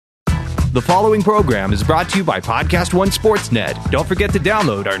The following program is brought to you by Podcast One Sportsnet. Don't forget to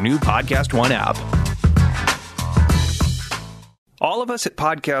download our new Podcast One app. All of us at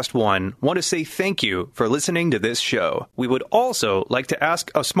Podcast One want to say thank you for listening to this show. We would also like to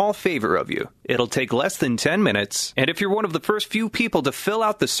ask a small favor of you. It'll take less than 10 minutes, and if you're one of the first few people to fill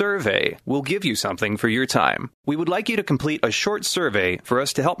out the survey, we'll give you something for your time. We would like you to complete a short survey for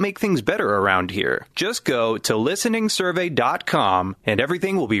us to help make things better around here. Just go to listeningsurvey.com, and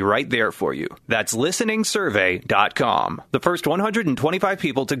everything will be right there for you. That's listeningsurvey.com. The first 125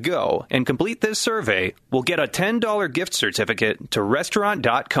 people to go and complete this survey will get a $10 gift certificate to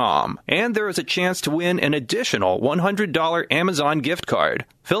restaurant.com, and there is a chance to win an additional $100 Amazon gift card.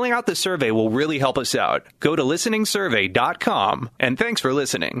 Filling out the survey will really help us out. Go to listeningsurvey.com, and thanks for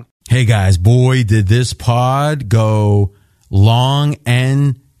listening. Hey guys, boy, did this pod go long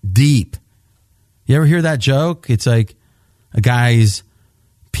and deep. You ever hear that joke? It's like a guy's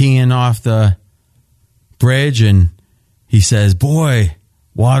peeing off the bridge and he says, boy,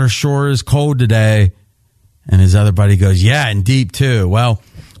 water sure is cold today. And his other buddy goes, yeah, and deep too. Well,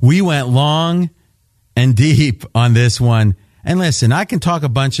 we went long and deep on this one. And listen, I can talk a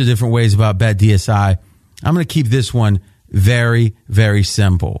bunch of different ways about BetDSI. I'm going to keep this one very, very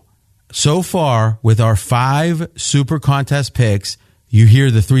simple. So far, with our 5 Super Contest picks, you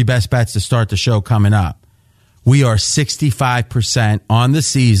hear the 3 best bets to start the show coming up. We are 65% on the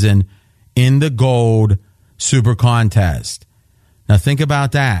season in the Gold Super Contest. Now think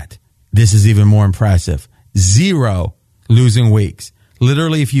about that. This is even more impressive. 0 losing weeks.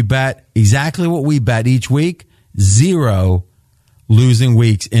 Literally, if you bet exactly what we bet each week, 0 losing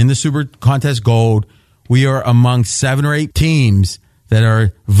weeks in the Super Contest Gold. We are among 7 or 8 teams that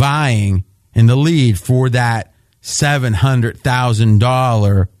are vying in the lead for that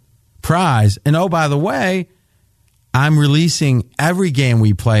 $700,000 prize. And oh, by the way, I'm releasing every game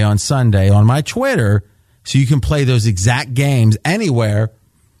we play on Sunday on my Twitter, so you can play those exact games anywhere,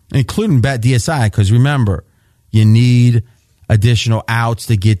 including BetDSI, because remember, you need additional outs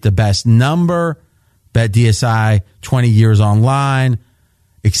to get the best number. BetDSI, 20 years online,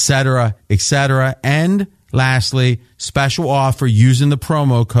 etc., etc. And lastly, special offer using the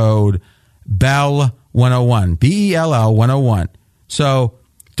promo code BELL101, BELL 101. So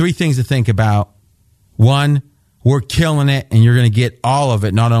 3 things to think about. 1, we're killing it, and you're going to get all of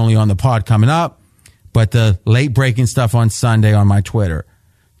it, not only on the pod coming up, but the late breaking stuff on Sunday on my Twitter.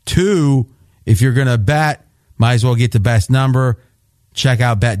 2, if you're going to bet, might as well get the best number. Check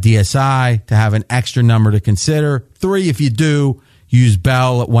out BetDSI to have an extra number to consider. 3, if you do, use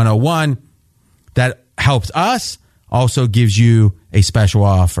BELL101. That helps us, also gives you a special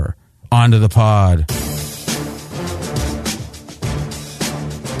offer. On to the pod.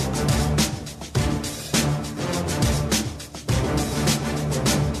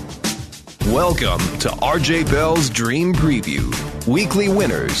 Welcome to RJ Bell's Dream Preview. Weekly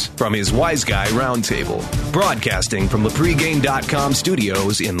winners from his Wise Guy Roundtable. Broadcasting from the pregame.com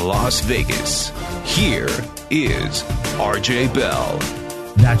studios in Las Vegas. Here is RJ Bell.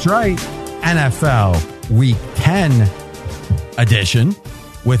 That's right. NFL Week 10 edition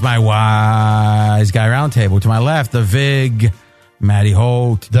with my Wise Guy Roundtable. To my left, the Vig, Matty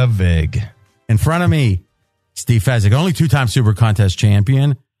Holt. The Vig. In front of me, Steve Fezzik, only 2-time Super Contest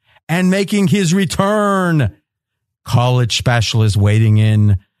champion. And making his return, college specialist waiting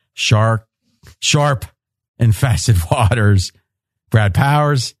in sharp infested waters, Brad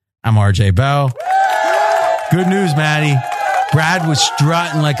Powers. I'm RJ Bell. Good news, Matty. Brad was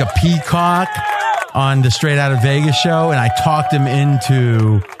strutting like a peacock on the Straight Out of Vegas show, and I talked him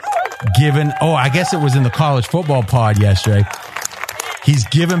into giving, I guess it was in the college football pod yesterday. He's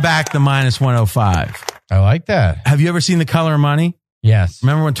giving back the -105. I like that. Have you ever seen The Color of Money? Yes.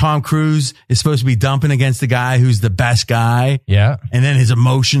 Remember when Tom Cruise is supposed to be dumping against the guy who's the best guy? Yeah. And then his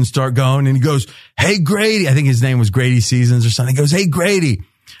emotions start going and he goes, hey, Grady. I think his name was Grady Seasons or something. He goes, hey, Grady,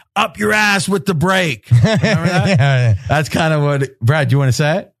 up your ass with the brake. Remember that? Yeah. That's kind of what, Brad, do you want to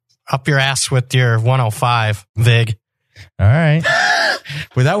say it? Up your ass with your 105, Vig. All right.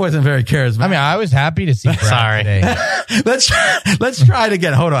 Well, that wasn't very charismatic. I mean, I was happy to see Brad Sorry. today. Let's try it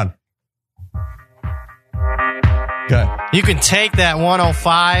again. Hold on. Good. You can take that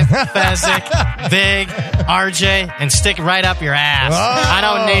 105, Fezzik, Vig, RJ, and stick it right up your ass. I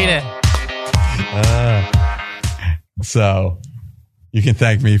don't need it. So you can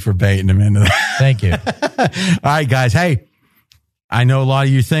thank me for baiting him into that. Thank you. All right, guys. Hey, I know a lot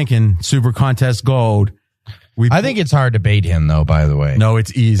of you thinking Super Contest Gold. I think it's hard to bait him, though, by the way. No,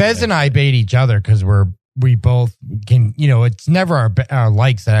 it's easy. Fez and I bait each other because we both can, it's never our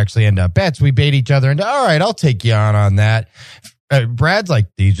likes that actually end up bets. We bait each other into, all right, I'll take you on that. Brad's like,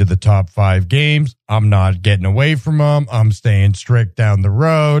 these are the top 5 games. I'm not getting away from them. I'm staying strict down the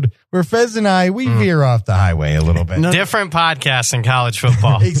road. Where Fez and I, we veer off the highway a little bit. Different podcasts in college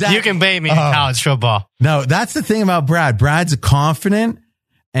football. Exactly. You can bait me in college football. No, that's the thing about Brad. Brad's confident,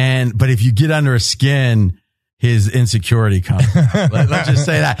 but if you get under his skin, his insecurity comes. Let's just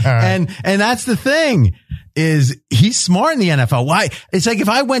say that. Right. And that's the thing, is he's smart in the NFL. Why? It's like if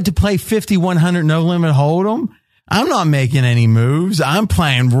I went to play 50-100 no limit hold'em, I'm not making any moves. I'm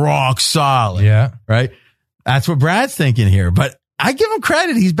playing rock solid. Yeah. Right? That's what Brad's thinking here. But I give him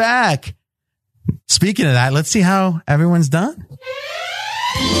credit. He's back. Speaking of that, let's see how everyone's done.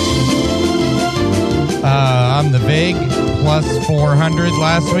 I'm the Vig, plus 400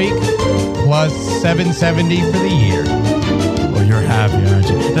 last week, plus 770 for the year. Well, you're happy, aren't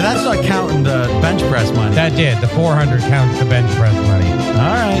you? Now, that's not counting the bench press money. That did. The 400 counts the bench press money. All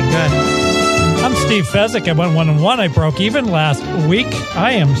right, good. I'm Steve Fezzik. I went 1-1. I broke even last week.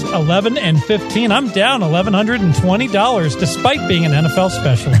 I am 11-15. I'm down $1,120 despite being an NFL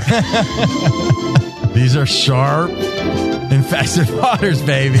specialist. These are sharp, infested waters,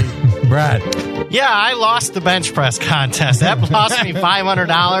 baby. Brad. Yeah, I lost the bench press contest. That lost me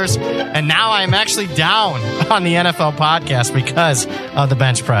 $500, and now I'm actually down on the NFL podcast because of the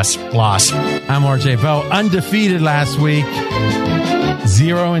bench press loss. I'm RJ Bell, undefeated last week.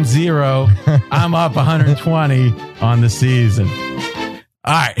 0-0. I'm up 120 on the season.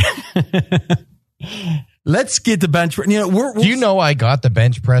 All right. Let's get the bench press. Do you know I got the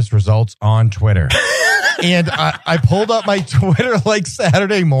bench press results on Twitter? And I pulled up my Twitter like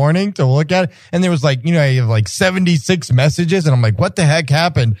Saturday morning to look at it. And there was like, I have like 76 messages. And I'm like, what the heck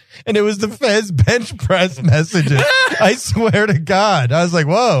happened? And it was the Fez bench press messages. I swear to God. I was like,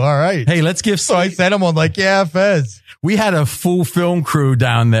 whoa, all right. Hey, let's give. So I sent them on like, yeah, Fez. We had a full film crew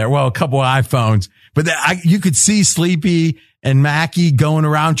down there. Well, a couple of iPhones, but you could see Sleepy and Mackie going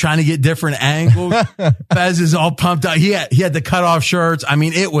around trying to get different angles. Fez is all pumped up. He had the cutoff shirts. I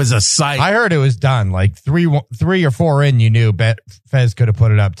mean, it was a sight. I heard it was done. Like three or four in, you knew Fez could have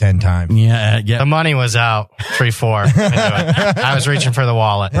put it up 10 times. Yeah. The money was out. 3-4. I was reaching for the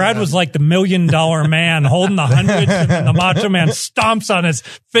wallet. Brad was like the $1 million man holding the hundreds, and then the Macho Man stomps on his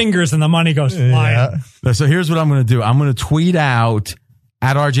fingers and the money goes flying. Yeah. So here's what I'm going to do. I'm going to tweet out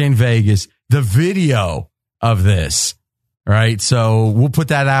at RJ in Vegas the video of this. Right. So we'll put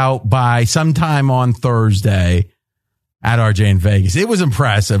that out by sometime on Thursday at RJ in Vegas. It was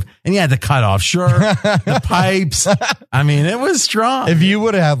impressive. And he had the cutoff shirt, the pipes. I mean, it was strong. If you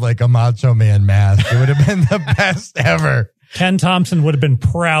would have had like a Macho Man mask, it would have been the best ever. Ken Thompson would have been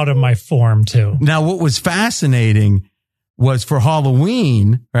proud of my form too. Now, what was fascinating was for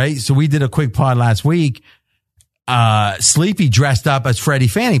Halloween, right? So we did a quick pod last week. Sleepy dressed up as Freddie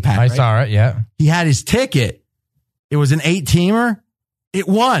Fanny Pack. I saw it. Yeah. He had his ticket. It was an 8-teamer. It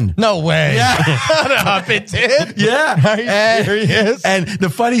won. No way. Yeah. Shut up. It did? Yeah. Are you serious? And the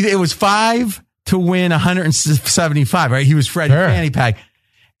funny thing, it was 5 to win 175, right? He was Freddie Fanny Pack.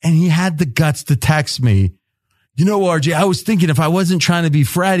 And he had the guts to text me, RJ, I was thinking if I wasn't trying to be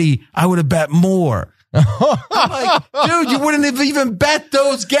Freddie, I would have bet more. I'm like, dude, you wouldn't have even bet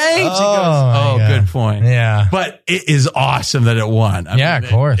those games. He goes, good point. Yeah. But it is awesome that it won. I mean, of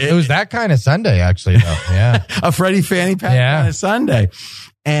course. It was that kind of Sunday, actually, though. Yeah. A Freddie Fanny Pack kind of Sunday.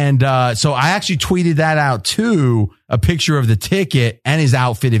 And so I actually tweeted that out too, a picture of the ticket and his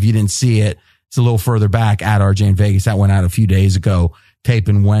outfit if you didn't see it. It's a little further back at RJ in Vegas. That went out a few days ago,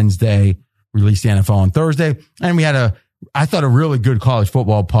 taping Wednesday, released the NFL on Thursday. And we had I thought a really good college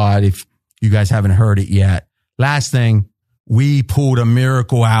football pod if you guys haven't heard it yet. Last thing, we pulled a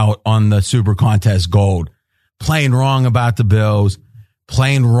miracle out on the Super Contest Gold. Playing wrong about the Bills,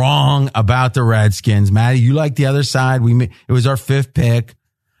 playing wrong about the Redskins. Maddie, you like the other side. It was our 5th pick.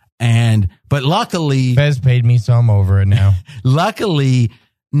 But luckily, Fez paid me, so I'm over it now. Luckily,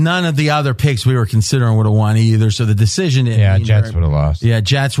 none of the other picks we were considering would have won either. So the decision, Jets would have lost. Yeah,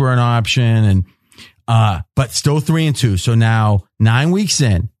 Jets were an option, but still 3-2. So now 9 weeks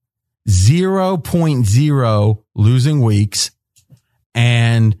in, 0.0 losing weeks,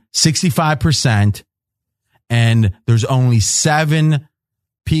 and 65%. And there's only 7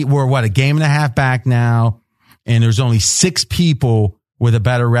 people. We're a game and a half back now, and there's only 6 people with a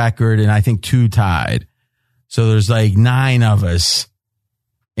better record, and I think 2 tied. So there's like 9 of us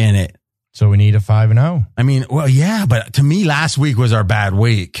in it. So we need a 5-0. I mean, well, yeah, but to me, last week was our bad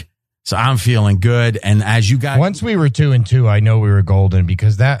week. So I'm feeling good. And as you guys, once we were 2-2, I know we were golden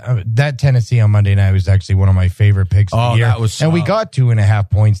because that Tennessee on Monday night was actually one of my favorite picks of the year. That was and we got 2.5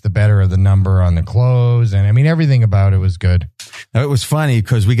 points, the better of the number on the close. And I mean, everything about it was good. Now, it was funny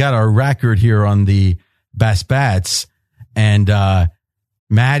because we got our record here on the best bets. and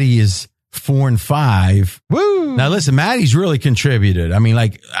Maddie is 4-5. Woo! Now, listen, Maddie's really contributed. I mean,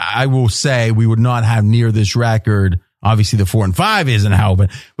 like, I will say we would not have near this record. Obviously, the 4-5 isn't helping,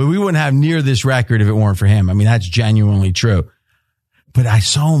 but we wouldn't have near this record if it weren't for him. I mean, that's genuinely true. But I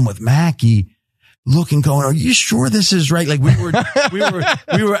saw him with Mackie looking, going, are you sure this is right? Like we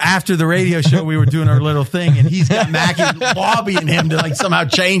were after the radio show, we were doing our little thing, and he's got Mackie lobbying him to like somehow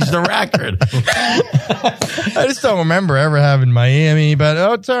change the record. I just don't remember ever having Miami,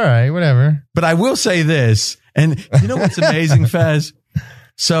 but it's all right, whatever. But I will say this, and you know what's amazing, Fez?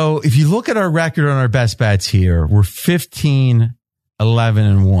 So if you look at our record on our best bets here, we're 15, 11,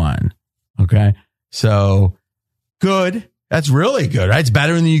 and 1. Okay. So good. That's really good, right? It's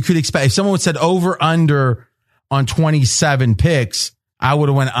better than you could expect. If someone said over under on 27 picks, I would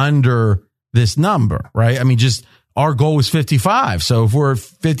have went under this number, right? I mean, just our goal was 55. So if we're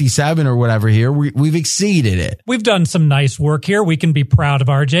 57 or whatever here, we've exceeded it. We've done some nice work here. We can be proud of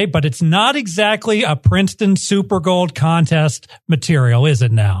RJ, but it's not exactly a Princeton Super Gold contest material, is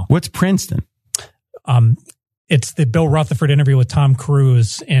it now? What's Princeton? It's the Bill Rutherford interview with Tom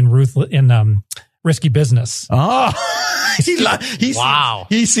Cruise in Risky Business. Oh, Wow.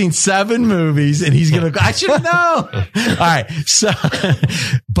 He's seen 7 movies and he's going to, I should know. All right. So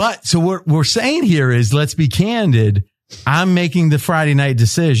what we're saying here is, let's be candid. I'm making the Friday night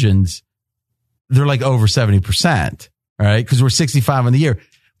decisions. They're like over 70%. All right. Cause we're 65 on the year,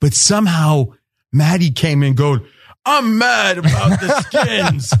 but somehow Maddie came in going, I'm mad about the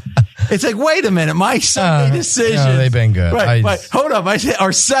Skins. It's like, wait a minute, my Sunday decisions. No, they've been good. Right. Hold up. I said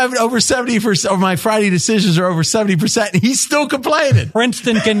over 70%, or my Friday decisions are over 70%. And he's still complaining.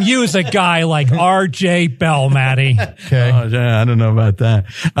 Princeton can use a guy like RJ Bell, Maddie. Okay. Oh, yeah, I don't know about that.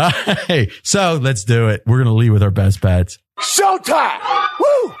 Hey, so let's do it. We're going to lead with our best bets. Showtime!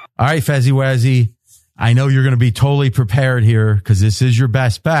 Woo! All right, Fezzy Wazzy. I know you're going to be totally prepared here because this is your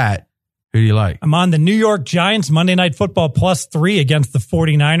best bet. Who do you like? I'm on the New York Giants Monday Night Football +3 against the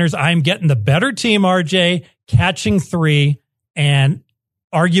 49ers. I'm getting the better team, RJ, catching 3, and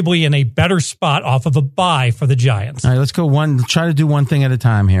arguably in a better spot off of a bye for the Giants. All right, let's go try to do one thing at a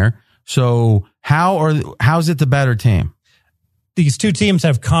time here. So how's it the better team? These two teams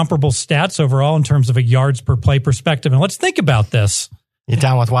have comparable stats overall in terms of a yards per play perspective. And let's think about this. You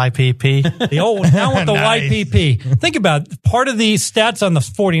down with YPP? The old down with the Nice. YPP. Think about it. Part of the stats on the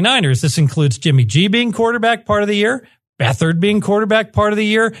 49ers. This includes Jimmy G being quarterback part of the year, Beathard being quarterback part of the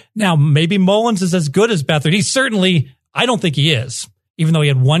year. Now, maybe Mullins is as good as Beathard. He's certainly, I don't think he is, even though he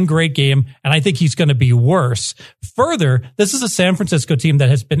had one great game, and I think he's going to be worse. Further, this is a San Francisco team that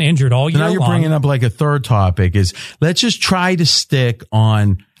has been injured all year Now you're long. bringing up like a third topic is let's just try to stick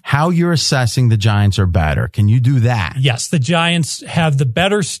on how you're assessing the Giants are better. Can you do that? Yes, the Giants have the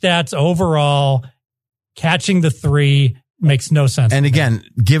better stats overall. Catching the 3 makes no sense. And again,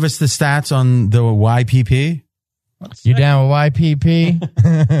 give us the stats on the YPP. You down with YPP?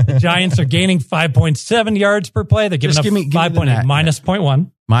 The Giants are gaining 5.7 yards per play. They're giving Just up give me the 5.8, net. minus 0.1.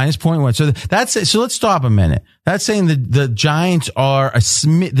 Minus 0.1. So that's it. So let's stop a minute. That's saying the Giants are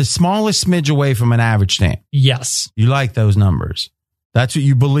the smallest smidge away from an average team. Yes. You like those numbers. That's what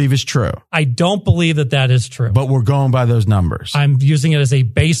you believe is true. I don't believe that is true. But we're going by those numbers. I'm using it as a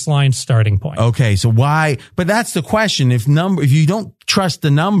baseline starting point. Okay. So why? But that's the question. If you don't trust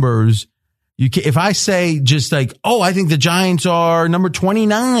the numbers, if I say just like, oh, I think the Giants are number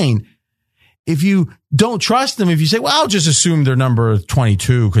 29. If you don't trust them, if you say, well, I'll just assume they're number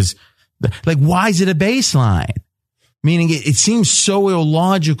 22 because like, why is it a baseline? Meaning it seems so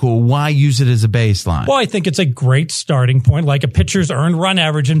illogical. Why use it as a baseline? Well, I think it's a great starting point, like a pitcher's earned run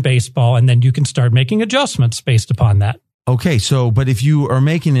average in baseball, and then you can start making adjustments based upon that. Okay, but if you are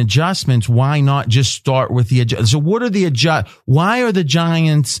making adjustments, why not just start with the adjust? So what are why are the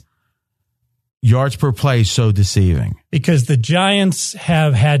Giants yards per play so deceiving? Because the Giants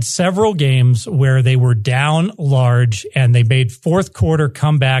have had several games where they were down large and they made fourth quarter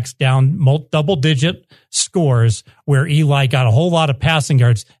comebacks down double-digit scores where Eli got a whole lot of passing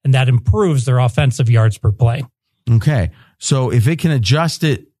yards, and that improves their offensive yards per play. Okay, so if it can adjust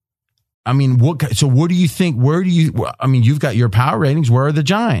it, I mean, what do you think? You've got your power ratings. Where are the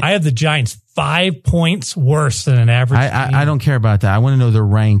Giants? I have the Giants 5 points worse than an average team. I don't care about that. I want to know their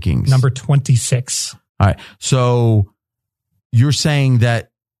rankings. Number 26. All right. So you're saying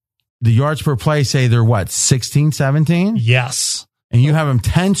that the yards per play say they're what, 16, 17? Yes. And you have them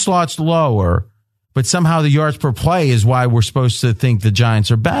 10 slots lower, but somehow the yards per play is why we're supposed to think the Giants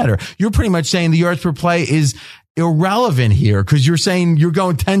are better. You're pretty much saying the yards per play is irrelevant here because you're saying you're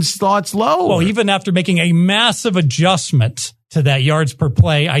going 10 slots lower. Well, even after making a massive adjustment to that yards per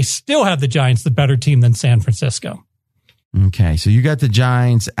play, I still have the Giants the better team than San Francisco. Okay, so you got the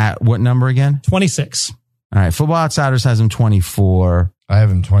Giants at what number again? 26. All right, Football Outsiders has them 24. I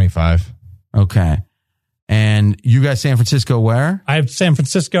have him 25. Okay. And you got San Francisco where? I have San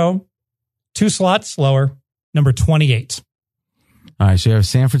Francisco 2 slots lower, number 28. All right, so you have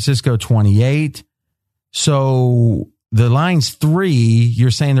San Francisco 28. So the line's 3,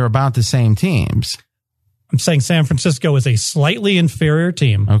 you're saying they're about the same teams. I'm saying San Francisco is a slightly inferior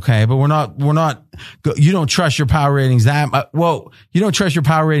team. Okay, but we're not, you don't trust your power ratings that much. Well, you don't trust your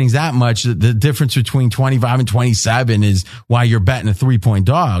power ratings that much. The difference between 25 and 27 is why you're betting a 3-point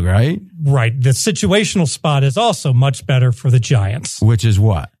dog, right? Right. The situational spot is also much better for the Giants. Which is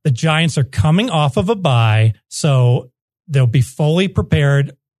what? The Giants are coming off of a bye, so they'll be fully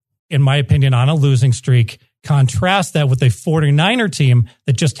prepared, in my opinion, on a losing streak. Contrast that with a 49er team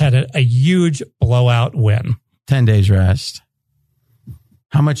that just had a huge blowout win. 10 days rest.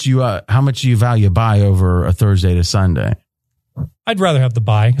 How much do you value bye over a Thursday to Sunday? I'd rather have the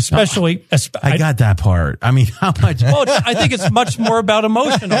bye, especially. I got that part. I mean, how much? Well, I think it's much more about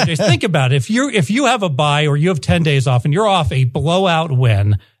emotion. OJ. Think about it. If you have a bye or you have 10 days off and you're off a blowout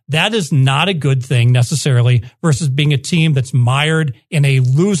win, that is not a good thing necessarily versus being a team that's mired in a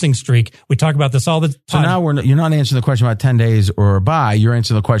losing streak. We talk about this all the time. So now you're not answering the question about 10 days or a bye. You're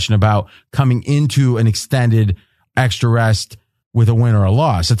answering the question about coming into an extended extra rest with a win or a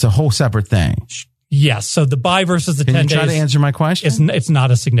loss. It's a whole separate thing. Yes. So the bye versus the 10 days. Can you try to answer my question? It's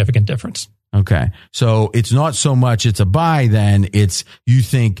not a significant difference. Okay. So it's not so much it's a bye then, it's you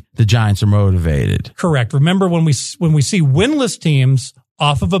think the Giants are motivated. Correct. Remember when we see winless teams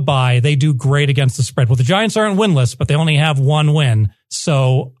off of a bye, they do great against the spread. Well, the Giants aren't winless, but they only have 1 win.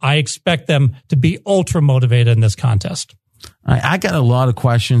 So I expect them to be ultra motivated in this contest. I got a lot of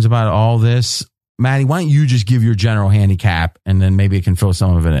questions about all this. Maddie, why don't you just give your general handicap and then maybe it can fill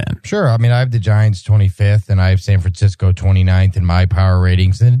some of it in? Sure. I mean, I have the Giants 25th and I have San Francisco 29th in my power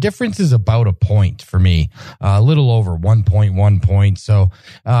ratings. And the difference is about a point for me, a little over 1.1 points. So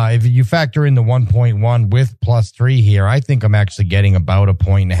if you factor in the 1.1 with +3 here, I think I'm actually getting about 1.5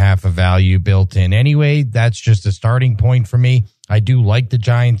 points of value built in anyway. That's just a starting point for me. I do like the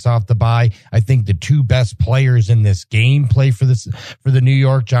Giants off the bye. I think the 2 best players in this game play for the New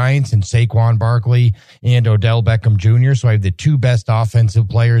York Giants and Saquon Barkley and Odell Beckham Jr. So I have the 2 best offensive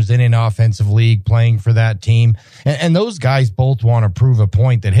players in an offensive league playing for that team. And those guys both want to prove a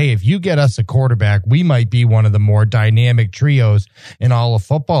point that, hey, if you get us a quarterback, we might be one of the more dynamic trios in all of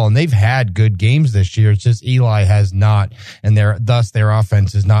football. And they've had good games this year. It's just Eli has not, and their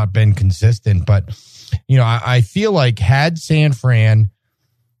offense has not been consistent. But you know, I feel like had San Fran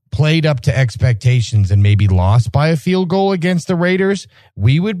played up to expectations and maybe lost by a field goal against the Raiders,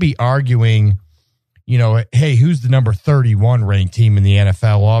 we would be arguing, you know, hey, who's the number 31 ranked team in the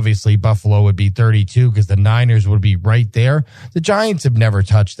NFL? Obviously, Buffalo would be 32 because the Niners would be right there. The Giants have never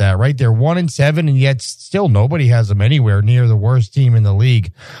touched that, right? They're 1-7, and yet still nobody has them anywhere near the worst team in the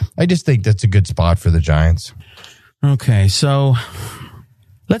league. I just think that's a good spot for the Giants. Okay, so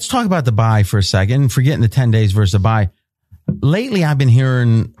let's talk about the bye for a second, forgetting the 10 days versus the bye. Lately, I've been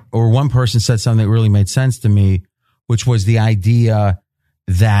hearing, or one person said something that really made sense to me, which was the idea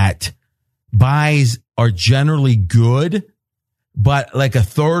that byes are generally good, but like a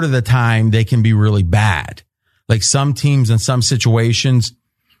third of the time they can be really bad. Like some teams in some situations,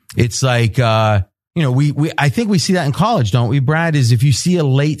 it's like, I think we see that in college, don't we, Brad? Is if you see a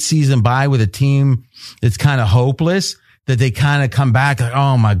late season bye with a team that's kind of hopeless, that they kind of come back like,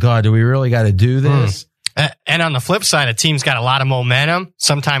 oh my God, do we really got to do this? And on the flip side, a team's got a lot of momentum.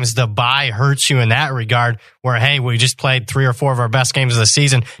 Sometimes the bye hurts you in that regard where, hey, we just played 3 or 4 of our best games of the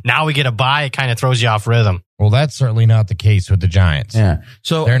season. Now we get a bye. It kind of throws you off rhythm. Well, that's certainly not the case with the Giants. Yeah.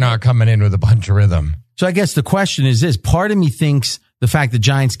 So they're not coming in with a bunch of rhythm. So I guess the question is this. Part of me thinks the fact the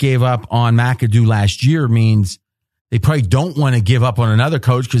Giants gave up on McAdoo last year means they probably don't want to give up on another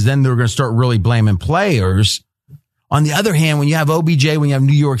coach because then they're going to start really blaming players. On the other hand, when you have OBJ, when you have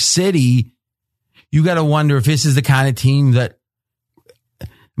New York City, you got to wonder if this is the kind of team that,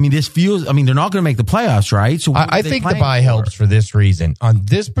 they're not going to make the playoffs, right? So I think the bye helps for this reason. On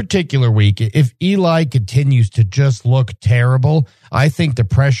this particular week, if Eli continues to just look terrible, I think the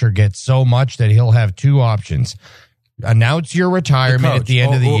pressure gets so much that he'll have 2 options. Announce your retirement at the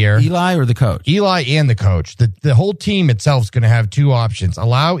end of the year. Eli or the coach? Eli and the coach. The whole team itself is going to have 2 options.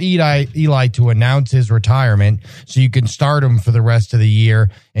 Allow Eli to announce his retirement so you can start him for the rest of the year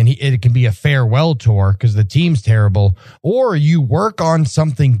and it can be a farewell tour because the team's terrible, or you work on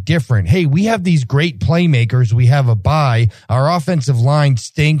something different. Hey, we have these great playmakers. We have a bye. Our offensive line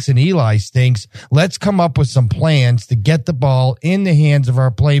stinks and Eli stinks. Let's come up with some plans to get the ball in the hands of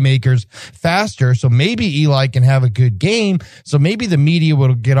our playmakers faster. So maybe Eli can have a good game. So maybe the media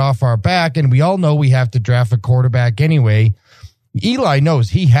will get off our back. And we all know we have to draft a quarterback anyway. Eli knows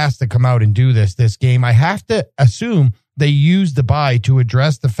he has to come out and do this game. I have to assume they use the bye to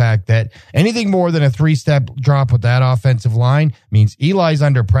address the fact that anything more than a 3-step drop with that offensive line means Eli's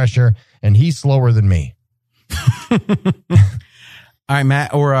under pressure and he's slower than me. All right,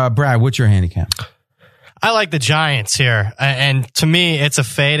 Matt or Brad, what's your handicap? I like the Giants here. And to me, it's a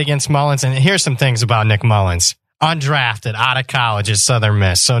fade against Mullins. And here's some things about Nick Mullins. Undrafted, out of college at Southern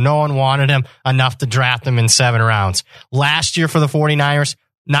Miss. So no one wanted him enough to draft him in 7 rounds. Last year for the 49ers,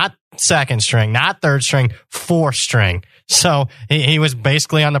 not second string, not third string, 4th string. So he was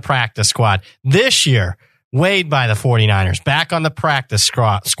basically on the practice squad. This year, waived by the 49ers, back on the practice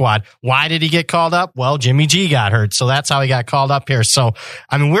squad. Why did he get called up? Well, Jimmy G got hurt, so that's how he got called up here. So,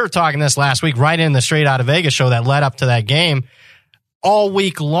 I mean, we were talking this last week right in the Straight Outta Vegas show that led up to that game. All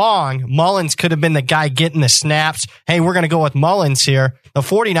week long, Mullins could have been the guy getting the snaps. Hey, we're going to go with Mullins here. The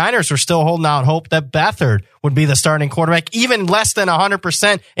 49ers were still holding out hope that Beathard would be the starting quarterback, even less than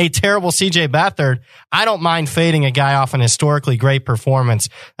 100%, a terrible CJ Beathard. I don't mind fading a guy off an historically great performance.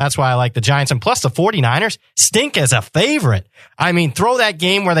 That's why I like the Giants. And plus, the 49ers stink as a favorite. I mean, throw that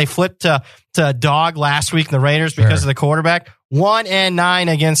game where they flipped to dog last week in the Raiders because of the quarterback.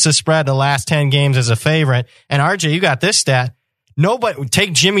 1-9 against the spread the last 10 games as a favorite. And RJ, you got this stat. Nobody,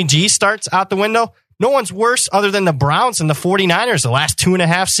 take Jimmy G starts out the window. No one's worse other than the Browns and the 49ers the last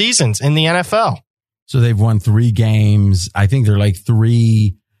 2.5 seasons in the NFL. So they've won 3 games. I think they're like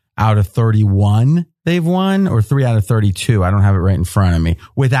 3 out of 31 they've won, or 3 out of 32. I don't have it right in front of me.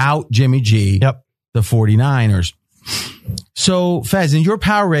 Without Jimmy G, the 49ers. So, Fez, in your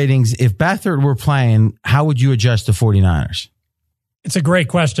power ratings, if Beathard were playing, how would you adjust the 49ers? It's a great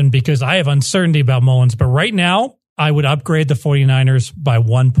question because I have uncertainty about Mullins, but right now, I would upgrade the 49ers by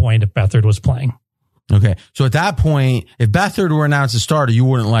 1 point if Beathard was playing. Okay. So at that point, if Beathard were announced as starter, you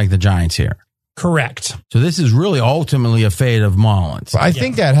wouldn't like the Giants here. Correct. So this is really ultimately a fade of Mullins. I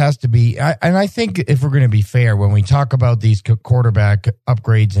think that has to be, and I think if we're going to be fair, when we talk about these quarterback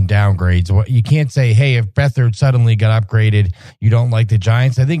upgrades and downgrades, you can't say, hey, if Beathard suddenly got upgraded, you don't like the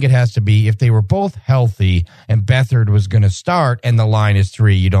Giants. I think it has to be if they were both healthy and Beathard was going to start and the line is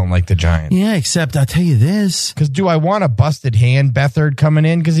 3, you don't like the Giants. Yeah, except I'll tell you this. Because do I want a busted hand Beathard coming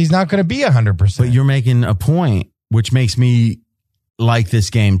in? Because he's not going to be 100%. But you're making a point, which makes me like this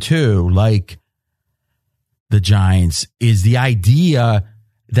game too. Like, the Giants is the idea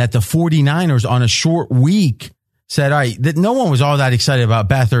that the 49ers on a short week said, all right, that no one was all that excited about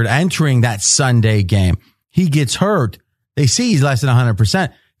Beathard entering that Sunday game. He gets hurt. They see he's less than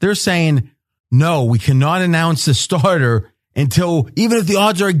 100%. They're saying, no, we cannot announce the starter until, even if the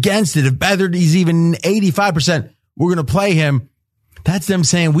odds are against it, if Beathard is even 85%, we're going to play him. That's them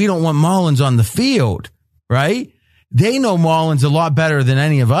saying we don't want Mullins on the field, right? They know Mullins a lot better than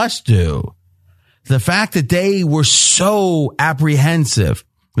any of us do. The fact that they were so apprehensive,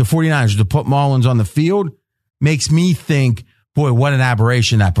 the 49ers, to put Mullins on the field makes me think, boy, what an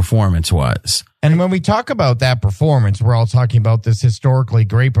aberration that performance was. And when we talk about that performance, we're all talking about this historically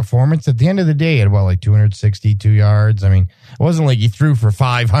great performance. At the end of the day, it had, like 262 yards. I mean, it wasn't like he threw for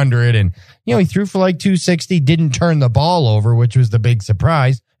 500 and, he threw for like 260, didn't turn the ball over, which was the big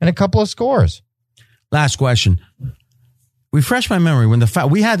surprise, and a couple of scores. Last question. Refresh my memory. When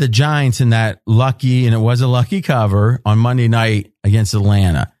we had the Giants in that lucky, and it was a lucky cover on Monday night against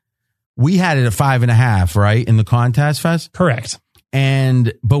Atlanta. We had it at 5.5, right? In the contest, Fest? Correct.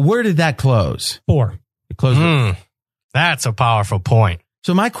 But where did that close? 4. It closed. That's a powerful point.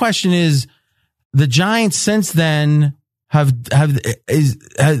 So my question is, the Giants since then has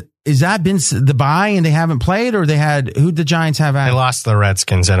that been the bye and they haven't played, or who'd the Giants have at? They lost the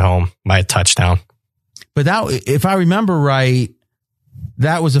Redskins at home by a touchdown. But that, if I remember right,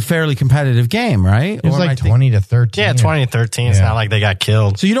 that was a fairly competitive game, right? It was like 20-13. Yeah, 20-13. It's not like they got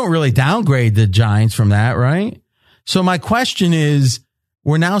killed. So you don't really downgrade the Giants from that, right? So my question is,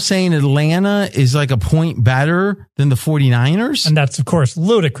 we're now saying Atlanta is like a point better than the 49ers? And that's, of course,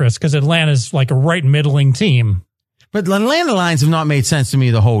 ludicrous because Atlanta's like a right middling team. But the Atlanta lines have not made sense to me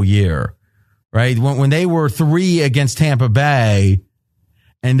the whole year, right? When they were 3 against Tampa Bay,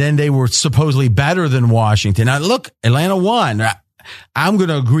 and then they were supposedly better than Washington. Now, look, Atlanta won. I'm going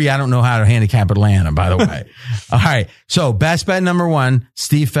to agree. I don't know how to handicap Atlanta, by the way. All right. So best bet number 1,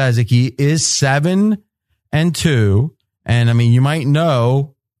 Steve Fezzik is 7-2. And I mean, you might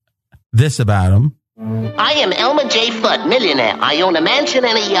know this about him. I am Elmer J. Fudd, millionaire. I own a mansion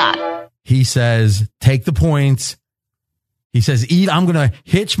and a yacht. He says, take the points. He says, I'm going to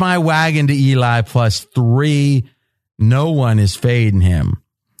hitch my wagon to Eli +3. No one is fading him.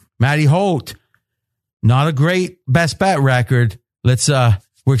 Matty Holt, not a great best bet record.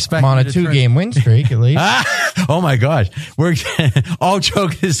 We're expecting I'm on a 2-game win streak at least. Oh my gosh. We're all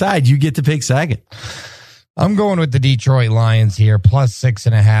joking aside, you get to pick second. I'm going with the Detroit Lions here,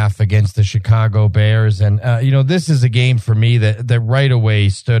 +6.5 against the Chicago Bears. And, this is a game for me that right away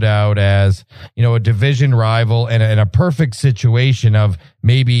stood out as, a division rival and a perfect situation of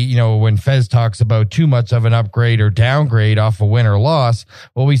maybe, when Fez talks about too much of an upgrade or downgrade off a win or loss.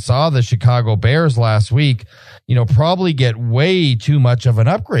 Well, we saw the Chicago Bears last week, probably get way too much of an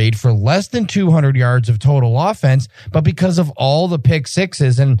upgrade for less than 200 yards of total offense, but because of all the pick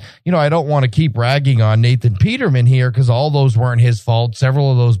sixes. And, I don't want to keep ragging on Nathan Peterman here because all those weren't his fault.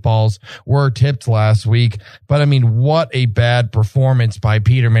 Several of those balls were tipped last week. But I mean, what a bad performance by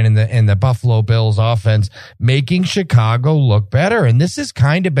Peterman in the Buffalo Bills offense, making Chicago look better. And this has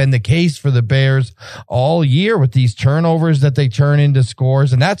kind of been the case for the Bears all year with these turnovers that they turn into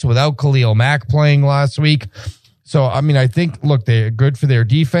scores. And that's without Khalil Mack playing last week. So, I mean, I think, look, they're good for their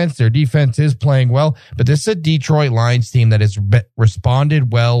defense. Their defense is playing well, but this is a Detroit Lions team that has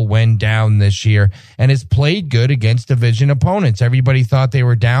responded well when down this year and has played good against division opponents. Everybody thought they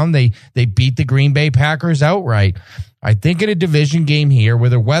were down. They beat the Green Bay Packers outright. I think in a division game here where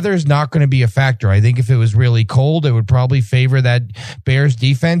the weather is not going to be a factor, I think if it was really cold, it would probably favor that Bears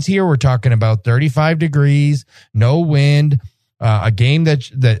defense here. We're talking about 35 degrees, no wind. A game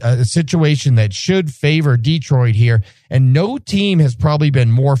a situation that should favor Detroit here. And no team has probably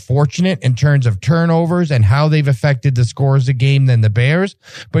been more fortunate in terms of turnovers and how they've affected the scores of the game than the Bears.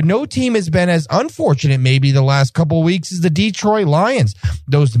 But no team has been as unfortunate maybe the last couple of weeks as the Detroit Lions.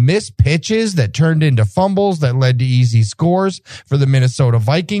 Those missed pitches that turned into fumbles that led to easy scores for the Minnesota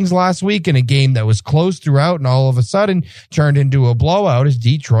Vikings last week in a game that was close throughout and all of a sudden turned into a blowout as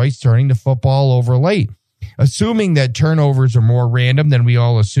Detroit's turning the football over late. Assuming that turnovers are more random than we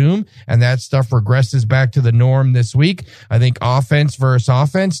all assume, and that stuff regresses back to the norm this week, I think offense versus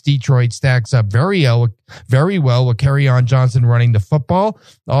offense, Detroit stacks up very well with Kerryon Johnson running the football.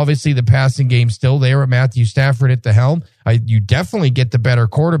 Obviously, the passing game's still there with Matthew Stafford at the helm. You definitely get the better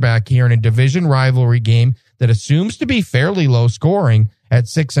quarterback here in a division rivalry game that assumes to be fairly low scoring at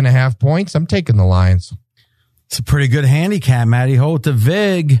 6.5 points. I'm taking the Lions. It's a pretty good handicap, Matty Holt to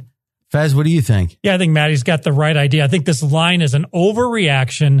Vig. Fez, what do you think? Yeah, I think Matty's got the right idea. I think this line is an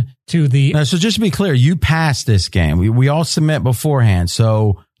overreaction to the... Now, so just to be clear, you passed this game. We all submit beforehand.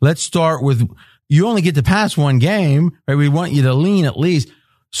 So let's start with, you only get to pass one game, right? We want you to lean at least.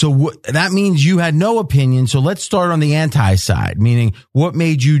 So that means you had no opinion. So let's start on the anti side, meaning what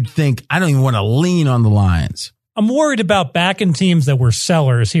made you think, I don't even want to lean on the Lions? I'm worried about backing teams that were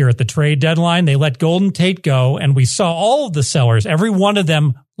sellers here at the trade deadline. They let Golden Tate go, and we saw all of the sellers, every one of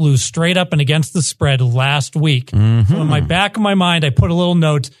them lose straight up and against the spread last week. Mm-hmm. So in my back of my mind, I put a little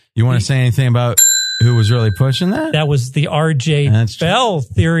note. You want to say anything about who was really pushing that? That was the RJ Bell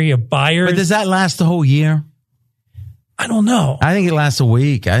theory of buyers. But does that last the whole year? I don't know. I think it lasts a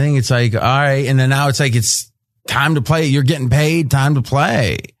week. I think it's like, all right. And then now it's like, it's time to play. You're getting paid. Time to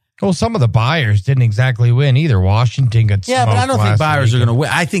play. Well, some of the buyers didn't exactly win either. Washington got smoked. Yeah, but I don't think buyers are going to win.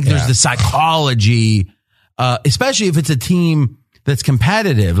 I think there's the psychology, especially if it's a team that's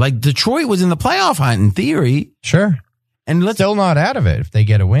competitive. Like Detroit was in the playoff hunt in theory. Sure. And let's still not out of it if they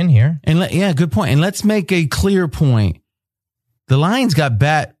get a win here. And yeah, good point. And let's make a clear point. The Lions got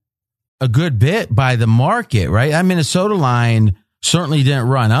bet a good bit by the market, right? That Minnesota line certainly didn't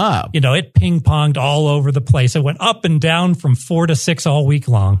run up. You know, it ping-ponged all over the place. It went up and down from 4 to 6 all week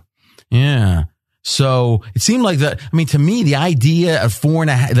long. Yeah. So it seemed like that. I mean, to me, the idea of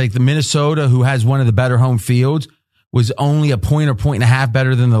 4.5, like the Minnesota, who has one of the better home fields, was only a point or point and a half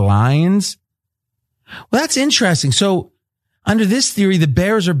better than the Lions. Well, that's interesting. So under this theory, the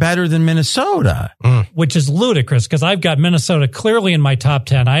Bears are better than Minnesota. Which is ludicrous because I've got Minnesota clearly in my top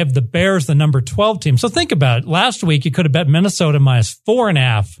 10. I have the Bears, the number 12 team. So think about it. Last week, you could have bet Minnesota minus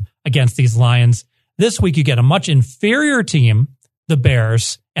 4.5 against these Lions. This week, you get a much inferior team, the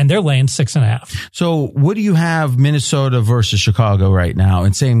Bears, and they're laying 6.5. So what do you have Minnesota versus Chicago right now?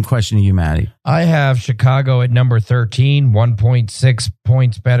 And same question to you, Matty. I have Chicago at number 13, 1.6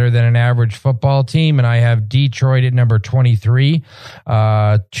 points better than an average football team. And I have Detroit at number 23,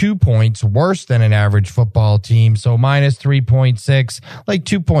 2 points worse than an average football team. So minus 3.6, like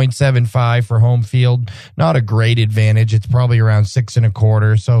 2.75 for home field. Not a great advantage. It's probably around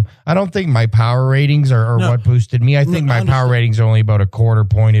 6.25. So I don't think my power ratings are what boosted me. I think my power ratings are only about a quarter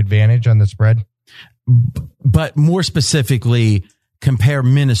point 2-point advantage on the spread. But more specifically, compare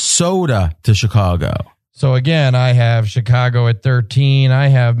Minnesota to Chicago. So again, I have Chicago at 13. I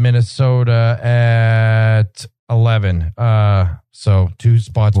have Minnesota at 11. So 2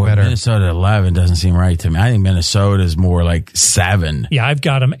 spots better. Minnesota at 11 doesn't seem right to me. I think Minnesota is more like 7. Yeah, I've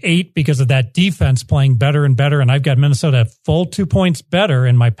got them 8 because of that defense playing better and better, and I've got Minnesota at full 2 points better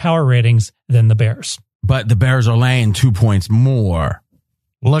in my power ratings than the Bears. But the Bears are laying 2 points more.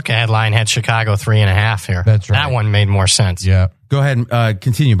 Look ahead line had Chicago 3.5 here. That's right. That one made more sense. Yeah. Go ahead and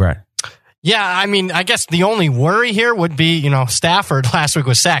continue, Brad. Yeah, I mean, I guess the only worry here would be, Stafford last week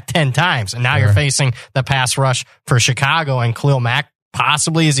was sacked 10 times, and now you're facing the pass rush for Chicago, and Khalil Mack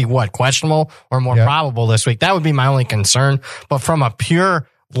possibly, is he questionable or more probable this week? That would be my only concern. But from a pure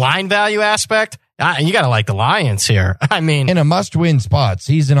line value aspect, you got to like the Lions here. I mean, in a must-win spot,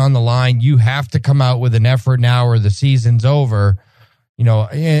 season on the line, you have to come out with an effort now or the season's over.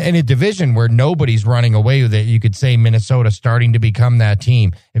 In a division where nobody's running away with it, you could say Minnesota starting to become that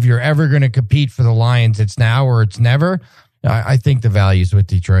team. If you're ever going to compete for the Lions, it's now or it's never. I think the value's with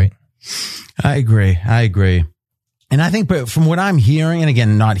Detroit. I agree. And I think, but from what I'm hearing, and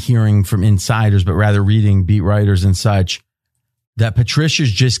again, not hearing from insiders, but rather reading beat writers and such, that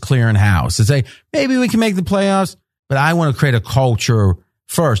Patricia's just clearing house to say, maybe we can make the playoffs, but I want to create a culture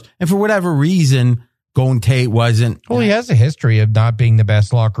first. And for whatever reason, Golden Tate wasn't. Well, he has a history of not being the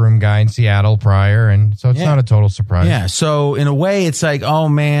best locker room guy in Seattle prior, and so it's not a total surprise. Yeah, so in a way, it's like, oh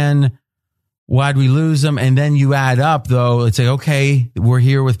man, why'd we lose him? And then you add up, though, it's like, okay, we're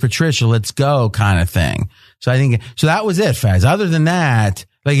here with Patricia, let's go kind of thing. So I think, so that was it, Faz. Other than that,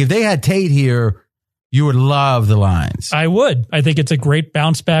 like if they had Tate here, you would love the Lions. I would. I think it's a great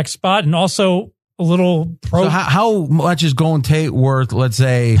bounce back spot, and also a little pro. So how much is Golden Tate worth, let's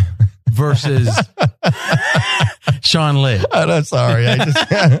say, versus Sean Lee? I'm sorry.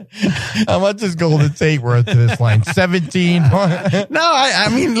 How much is Golden Tate worth to this line? 17. No, I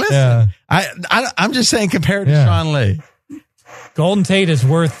mean, listen, I'm just saying compared to Sean Lee. Golden Tate is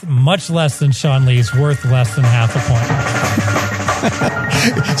worth much less than Sean Lee's, worth less than half a point.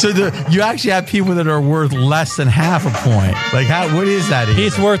 So you actually have people that are worth less than half a point. Like, what is that?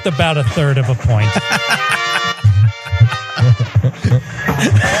 He's worth about a third of a point.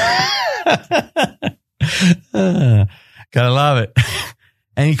 Gotta love it.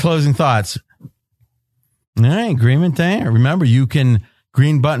 Any closing thoughts? All right, agreement there. Remember, you can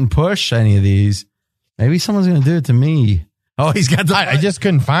green button push any of these. Maybe someone's going to do it to me. Oh, he's got the I just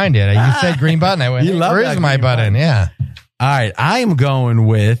couldn't find it. You said green button. I went, where is my button? Yeah. All right, I am going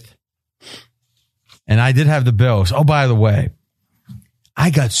with, and I did have the Bills. Oh, by the way,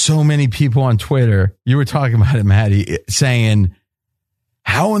 I got so many people on Twitter. You were talking about it, Maddie, saying,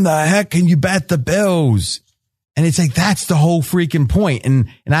 how in the heck can you bet the Bills? And it's like, that's the whole freaking point. And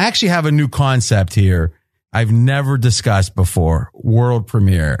I actually have a new concept here I've never discussed before. World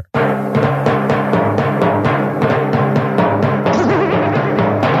premiere.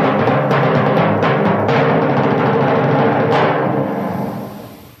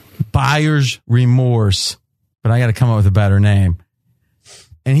 Buyer's remorse. But I got to come up with a better name.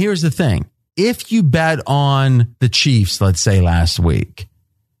 And here's the thing. If you bet on the Chiefs, let's say last week,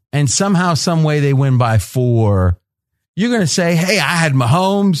 and somehow, some way they win by 4, you're going to say, hey, I had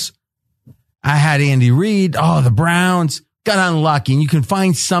Mahomes. I had Andy Reid. Oh, the Browns got unlucky. And you can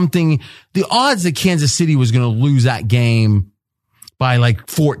find something. The odds that Kansas City was going to lose that game by like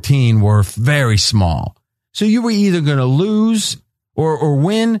 14 were very small. So you were either going to lose or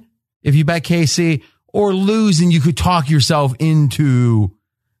win if you bet KC, or lose and you could talk yourself into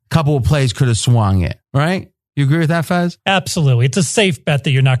a couple of plays could have swung it, right? You agree with that, Faz? Absolutely. It's a safe bet that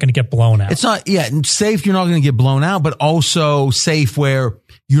you're not going to get blown out. It's not, safe, you're not going to get blown out, but also safe where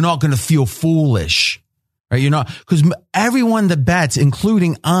you're not going to feel foolish, right? You're not, because everyone that bets,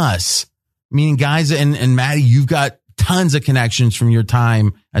 including us, meaning guys and Maddie, you've got tons of connections from your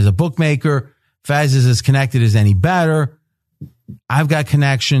time as a bookmaker. Faz is as connected as any better. I've got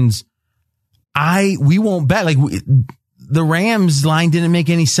connections. We won't bet. Like the Rams line didn't make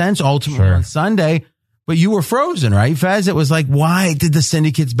any sense ultimately on Sunday. But you were frozen, right, Faz? It was like, why did the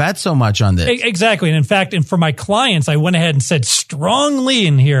syndicates bet so much on this? Exactly. And in fact, and for my clients, I went ahead and said strongly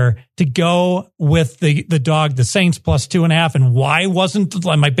in here to go with the dog, the Saints plus 2.5. And why wasn't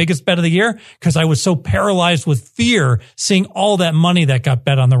my biggest bet of the year? Because I was so paralyzed with fear seeing all that money that got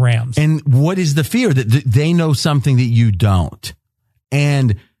bet on the Rams. And what is the fear? That they know something that you don't.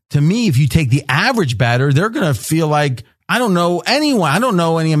 And to me, if you take the average bettor, they're going to feel like, I don't know anyone. I don't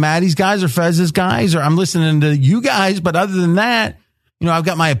know any of Maddie's guys or Fez's guys, or I'm listening to you guys. But other than that, I've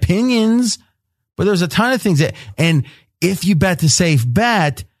got my opinions, but there's a ton of things that, and if you bet the safe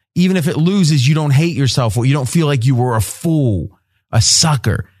bet, even if it loses, you don't hate yourself or you don't feel like you were a fool, a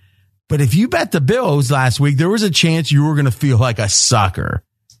sucker. But if you bet the Bills last week, there was a chance you were going to feel like a sucker.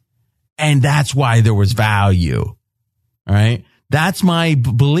 And that's why there was value. All right. That's my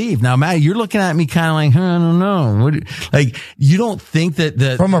belief. Now, Matt, you're looking at me kind of like, I don't know. Like, you don't think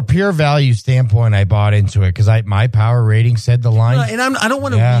that from a pure value standpoint, I bought into it because my power rating said the line. And I don't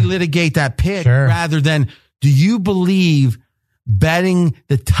want to relitigate that pick rather than, do you believe betting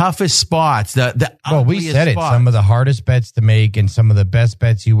the toughest spots, the well, we said spots, it. Some of the hardest bets to make and some of the best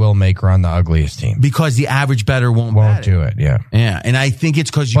bets you will make are on the ugliest team because the average bettor won't do it. Yeah, and I think it's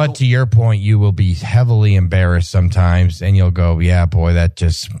because. But to your point, you will be heavily embarrassed sometimes, and you'll go, "Yeah, boy,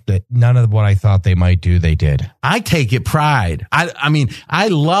 none of what I thought they might do, they did." I take it pride. I mean, I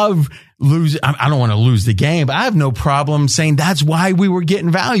love lose. I don't want to lose the game, but I have no problem saying that's why we were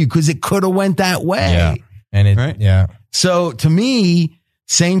getting value because it could have went that way. Yeah, and yeah. So to me,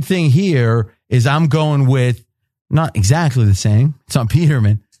 same thing here is I'm going with not exactly the same. It's on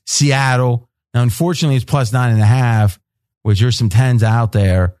Peterman, Seattle. Now, unfortunately, it's plus 9.5, which there's some 10s out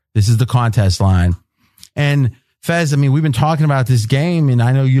there. This is the contest line. And Fez, I mean, we've been talking about this game and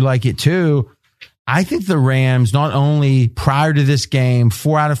I know you like it too. I think the Rams, not only prior to this game,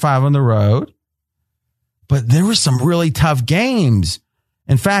 4 out of 5 on the road, but there were some really tough games.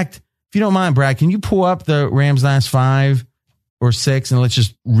 In fact, if you don't mind, Brad, can you pull up the Rams' last 5 or 6 and let's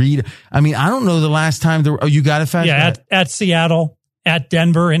just read? I mean, I don't know the last time. You got it, Fast? Yeah, at Seattle, at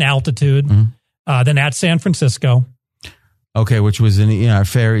Denver in altitude, then at San Francisco. Okay, which was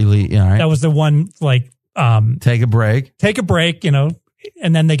fairly, all right. That was the one, take a break. Take a break, and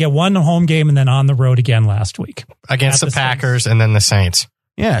then they get one home game and then on the road again last week. Against the Packers and then the Saints.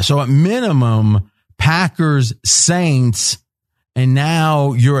 Yeah, so at minimum, Packers, Saints, and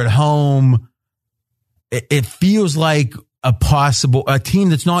now you're at home. It feels like a team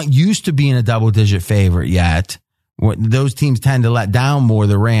that's not used to being a double-digit favorite yet. Those teams tend to let down more,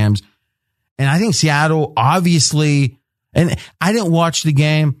 the Rams. And I think Seattle, obviously, and I didn't watch the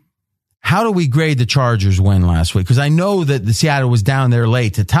game. How do we grade the Chargers win last week? Because I know that the Seattle was down there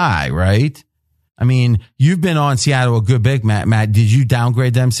late to tie, right? I mean, you've been on Seattle a good bit, Matt. Did you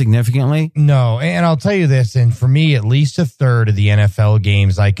downgrade them significantly? No, and I'll tell you this, and for me, at least a third of the NFL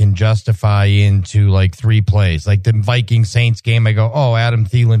games I can justify into like 3 plays. Like the Vikings-Saints game, I go, oh, Adam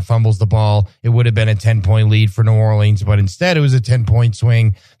Thielen fumbles the ball. It would have been a 10-point lead for New Orleans, but instead it was a 10-point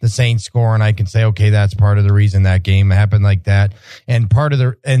swing. The Saints score, and I can say, okay, that's part of the reason that game happened like that. And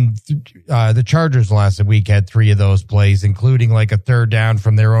the Chargers last week had 3 of those plays, including like a third down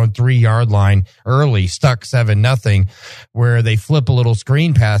from their own 3-yard line early, stuck 7-0, where they flip a little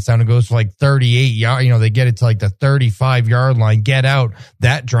screen pass down and goes for like 38 yards. They get it to like the 35-yard line, get out.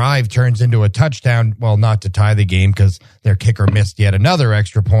 That drive turns into a touchdown. Well, not to tie the game because their kicker missed yet another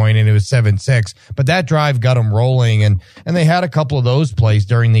extra point and it was 7-6. But that drive got them rolling, and they had a couple of those plays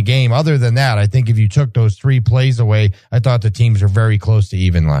during the game. Other than that, I think if you took those 3 plays away, I thought the teams were very close to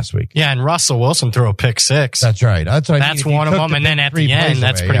even last week. Yeah, and Russell Wilson threw a pick 6. That's right. That's one of them. And then at the end,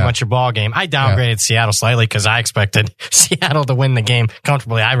 that's pretty much your ball game. I downgraded Seattle slightly because I expected Seattle to win the game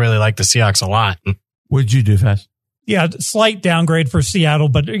comfortably. I really like the Seahawks a lot. What did you do, Fast? Yeah, slight downgrade for Seattle,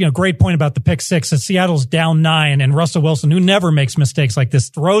 but great point about the pick 6. That Seattle's down 9, and Russell Wilson, who never makes mistakes like this,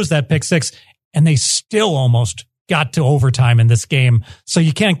 throws that pick 6, and they still almost got to overtime in this game. So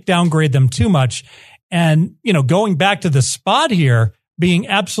you can't downgrade them too much. And, going back to the spot here being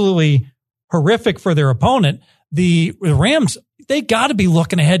absolutely horrific for their opponent, the Rams, they got to be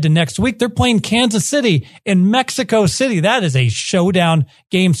looking ahead to next week. They're playing Kansas City in Mexico City. That is a showdown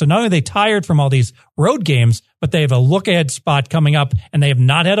game. So not only are they tired from all these road games, but they have a look ahead spot coming up, and they have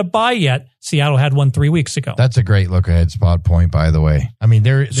not had a bye yet. Seattle had one 3 weeks ago. That's a great look ahead spot point, by the way. I mean,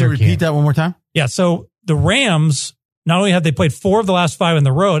 so repeat that one more time. Yeah. So the Rams, not only have they played 4 of the last 5 on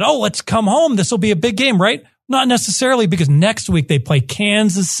the road, let's come home. This will be a big game, right? Not necessarily, because next week they play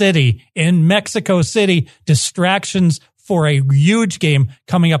Kansas City in Mexico City. Distractions for a huge game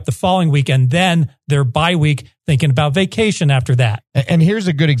coming up the following week, and then their bye week, thinking about vacation after that. And here's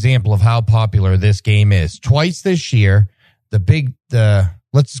a good example of how popular this game is. Twice this year,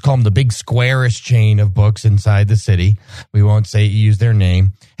 let's just call them the big squarish chain of books inside the city. We won't use their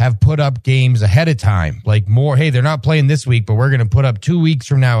name, have put up games ahead of time. Like more, hey, they're not playing this week, but we're going to put up 2 weeks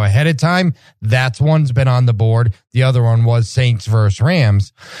from now ahead of time. That's one's been on the board. The other one was Saints versus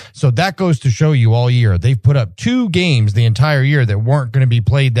Rams. So that goes to show you all year. They've put up 2 games the entire year that weren't going to be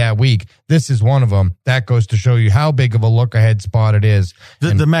played that week. This is one of them. That goes to show you how big of a look ahead spot it is.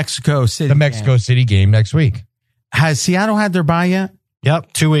 The Mexico City. The Mexico City game next week. Has Seattle had their bye yet?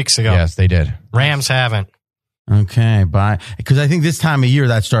 Yep, 2 weeks ago. Yes, they did. Rams haven't. Okay, bye. Because I think this time of year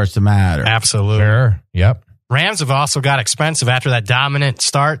that starts to matter. Absolutely. Sure. Yep. Rams have also got expensive after that dominant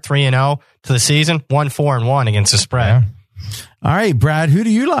start, 3-0 to the season, 1-4-1 against the spread. Yeah. All right, Brad, who do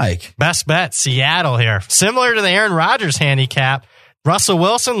you like? Best bet, Seattle here. Similar to the Aaron Rodgers handicap, Russell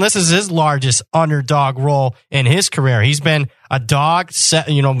Wilson, this is his largest underdog role in his career. He's been a dog,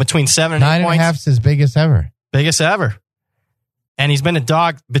 between 7 and 8 points. 9.5's his biggest ever. Biggest ever. And he's been a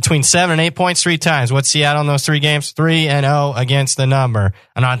dog between 7 and 8 points 3 times. What's Seattle in those 3 games? 3-0 against the number.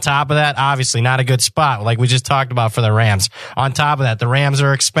 And on top of that, obviously not a good spot, like we just talked about for the Rams. On top of that, the Rams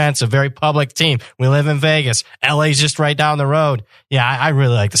are expensive, very public team. We live in Vegas. LA's just right down the road. Yeah, I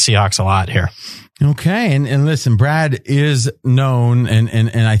really like the Seahawks a lot here. Okay, and listen, Brad is known,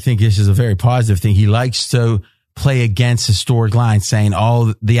 and I think this is a very positive thing. He likes to play against historic lines, saying,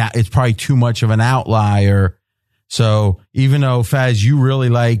 it's probably too much of an outlier. So even though, Faz, you really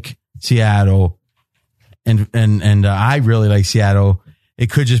like Seattle and I really like Seattle, it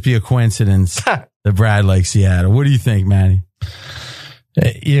could just be a coincidence that Brad likes Seattle. What do you think, Matty?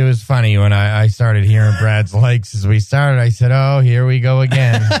 It was funny when I started hearing Brad's likes as we started. I said, oh, here we go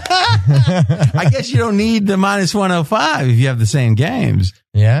again. I guess you don't need the minus 105 if you have the same games.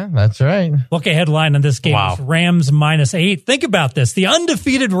 Yeah, that's right. Look, a headline on this game is Rams -8. Think about this. The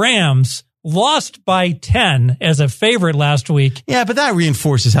undefeated Rams lost by 10 as a favorite last week. Yeah, but that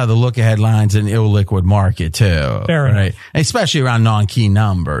reinforces how the look-ahead line's an illiquid market, too. Fair enough. Especially around non-key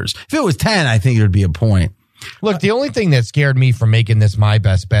numbers. If it was 10, I think it would be a point. Look, the only thing that scared me from making this my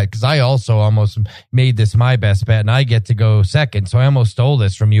best bet, because I also almost made this my best bet and I get to go second, so I almost stole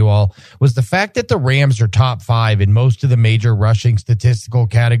this from you all, was the fact that the Rams are top 5 in most of the major rushing statistical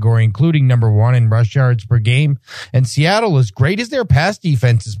category, including number 1 in rush yards per game. And Seattle, as great as their pass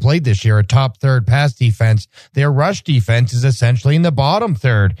defense has played this year, a top 3rd pass defense, their rush defense is essentially in the bottom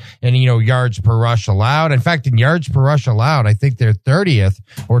 3rd in, yards per rush allowed. In fact, in yards per rush allowed, I think they're 30th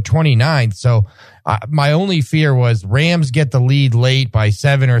or 29th. So my only fear was Rams get the lead late by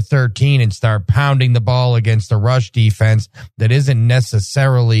 7 or 13 and start pounding the ball against a rush defense that isn't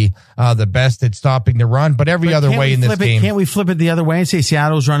necessarily the best at stopping the run, but every other way in this game. Can't we flip it the other way and say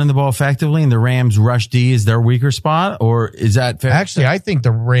Seattle's running the ball effectively and the Rams rush D is their weaker spot? Or is that fair? Actually, I think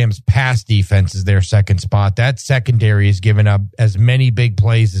the Rams pass defense is their second spot. That secondary has given up as many big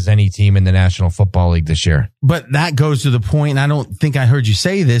plays as any team in the National Football League this year. But that goes to the point, and I don't think I heard you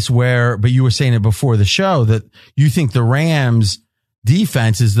say this, but you were saying it before the show, that you think the Rams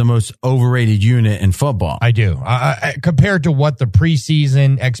defense is the most overrated unit in football. I do. Compared to what the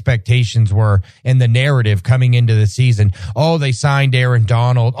preseason expectations were and the narrative coming into the season. Oh, they signed Aaron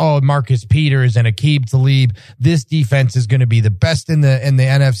Donald. Oh, Marcus Peters and Aqib Talib. This defense is going to be the best in the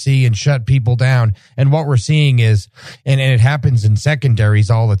NFC and shut people down. And what we're seeing is, and it happens in secondaries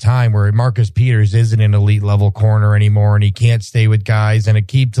all the time, where Marcus Peters isn't an elite level corner anymore and he can't stay with guys. And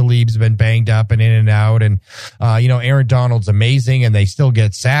Aqib Talib's been banged up and in and out. And, Aaron Donald's amazing and they still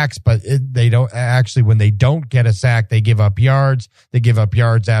get sacks, but they don't actually, when they don't get a sack, they give up yards. They give up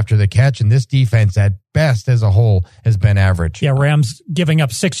yards after the catch. And this defense at best as a whole has been average. Yeah, Rams giving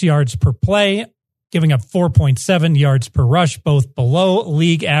up 6 yards per play, giving up 4.7 yards per rush, both below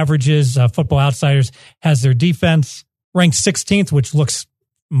league averages. Football Outsiders has their defense ranked 16th, which looks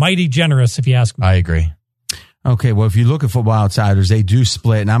mighty generous if you ask me. I agree. Okay, well, if you look at Football Outsiders, they do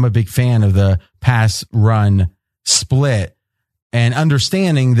split, and I'm a big fan of the pass run split. And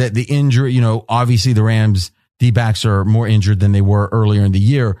understanding that the injury, obviously the Rams D-backs are more injured than they were earlier in the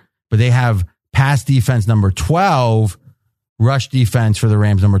year, but they have pass defense number 12, rush defense for the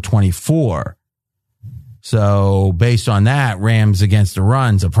Rams number 24. So based on that, Rams against the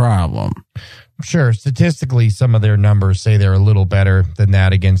run's a problem. Sure. Statistically, some of their numbers say they're a little better than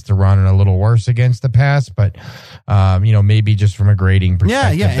that against the run and a little worse against the pass. But, maybe just from a grading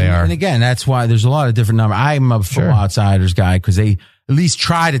perspective, they are. And again, that's why there's a lot of different numbers. I'm a Football Outsiders guy because they at least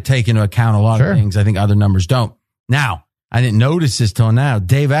try to take into account a lot of things I think other numbers don't. Now, I didn't notice this till now.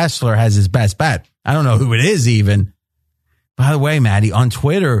 Dave Essler has his best bet. I don't know who it is even. By the way, Maddie, on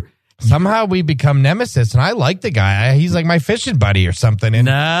Twitter, somehow we become nemesis, and I like the guy. He's like my fishing buddy or something. And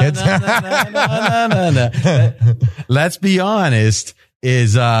no. Let's be honest.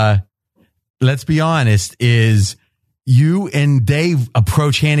 Is you and Dave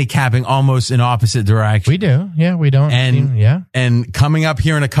approach handicapping almost in opposite directions. We do. Yeah, we don't. And coming up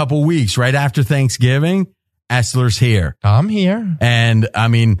here in a couple weeks, right after Thanksgiving, Essler's here. I'm here. And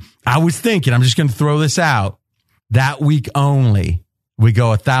I was thinking, I'm just going to throw this out. That week only, we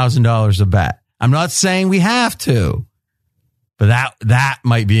go $1,000 a bet. I'm not saying we have to, but that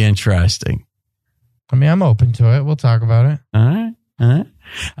might be interesting. I'm open to it. We'll talk about it. All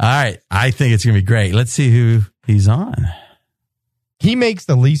right. I think it's going to be great. Let's see who He's on. He makes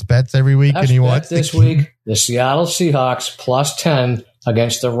the least bets every week, and he wants this week the Seattle Seahawks plus 10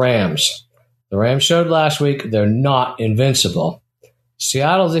 against the Rams. The Rams showed last week they're not invincible.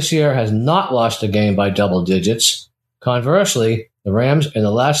 Seattle this year has not lost a game by double digits. Conversely, the Rams in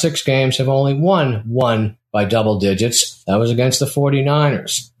the last 6 games have only won one by double digits. That was against the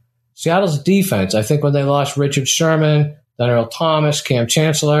 49ers. Seattle's defense, I think when they lost Richard Sherman, then Earl Thomas, Cam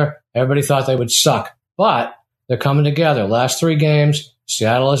Chancellor, everybody thought they would suck. But they're coming together. Last 3 games,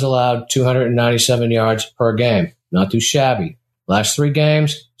 Seattle has allowed 297 yards per game. Not too shabby. Last 3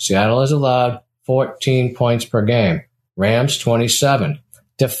 games, Seattle has allowed 14 points per game. Rams, 27.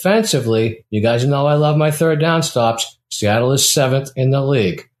 Defensively, you guys know I love my third down stops. Seattle is 7th in the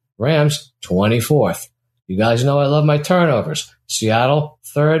league. Rams, 24th. You guys know I love my turnovers. Seattle,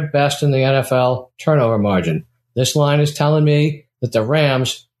 3rd best in the NFL turnover margin. This line is telling me that the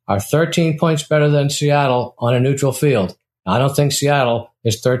Rams are 13 points better than Seattle on a neutral field. I don't think Seattle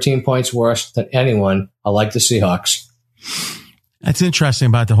is 13 points worse than anyone. I like the Seahawks. That's interesting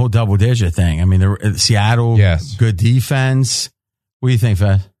about the whole double digit thing. I mean, Seattle, Yes. Good defense. What do you think,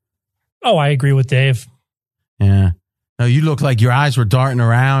 Fed? Oh, I agree with Dave. Yeah. No, you look like your eyes were darting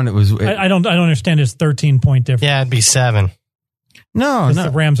around. I don't understand his 13-point difference. Yeah, it'd be 7. No, Because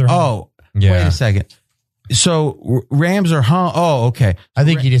the Rams are home. Wait a second. So Rams are home. Oh, okay. I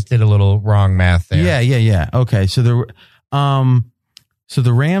think he just did a little wrong math there. Yeah. Okay. So the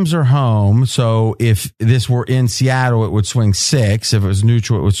Rams are home. So if this were in Seattle, it would swing 6. If it was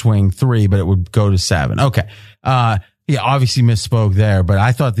neutral, it would swing 3, but it would go to 7. Okay. Yeah, obviously misspoke there, but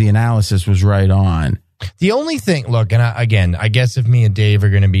I thought the analysis was right on. The only thing, look, and I guess if me and Dave are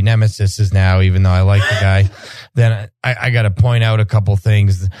going to be nemesises now, even though I like the guy, then I got to point out a couple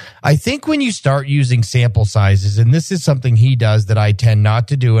things. I think when you start using sample sizes, and this is something he does that I tend not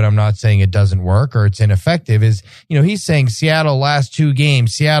to do, and I'm not saying it doesn't work or it's ineffective, is, he's saying Seattle last 2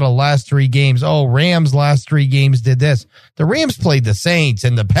 games, Seattle last 3 games. Oh, Rams last 3 games did this. The Rams played the Saints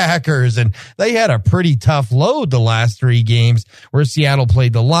and the Packers, and they had a pretty tough load the last 3 games, where Seattle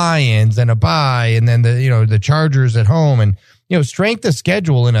played the Lions and a bye, and then the Chargers at home, and strength of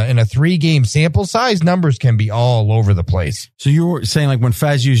schedule in a 3-game sample size, numbers can be all over the place. So you were saying like when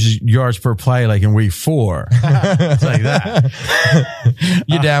Fez uses yards per play, like in week 4, it's like that.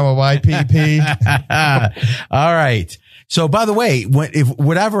 You down with YPP? All right. So by the way, if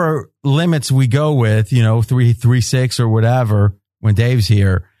whatever limits we go with, 3-6 or whatever, when Dave's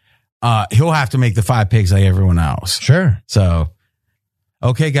here, he'll have to make the 5 picks like everyone else. Sure. So,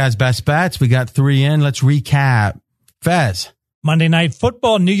 okay, guys, best bets. We got 3 in. Let's recap. Fez. Monday Night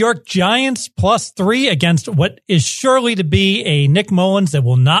Football, New York Giants +3 against what is surely to be a Nick Mullins that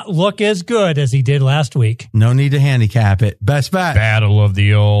will not look as good as he did last week. No need to handicap it. Best bet. Battle of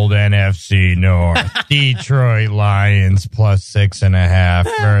the old NFC North. Detroit Lions +6.5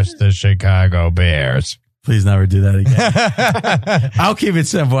 versus the Chicago Bears. Please never do that again. I'll keep it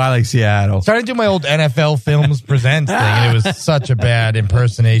simple. I like Seattle. Started to do my old NFL Films Presents thing, and it was such a bad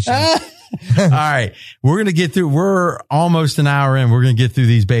impersonation. All right. We're going to get through. We're almost an hour in. We're going to get through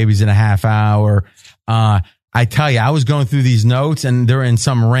these babies in a half hour. I tell you, I was going through these notes and they're in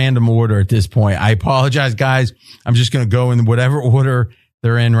some random order at this point. I apologize, guys. I'm just going to go in whatever order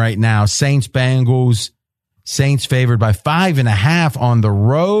they're in right now. Saints, Bengals. Saints favored by 5.5 on the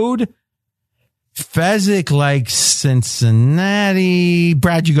road. Fezzik likes Cincinnati.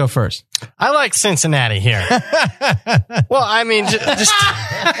 Brad, you go first. I like Cincinnati here. Well, I mean, just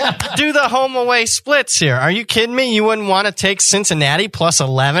do the home away splits here. Are you kidding me? You wouldn't want to take Cincinnati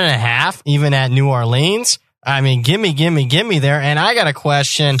 +11.5 even at New Orleans? I mean, gimme there. And I got a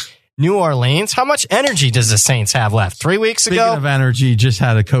question. New Orleans, how much energy does the Saints have left? 3 weeks ago? Speaking of energy, just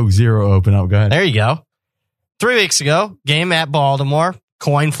had a Coke Zero open up. Go ahead. There you go. 3 weeks ago, game at Baltimore.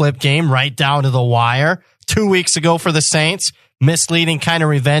 Coin flip game right down to the wire. 2 weeks ago for the Saints, misleading kind of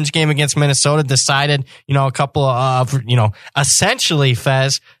revenge game against Minnesota, decided, a couple of, essentially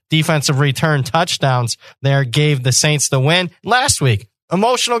Fez defensive return touchdowns there gave the Saints the win. Last week,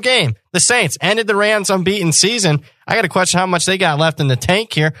 emotional game. The Saints ended the Rams' unbeaten season. I got a question how much they got left in the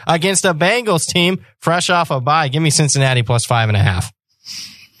tank here against a Bengals team fresh off a bye. Give me Cincinnati +5.5.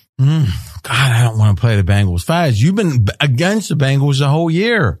 God, I don't want to play the Bengals. Faz, you've been against the Bengals the whole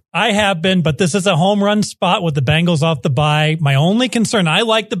year. I have been, but this is a home run spot with the Bengals off the bye. My only concern, I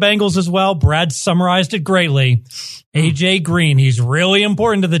like the Bengals as well. Brad summarized it greatly. AJ Green, he's really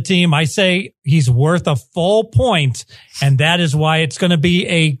important to the team. I say he's worth a full point, and that is why it's going to be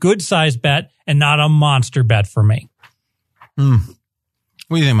a good size bet and not a monster bet for me. What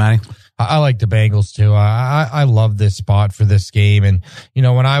do you think, Matty? I like the Bengals too. I love this spot for this game. And,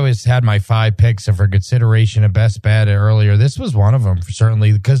 when I had my 5 picks for consideration of best bet earlier, this was one of them,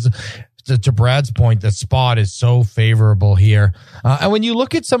 certainly, because to Brad's point, the spot is so favorable here. And when you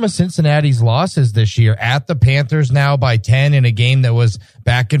look at some of Cincinnati's losses this year, at the Panthers now by 10 in a game that was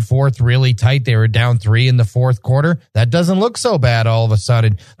back and forth really tight, they were down 3 in the fourth quarter. That doesn't look so bad all of a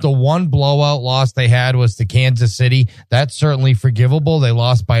sudden. The one blowout loss they had was to Kansas City. That's certainly forgivable. They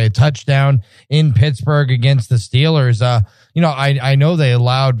lost by a touchdown in Pittsburgh against the Steelers. I know they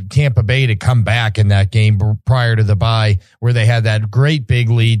allowed Tampa Bay to come back in that game prior to the bye where they had that great big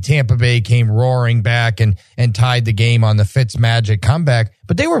lead. Tampa Bay came roaring back and tied the game on the Fitzmagic comeback,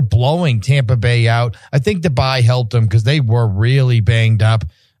 but they were blowing Tampa Bay out. I think the bye helped them because they were really banged up.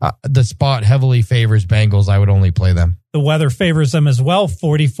 The spot heavily favors Bengals. I would only play them. The weather favors them as well.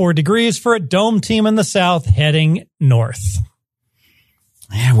 44 degrees for a dome team in the south heading north.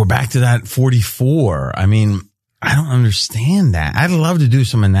 Yeah, we're back to that 44. I mean, I don't understand that. I'd love to do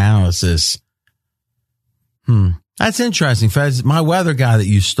some analysis. That's interesting, Fez. My weather guy that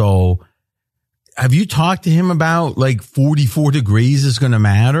you stole, have you talked to him about 44 degrees is going to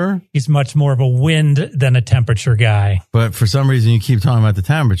matter? He's much more of a wind than a temperature guy. But for some reason, you keep talking about the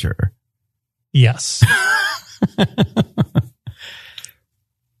temperature. Yes.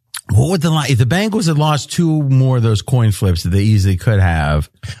 What would if the Bengals had lost 2 more of those coin flips that they easily could have?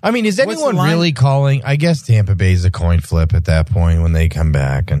 I mean, is anyone really calling? I guess Tampa Bay's a coin flip at that point when they come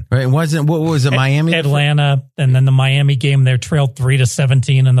back. And right, what was it? Miami, Atlanta, and then the Miami game. They trailed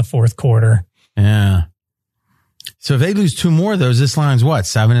 3-17 in the fourth quarter. Yeah. So if they lose 2 more of those, this line's what,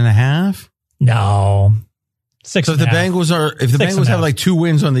 7.5? No, 6. So if the Bengals have 2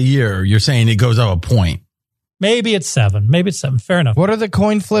 wins on the year, you're saying it goes up a point. Maybe it's 7. Fair enough. What are the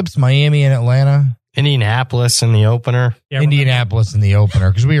coin flips? Miami and Atlanta? Indianapolis in the opener. Yeah, Indianapolis in the opener,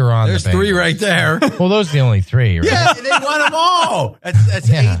 because we were on There's the Bengals. 3 right there. Well, those are the only 3, right? Yeah, they won them all. That's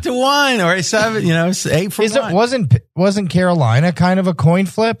 8-1 or 7, 8 for 1. Wasn't Carolina kind of a coin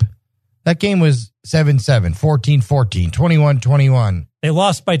flip? That game was 7-7, 14-14, 21-21. They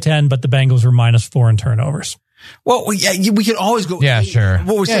lost by 10, but the Bengals were -4 in turnovers. Well, yeah, we could always go. Yeah, sure.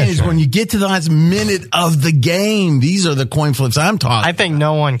 What we're saying is when you get to the last minute of the game, these are the coin flips I'm talking I think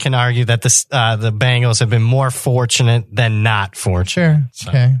no one can argue that the Bengals have been more fortunate than not fortunate.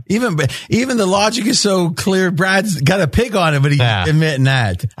 Sure. Okay. Even the logic is so clear. Brad's got a pick on it, but he's admitting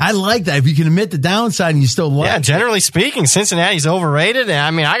that. I like that. If you can admit the downside and you still like it. Generally speaking, Cincinnati's overrated.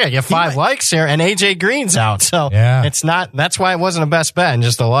 I mean, I got to get 5 likes here, and AJ Green's out. So it's not, that's why it wasn't a best bet and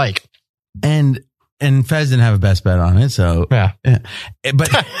just a like. And Fez didn't have a best bet on it, so yeah.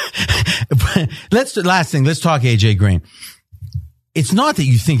 But let's talk AJ Green. It's not that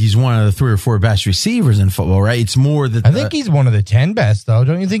you think he's one of the 3 or 4 best receivers in football, right? It's more that I think he's one of the 10 best, though.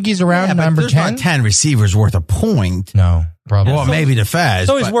 Don't you think he's around number 10? There's not 10 receivers worth a point. No, probably. Well, maybe to Fez.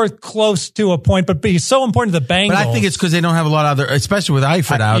 So he's worth close to a point, but he's so important to the Bengals. But I think it's because they don't have a lot of other, especially with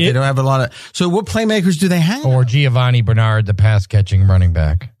Eifert out, they don't have a lot of. So what playmakers do they have? Or Giovanni Bernard, the pass catching running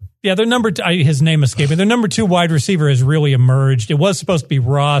back. Yeah, their his name escaped me. Their number 2 wide receiver has really emerged. It was supposed to be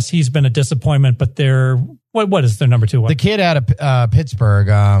Ross. He's been a disappointment, but what is their number 2 wide? The kid out of Pittsburgh.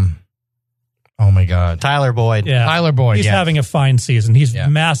 Oh my God. Tyler Boyd. Yeah. Tyler Boyd. He's having a fine season. He's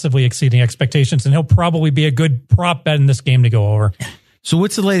massively exceeding expectations, and he'll probably be a good prop bet in this game to go over. So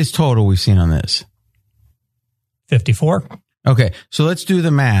what's the latest total we've seen on this? 54. Okay. So let's do the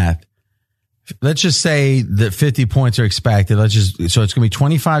math. Let's just say that 50 points are expected. So it's going to be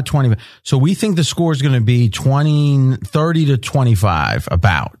 25-20. So we think the score is going to be 30-25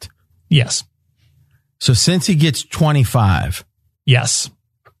 about. Yes. So since he gets 25. Yes.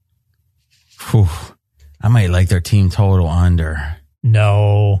 Whew, I might like their team total under.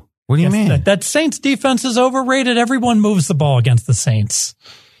 No. What do you mean? That Saints defense is overrated. Everyone moves the ball against the Saints.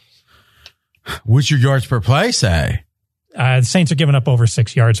 What's your yards per play say? The Saints are giving up over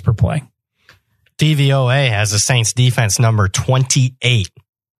 6 yards per play. DVOA has the Saints defense number 28.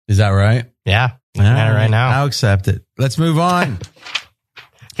 Is that right? Yeah. Looking at it right now. I'll accept it. Let's move on.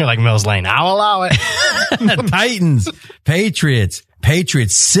 You're like Mills Lane. I'll allow it. Titans, Patriots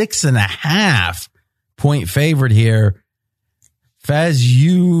 6.5 point favorite here. Fez,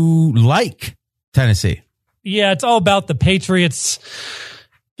 you like Tennessee? Yeah, it's all about the Patriots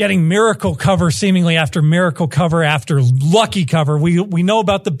getting miracle cover seemingly after miracle cover after lucky cover. We know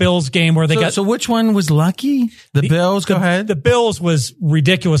about the Bills game where they got. So which one was lucky? The Bills. Go ahead. The Bills was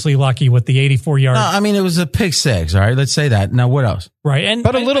ridiculously lucky with the 84 yards. No, I mean it was a pick 6. All right, let's say that. Now what else? Right,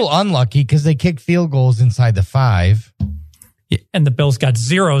 but a little unlucky because they kicked field goals inside the 5. And the Bills got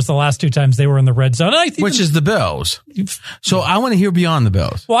zeros the last 2 times they were in the red zone. And I think Which is the Bills. So I want to hear beyond the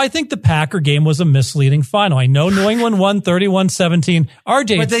Bills. Well, I think the Packer game was a misleading final. I know New England won 31-17.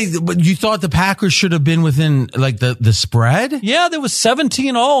 RJ. But you thought the Packers should have been within like the spread? Yeah, there was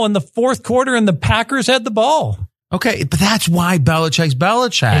 17-all in the fourth quarter and the Packers had the ball. Okay, but that's why Belichick's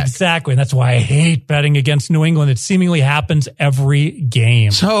Belichick. Exactly. And that's why I hate betting against New England. It seemingly happens every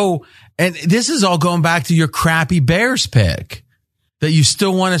game. So, and this is all going back to your crappy Bears pick that you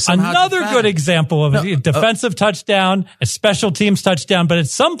still want to somehow Another defend. good example of a defensive touchdown, a special teams touchdown. But at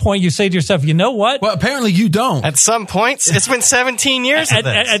some point you say to yourself, you know what? Well, apparently you don't. At some points, it's been 17 years of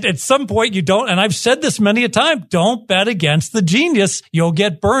this. At some point you don't. And I've said this many a time. Don't bet against the genius. You'll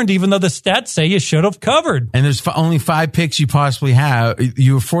get burned, even though the stats say you should have covered. And there's only 5 picks you possibly have.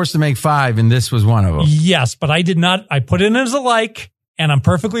 You were forced to make 5, and this was one of them. Yes, but I did not. I put it in as a like. And I'm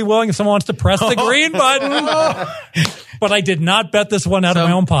perfectly willing if someone wants to press the green button. But I did not bet this one out of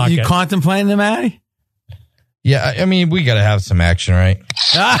my own pocket. You contemplating it, Matty? Yeah, I mean, we got to have some action, right?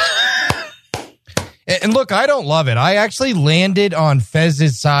 And look, I don't love it. I actually landed on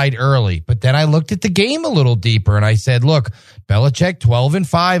Fez's side early, but then I looked at the game a little deeper and I said, look, Belichick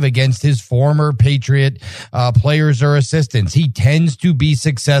 12-5 against his former Patriot players or assistants. He tends to be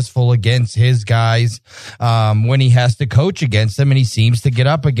successful against his guys when he has to coach against them, and he seems to get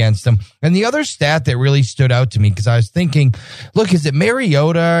up against them. And the other stat that really stood out to me, because I was thinking, look, is it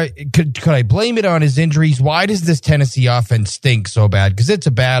Mariota? Could I blame it on his injuries? Why does this Tennessee offense stink so bad? Because it's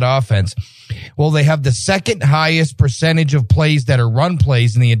a bad offense. Well, they have the second highest percentage of plays that are run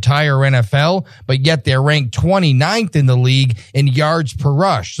plays in the entire NFL, but yet they're ranked 29th in the league in yards per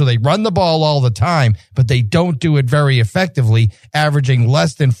rush. So they run the ball all the time, but they don't do it very effectively, averaging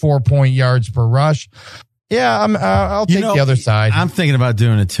less than 4 yards per rush. Yeah, I'll take the other side. I'm thinking about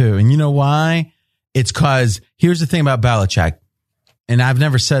doing it too. And you know why? It's because here's the thing about Belichick, and I've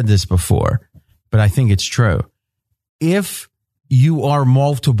never said this before, but I think it's true. If you are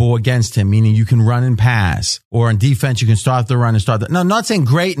multiple against him, meaning you can run and pass, or on defense, you can start the run and start the. No, I'm not saying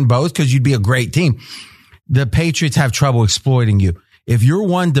great in both because you'd be a great team. The Patriots have trouble exploiting you. If you're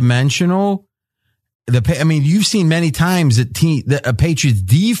one dimensional, you've seen many times that a Patriots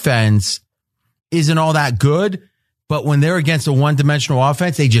defense isn't all that good, but when they're against a one dimensional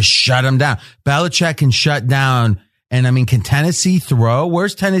offense, they just shut them down. Belichick can shut down. And can Tennessee throw?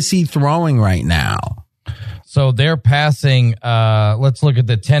 Where's Tennessee throwing right now? So they're passing. Let's look at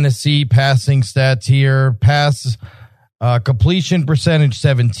the Tennessee passing stats here. Pass completion percentage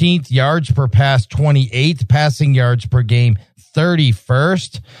 17th, yards per pass 28th, passing yards per game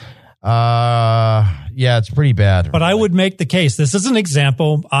 31st. Yeah, it's pretty bad. But I would make the case. This is an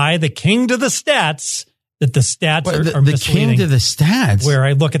example. The king to the stats. That the stats are the king to the stats. Where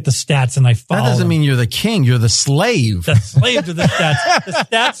I look at the stats and I follow. That doesn't mean you're the king. You're the slave. The slave to the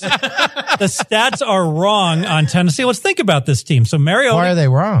stats. The stats are wrong on Tennessee. Let's think about this team. So Mariota. Why are they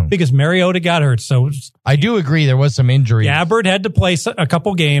wrong? Because Mariota got hurt. So I do agree there was some injury. Gabbard had to play a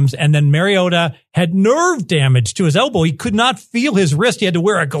couple games, and then Mariota had nerve damage to his elbow. He could not feel his wrist. He had to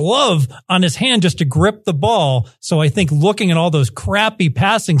wear a glove on his hand just to grip the ball. So I think looking at all those crappy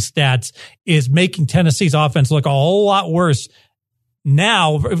passing stats is making Tennessee's offense look a whole lot worse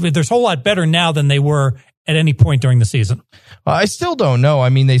now. There's a whole lot better now than they were at any point during the season. I still don't know. I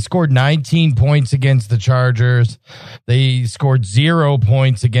mean, they scored 19 points against the Chargers. They scored 0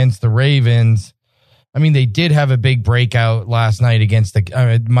 points against the Ravens. I mean, they did have a big breakout last night against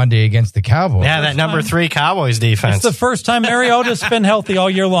Monday against the Cowboys. Yeah, that number 3 Cowboys defense. It's the first time Mariota's been healthy all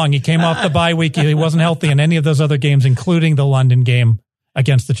year long. He came off the bye week. He wasn't healthy in any of those other games, including the London game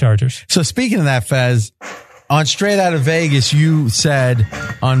against the Chargers. So speaking of that, Fez, on Straight Out of Vegas, you said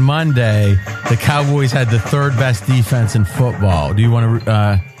on Monday the Cowboys had the 3rd best defense in football. Do you want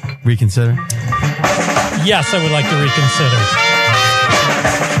to reconsider? Yes, I would like to reconsider.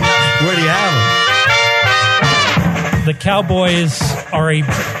 Where do you have them? The Cowboys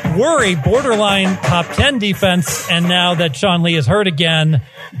were a borderline top 10 defense, and now that Sean Lee is hurt again,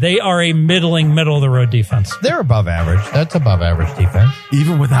 they are a middling, middle-of-the-road defense. They're above average. That's above average defense.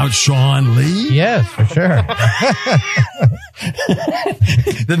 Even without Sean Lee? Yes, for sure.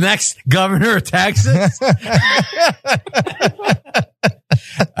 The next governor of Texas?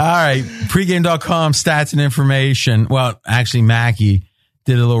 All right, pregame.com stats and information. Well, actually, Mackie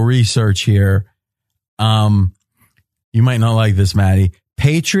did a little research here. You might not like this, Matty.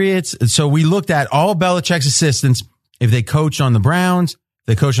 Patriots. So we looked at all Belichick's assistants. If they coached on the Browns,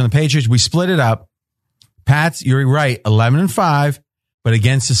 they coached on the Patriots. We split it up. Pats, you're right, 11-5, but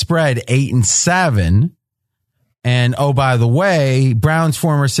against the spread, 8-7. And oh, by the way, Browns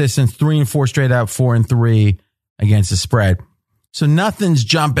former assistants 3-4 straight out, 4-3 against the spread. So nothing's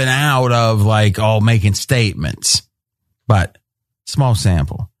jumping out of like, making statements, but small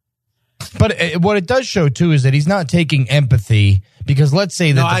sample. But what it does show, too, is that he's not taking empathy because let's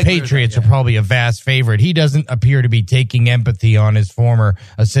say that the Patriots are probably a vast favorite. He doesn't appear to be taking empathy on his former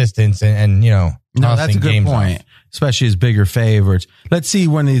assistants and no, that's a good point, especially his bigger favorites. Let's see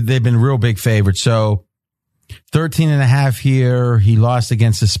when they've been real big favorites. So 13.5 here. He lost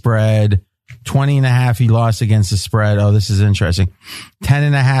against the spread. 20.5 he lost against the spread. Oh, this is interesting.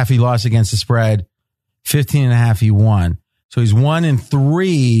 10.5 he lost against the spread. 15.5 he won. So he's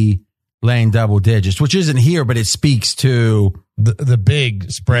 1-3 laying double digits, which isn't here, but it speaks to the big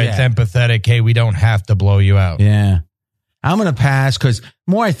spreads, empathetic. Hey, we don't have to blow you out. Yeah. I'm going to pass because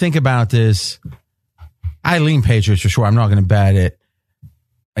more I think about this, I lean Patriots for sure. I'm not going to bet it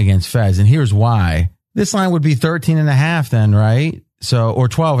against Fez. And here's why. This line would be 13.5 then, right? So, or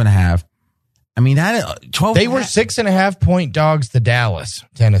 12.5. I mean, that 12. They were 6.5 point dogs to Dallas,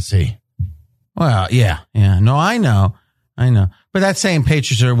 Tennessee. Well, yeah. No, I know. But that's saying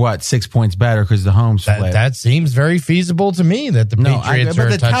Patriots are 6 points better because the home split. That seems very feasible to me that the Patriots are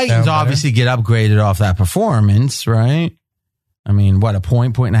but the Titans obviously get upgraded off that performance, right? I mean, a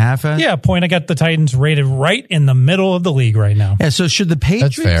point and a half? Yeah, a point. I got the Titans rated right in the middle of the league right now. Yeah, so should the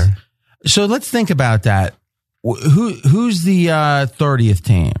Patriots? That's fair. So let's think about that. Who's the 30th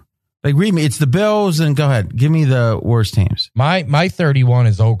team? Like, read me. It's the Bills, and go ahead. Give me the worst teams. My 31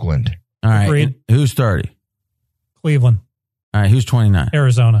 is Oakland. All right. Agreed. Who's 30? Cleveland. All right. Who's 29?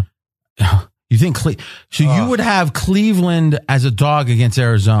 Arizona. You think you would have Cleveland as a dog against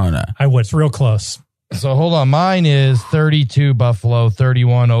Arizona? I would. It's real close. So hold on. Mine is 32 Buffalo,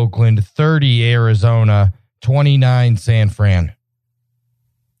 31 Oakland, 30 Arizona, 29 San Fran.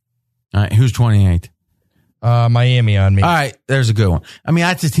 All right. Who's 28? Miami on me. All right. There's a good one. I mean,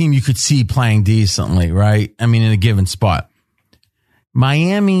 that's a team you could see playing decently, right? I mean, in a given spot.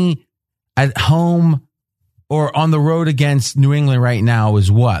 Miami at home or on the road against New England right now is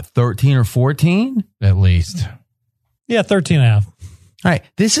what? 13 or 14? At least. Yeah, 13.5. All right.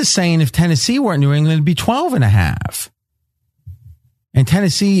 This is saying if Tennessee were in New England, it'd be 12.5. And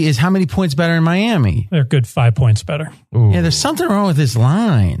Tennessee is how many points better than Miami? They're a good 5 points better. Ooh. Yeah, there's something wrong with this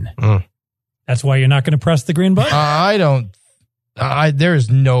line. That's why you're not going to press the green button? I don't. There's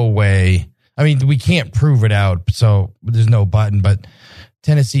no way. I mean, we can't prove it out, so there's no button, but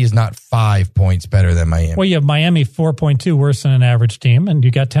Tennessee is not 5 points better than Miami. Well, you have Miami 4.2 worse than an average team, and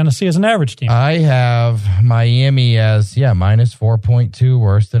you got Tennessee as an average team. I have Miami as, minus 4.2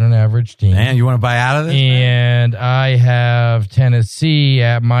 worse than an average team. Man, you want to buy out of this? And I have Tennessee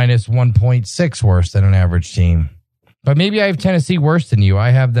at minus 1.6 worse than an average team. But maybe I have Tennessee worse than you.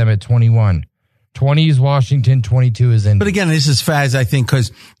 I have them at 21. 20 is Washington, 22 is Indy. But again, this is Faz, I think, because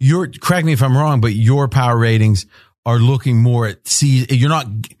correct me if I'm wrong, but your power ratings are looking more at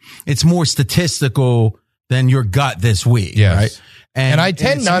it's more statistical than your gut this week. Yes. Right? And I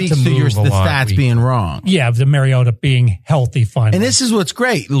tend not to move the stats being wrong. Yeah, the Mariota being healthy finally. And this is what's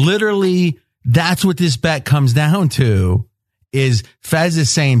great. Literally, that's what this bet comes down to. Is Fez is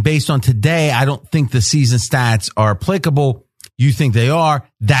saying, based on today, I don't think the season stats are applicable. You think they are.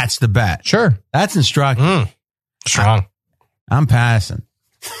 That's the bet. Sure. That's instructive. Strong. I'm passing.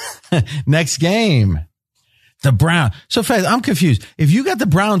 Next game. The Browns. So Fez, I'm confused. If you got the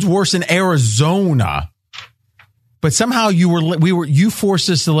Browns worse than Arizona, but somehow you forced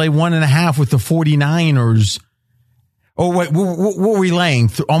us to lay 1.5 with the 49ers. Or what were we laying?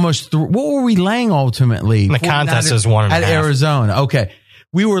 What were we laying ultimately? The contest is 1.5. At Arizona. Okay.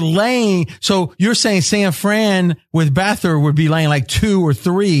 We were laying. So you're saying San Fran with Beathard would be laying like 2 or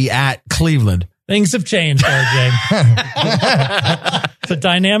 3 at Cleveland. Things have changed, RJ. It's a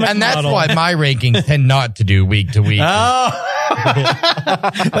dynamic and that's model. why my rankings tend not to do week to week. Oh,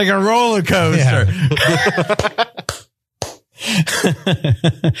 like a roller coaster. Yeah.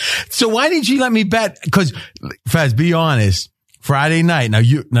 So why did you let me bet? Because Fez, be honest, Friday night.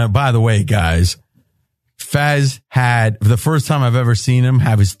 Now, by the way, guys, Fez had the first time I've ever seen him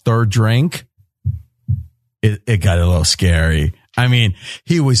have his third drink. It got a little scary. I mean,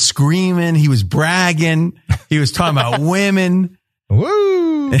 he was screaming, he was bragging, he was talking about women.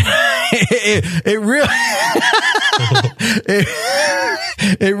 Woo! It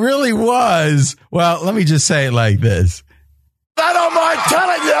really was. Well, let me just say it like this. I don't mind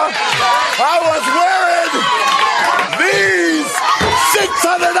telling you, I was wearing these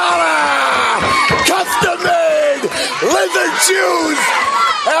 $600 custom-made lizard shoes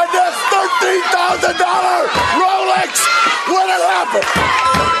and this $13,000 Rolex when it happened.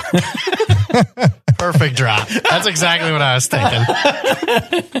 Perfect drop. That's exactly what I was thinking.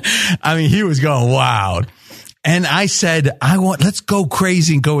 I mean, he was going wild. And I said, let's go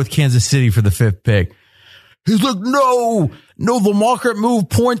crazy and go with Kansas City for the 5th pick. He's like, no, the market moved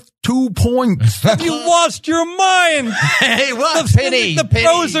 0.2 points. You lost your mind. Hey, what? The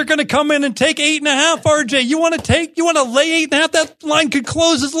pros are going to come in and take 8.5, RJ. You want to lay 8.5? That line could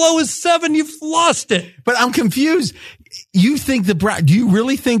close as low as 7. You've lost it. But I'm confused. You think do you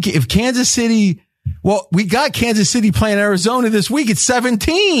really think if Kansas City, well, we got Kansas City playing Arizona this week. It's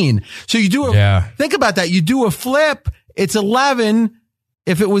 17. So you do think about that. You do a flip. It's 11.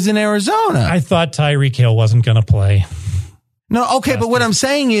 If it was in Arizona. I thought Tyreek Hill wasn't going to play. No, okay, but what I'm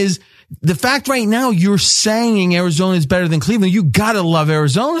saying is the fact right now you're saying Arizona is better than Cleveland. You got to love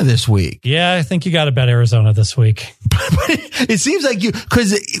Arizona this week. Yeah, I think you got to bet Arizona this week. But it seems like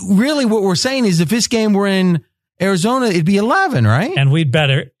because really what we're saying is if this game were in Arizona, it'd be 11, right? And we'd bet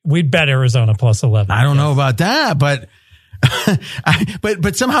Arizona plus 11. I don't know about that, but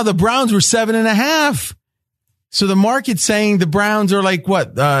but somehow the Browns were 7.5. So the market's saying the Browns are like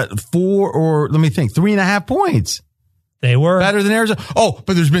what, 3.5 points. They were better than Arizona. Oh,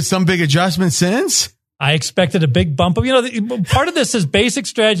 but there's been some big adjustment since. I expected a big bump up. Part of this is basic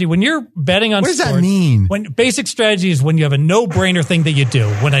strategy. When you're betting on what does sports, that mean? When basic strategy is when you have a no-brainer thing that you do.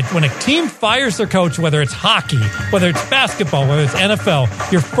 When a team fires their coach, whether it's hockey, whether it's basketball, whether it's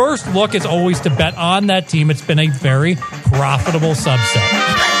NFL, your first look is always to bet on that team. It's been a very profitable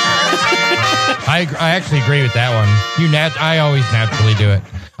subset. I actually agree with that one. I always naturally do it.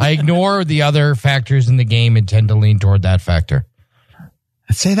 I ignore the other factors in the game and tend to lean toward that factor.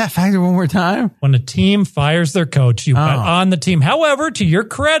 Say that factor one more time. When a team fires their coach, you bet on the team. However, to your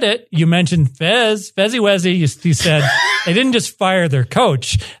credit, you mentioned Fezzy Wezzy. You said they didn't just fire their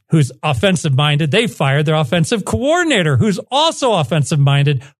coach, who's offensive-minded. They fired their offensive coordinator, who's also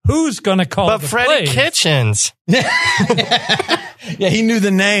offensive-minded. Who's going to call the Freddie plays? Kitchens. Yeah, he knew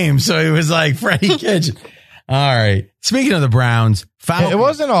the name, so he was like Freddie Kitchens. All right. Speaking of the Browns, it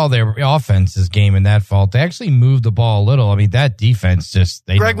wasn't all their offense's game in that fault. They actually moved the ball a little. I mean, that defense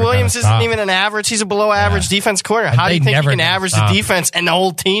Greg Williams isn't even an average. He's a below average defense coordinator. How do you think you can average the defense and the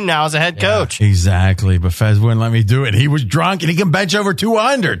whole team now as a head coach? Exactly. But Fez wouldn't let me do it. He was drunk and he can bench over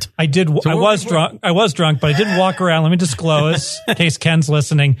 200. I was drunk, but I did walk around. Let me disclose, in case Ken's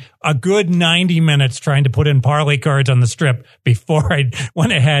listening, a good 90 minutes trying to put in parlay cards on the strip before I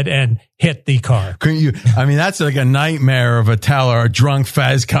went ahead and hit the car. Couldn't you? I mean, that's like a nightmare of a teller, a drunk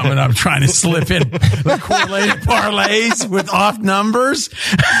Fez coming up trying to slip in the correlated parlays with off numbers.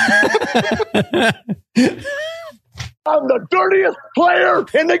 I'm the dirtiest player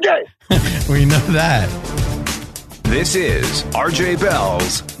in the game. We know that. This is RJ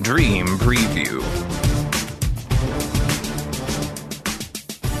Bell's Dream Preview.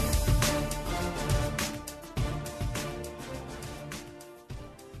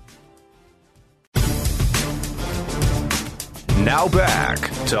 Now back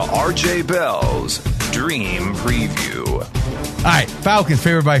to RJ Bell's Dream Preview. All right, Falcons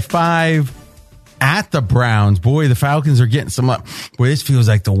favored by 5 at the Browns. Boy, the Falcons are getting some up. Boy, this feels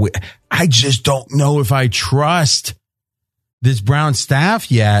like I just don't know if I trust this Brown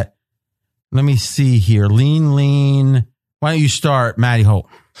staff yet. Let me see here. Lean. Why don't you start, Matty Holt?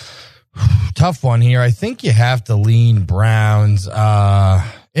 Tough one here. I think you have to lean Browns.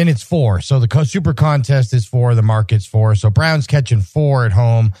 And it's 4. So the super contest is 4. The market's 4. So Browns catching 4 at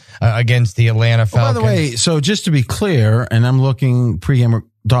home against the Atlanta Falcons. By the way, so just to be clear, and I'm looking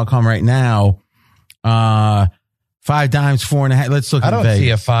pregame.com right now, 5 dimes, 4.5. Let's look at Vegas. I don't see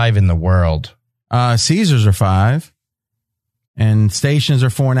a 5 in the world. Caesars are 5. And Stations are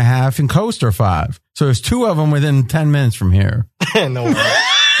 4.5. And Coast are 5. So there's 2 of them within 10 minutes from here. No way.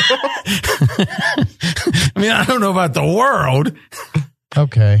 I mean, I don't know about the world.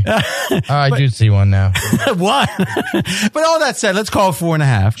 Okay. I do see one now. What? But all that said, let's call it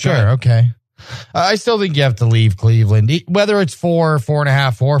 4.5. Sure. Okay. I still think you have to leave Cleveland. Whether it's 4,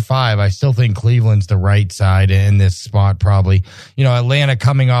 4.5, or 5, I still think Cleveland's the right side in this spot, probably. Atlanta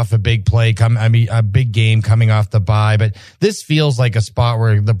coming off a big play, a big game coming off the bye. But this feels like a spot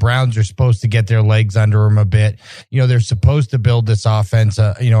where the Browns are supposed to get their legs under them a bit. They're supposed to build this offense,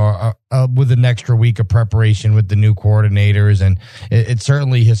 with an extra week of preparation with the new coordinators. And it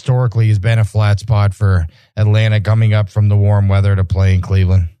certainly historically has been a flat spot for Atlanta coming up from the warm weather to play in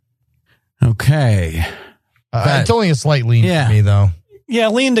Cleveland. Okay. It's only a slight lean for me, though. Yeah,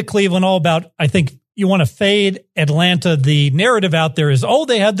 lean to Cleveland, all about, I think you want to fade Atlanta. The narrative out there is,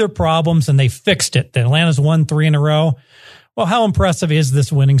 they had their problems and they fixed it. Atlanta's won 3 in a row. Well, how impressive is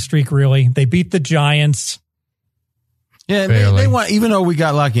this winning streak, really? They beat the Giants. Yeah, they won, even though we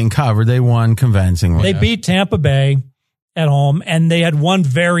got lucky and covered, they won convincingly. They beat Tampa Bay. at home, and they had one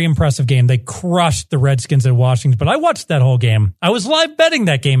very impressive game. They crushed the Redskins at Washington, but I watched that whole game. I was live betting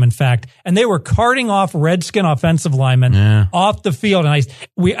that game, in fact, and they were carting off Redskin offensive linemen off the field. And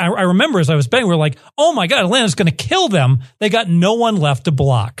I remember as I was betting, we were like, oh my God, Atlanta's going to kill them. They got no one left to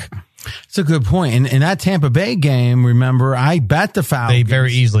block. It's a good point. And in that Tampa Bay game, remember, I bet the Falcons. They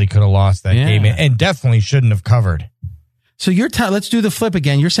very easily could have lost that game and definitely shouldn't have covered. So let's do the flip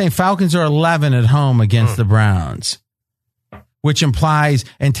again. You're saying Falcons are 11 at home against the Browns, which implies,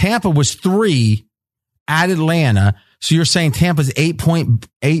 and Tampa was 3 at Atlanta. So you're saying Tampa's 8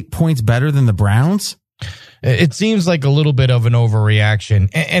 points better than the Browns? It seems like a little bit of an overreaction.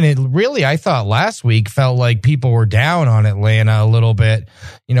 And it really, I thought last week felt like people were down on Atlanta a little bit,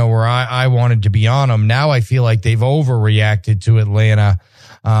 where I wanted to be on them. Now I feel like they've overreacted to Atlanta.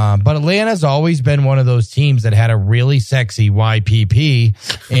 But Atlanta's always been one of those teams that had a really sexy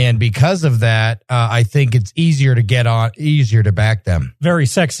YPP. And because of that, I think it's easier to back them. Very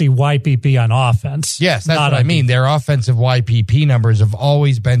sexy YPP on offense. Yes, that's what I mean. Their offensive YPP numbers have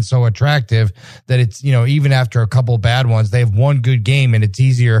always been so attractive that it's, even after a couple bad ones, they have one good game and it's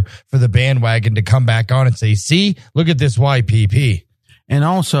easier for the bandwagon to come back on and say, see, look at this YPP. And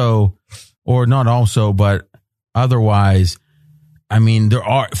also, or not also, but otherwise, I mean,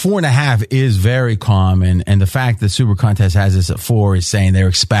 4.5 is very common, and the fact that Super Contest has this at 4 is saying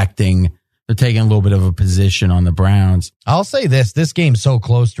they're taking a little bit of a position on the Browns. I'll say this game's so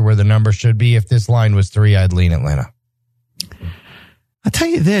close to where the number should be. If this line was 3, I'd lean Atlanta. I'll tell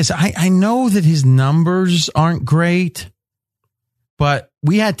you this, I know that his numbers aren't great, but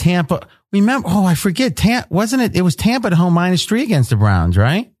we had Tampa. Remember, I forget, wasn't it? It was Tampa at home -3 against the Browns,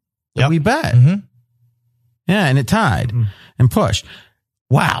 right? That we bet. Mm-hmm. Yeah, and it tied and pushed.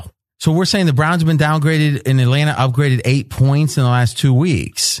 Wow. So we're saying the Browns have been downgraded and Atlanta upgraded 8 points in the last 2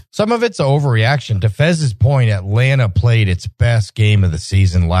 weeks. Some of it's an overreaction. To Fez's point, Atlanta played its best game of the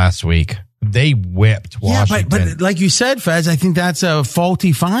season last week. They whipped Washington. Yeah, but like you said, Fez, I think that's a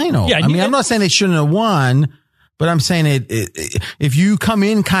faulty final. Yeah, I'm not saying they shouldn't have won, but I'm saying if you come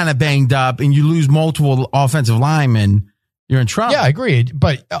in kind of banged up and you lose multiple offensive linemen, you're in trouble. Yeah, I agree.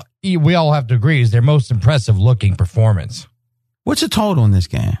 But we all have to agree is their most impressive looking performance. What's the total in this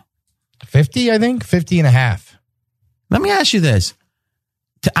game? 50, I think. 50.5. Let me ask you this.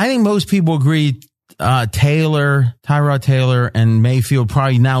 I think most people agree Tyrod Taylor and Mayfield,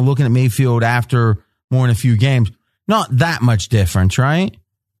 probably now looking at Mayfield after more than a few games, not that much difference, right?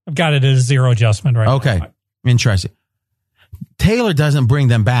 I've got it at a 0 adjustment right now. Okay. Interesting. Taylor doesn't bring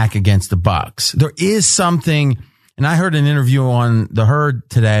them back against the Bucs. There is something, and I heard an interview on The Herd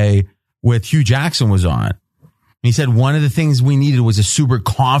today with Hugh Jackson was on. He said one of the things we needed was a super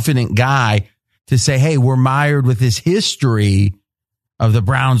confident guy to say, hey, we're mired with this history of the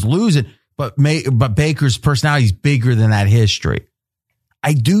Browns losing, but Baker's personality is bigger than that history.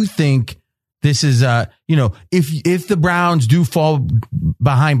 I do think this is, if the Browns do fall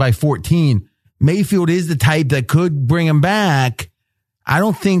behind by 14, Mayfield is the type that could bring him back. I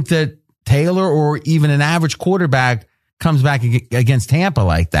don't think that Taylor or even an average quarterback comes back against Tampa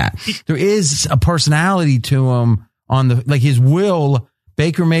like that. There is a personality to him his will.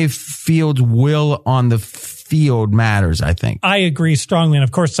 Baker Mayfield's will on the field matters, I think. I agree strongly. And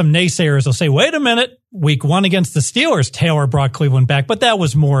of course, some naysayers will say, wait a minute, week 1 against the Steelers, Taylor brought Cleveland back. But that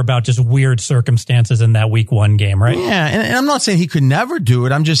was more about just weird circumstances in that week 1 game, right? Yeah. And I'm not saying he could never do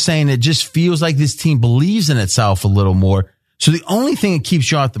it. I'm just saying it just feels like this team believes in itself a little more. So the only thing that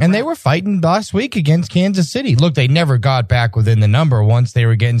keeps you out and they were fighting last week against Kansas City. Look, they never got back within the number once they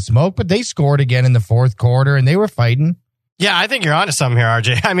were getting smoked, but they scored again in the fourth quarter and they were fighting. Yeah, I think you're onto something here,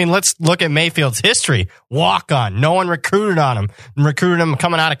 RJ. I mean, let's look at Mayfield's history. Walk-on. No one recruited on him. Recruited him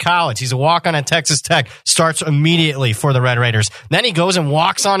coming out of college. He's a walk-on at Texas Tech. Starts immediately for the Red Raiders. Then he goes and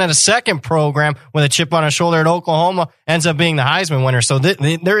walks on at a second program with a chip on his shoulder at Oklahoma. Ends up being the Heisman winner. So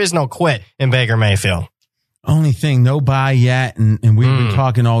there is no quit in Baker Mayfield. Only thing, no buy yet. And we've been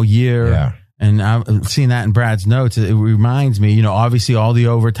talking all year. Yeah. And I've seen that in Brad's notes. It reminds me, obviously all the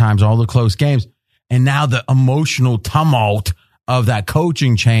overtimes, all the close games. And now the emotional tumult of that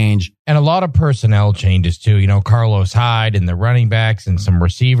coaching change. And a lot of personnel changes too. Carlos Hyde and the running backs and some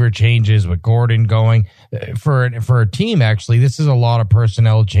receiver changes with Gordon going. For a team, actually, this is a lot of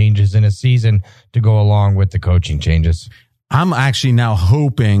personnel changes in a season to go along with the coaching changes. I'm actually now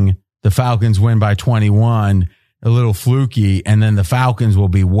hoping the Falcons win by 21, a little fluky, and then the Falcons will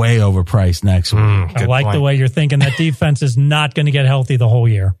be way overpriced next week. I like the way you're thinking. That defense is not going to get healthy the whole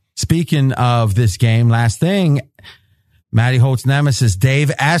year. Speaking of this game, last thing, Matty Holt's nemesis, Dave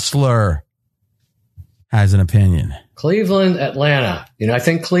Essler, has an opinion. Cleveland, Atlanta. I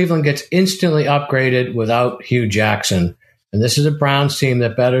think Cleveland gets instantly upgraded without Hugh Jackson. And this is a Browns team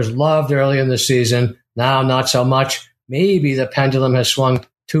that bettors loved early in the season. Now, not so much. Maybe the pendulum has swung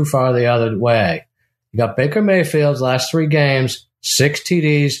too far the other way. You got Baker Mayfield's last 3 games, 6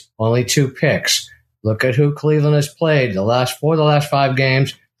 TDs, only 2 picks. Look at who Cleveland has played the last 5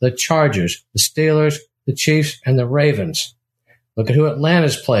 games. The Chargers, the Steelers, the Chiefs, and the Ravens. Look at who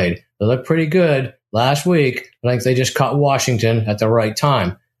Atlanta's played. They look pretty good last week, but I think they just caught Washington at the right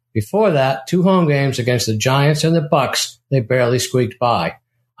time. Before that, 2 home games against the Giants and the Bucks, they barely squeaked by.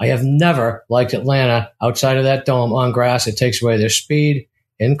 I have never liked Atlanta outside of that dome on grass. It takes away their speed.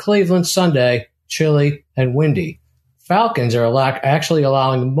 In Cleveland Sunday, chilly and windy. Falcons are actually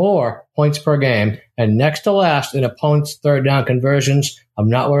allowing more points per game and next to last in opponents' third down conversions. I'm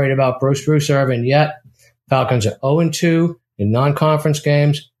not worried about Bruce Irvin yet. Falcons are 0-2 in non-conference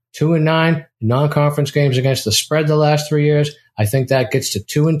games, 2-9 in non-conference games against the spread the last 3 years. I think that gets to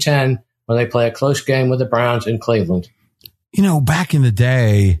 2-10 when they play a close game with the Browns in Cleveland. You know, back in the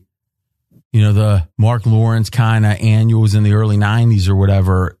day, you know, the Mark Lawrence kind of annuals in the early 90s or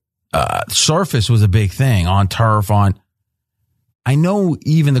whatever, surface was a big thing on turf. I know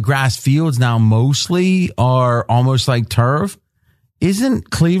even the grass fields now mostly are almost like turf. Isn't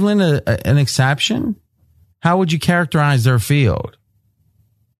Cleveland an exception? How would you characterize their field?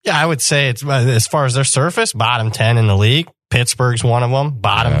 Yeah, I would say it's, as far as their surface, bottom 10 in the league. Pittsburgh's one of them,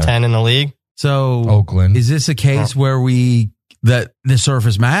 bottom 10 in the league. So Oakland. Is this a case where that the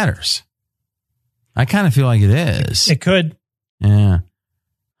surface matters? I kind of feel like it is. It could. Yeah.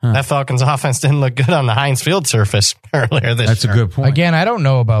 Huh. That Falcons offense didn't look good on the Heinz Field surface earlier this That's year. a good point. Again, I don't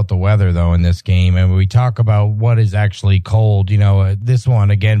know about the weather, though, in this game. And we talk about what is actually cold. You know, this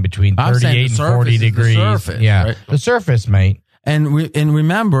one, again, between 38 and 40 degrees. The surface, yeah, right? The surface, mate. And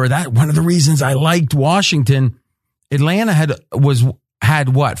remember that one of the reasons I liked Washington, Atlanta had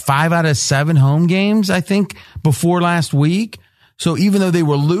 5 out of 7 home games, I think, before last week. So even though they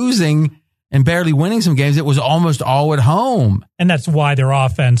were losing and barely winning some games, it was almost all at home. And that's why their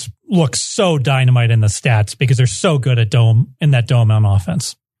offense looks so dynamite in the stats, because they're so good at that dome on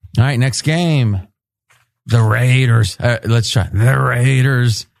offense. All right, next game. The Raiders. Let's try. The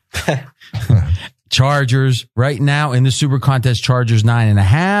Raiders. Chargers. Right now in the Super Contest, Chargers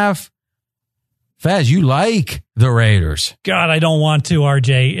 9.5. Fez, you like the Raiders. God, I don't want to,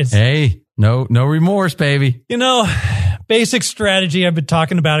 RJ. Hey, no remorse, baby. You know, basic strategy. I've been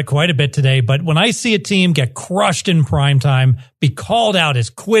talking about it quite a bit today, but when I see a team get crushed in primetime, be called out as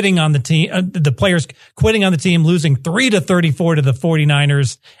quitting on the team, the players quitting on the team, losing 3-34 to the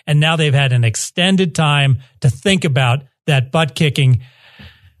 49ers, and now they've had an extended time to think about that butt kicking.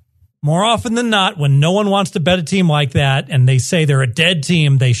 More often than not, when no one wants to bet a team like that and they say they're a dead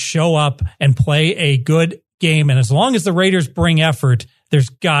team, they show up and play a good game. And as long as the Raiders bring effort, there's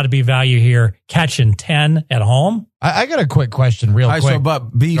got to be value here. Catching 10 at home. I got a quick question real quick. So,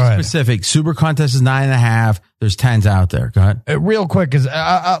 but be specific. Super Contest is 9.5. There's 10s out there. Go ahead. Real quick, because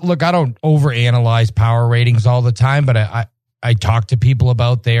look, I don't overanalyze power ratings all the time, but I talk to people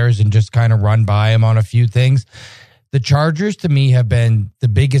about theirs and just kind of run by them on a few things. The Chargers, to me, have been the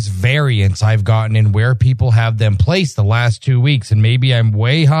biggest variance I've gotten in where people have them placed the last 2 weeks. And maybe I'm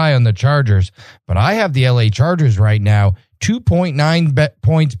way high on the Chargers, but I have the LA Chargers right now 2.9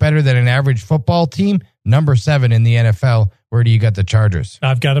 points better than an average football team, number 7 in the NFL. Where do you got the Chargers?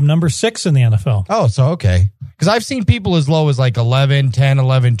 I've got them number 6 in the NFL. Oh, so okay. Because I've seen people as low as like 11, 10,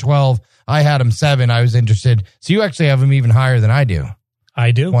 11, 12. I had them 7. I was interested. So you actually have them even higher than I do.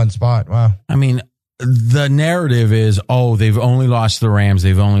 I do. 1 spot. Wow. I mean, the narrative is, they've only lost the Rams.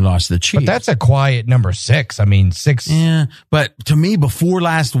 They've only lost the Chiefs. But that's a quiet number 6. I mean, 6. Yeah. But to me, before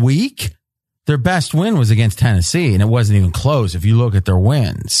last week, their best win was against Tennessee, and it wasn't even close if you look at their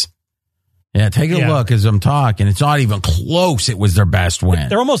wins. Yeah, take a look as I'm talking. It's not even close. It was their best win.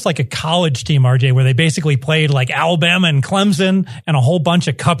 They're almost like a college team, RJ, where they basically played like Alabama and Clemson and a whole bunch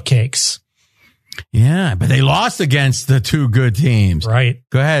of cupcakes. Yeah, but they lost against the 2 good teams. Right.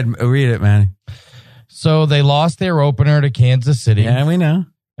 Go ahead. Read it, man. So they lost their opener to Kansas City. Yeah, we know.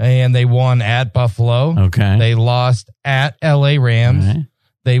 And they won at Buffalo. Okay. They lost at LA Rams. Right.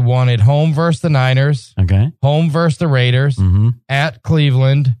 They won at home versus the Niners. Okay. Home versus the Raiders. Mm-hmm. At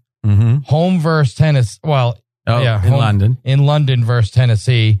Cleveland. Mm-hmm. Home versus Tennessee. Well, in London. In London versus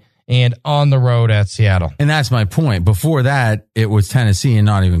Tennessee. And on the road at Seattle. And that's my point. Before that, it was Tennessee and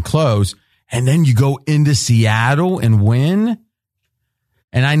not even close. And then you go into Seattle and win.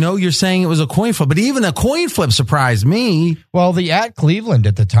 And I know you're saying it was a coin flip, but even a coin flip surprised me. Well, the at Cleveland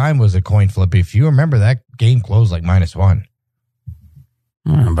at the time was a coin flip. If you remember, that game closed like -1.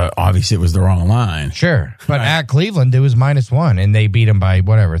 But obviously it was the wrong line. Sure. But at Cleveland, it was -1, and they beat them by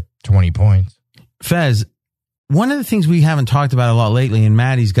 20 points. Fez, one of the things we haven't talked about a lot lately, and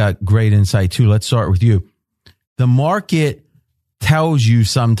Maddie's got great insight too. Let's start with you. The market tells you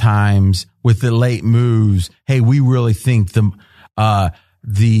sometimes with the late moves, hey, we really think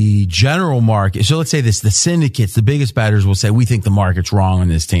the general market. So let's say this, the syndicates, the biggest bettors will say, we think the market's wrong on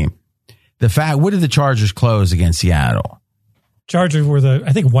this team. What did the Chargers close against Seattle? Chargers were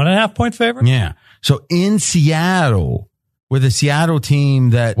I think 1.5 point favorite. Yeah. So in Seattle, with a Seattle team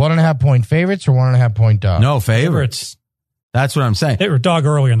that 1.5 point favorites or 1.5 point dog? No, favorites. That's what I'm saying. They were dog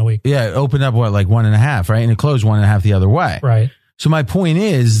earlier in the week. Yeah, it opened up like 1.5, right? And it closed 1.5 the other way. Right. So my point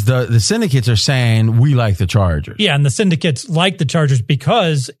is the syndicates are saying we like the Chargers. Yeah, and the syndicates like the Chargers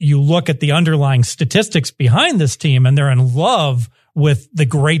because you look at the underlying statistics behind this team and they're in love with the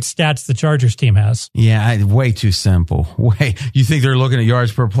great stats the Chargers team has. Yeah, way too simple. You think they're looking at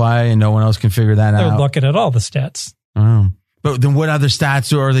yards per play and no one else can figure that out? They're looking at all the stats. But then what other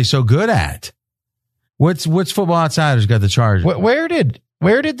stats are they so good at? What's Football Outsiders got the Chargers? Where did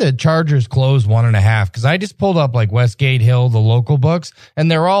the Chargers close 1.5? Because I just pulled up like Westgate Hill, the local books,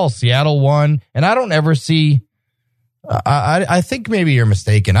 and they're all Seattle 1. And I don't ever see. I think maybe you're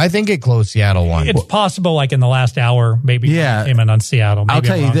mistaken. I think it closed Seattle 1. It's possible, like in the last hour, maybe came in on Seattle. Maybe I'll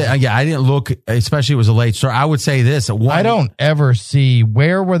tell you this. Yeah, I didn't look, especially it was a late start. I would say this. I don't ever see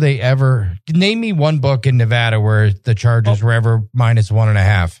where were they ever. Name me one book in Nevada where the Chargers were ever minus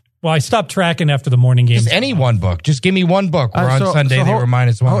 1.5. Well, I stopped tracking after the morning game. Just any one book. Just give me one book where on Sunday they were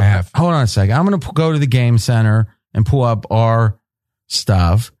minus 1.5. Hold on a second. I'm going to go to the game center and pull up our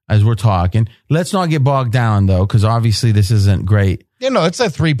stuff as we're talking. Let's not get bogged down though, because obviously this isn't great. It's a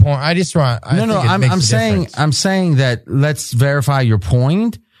 3 point. I just want. I'm saying that let's verify your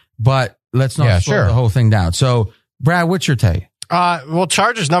point, but let's not slow the whole thing down. So, Brad, what's your take? Well,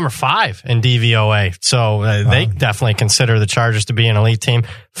 Chargers number 5 in DVOA. So they definitely consider the Chargers to be an elite team.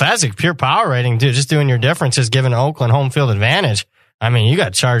 Fezzik, pure power rating, dude, just doing your differences, giving Oakland home field advantage. I mean, you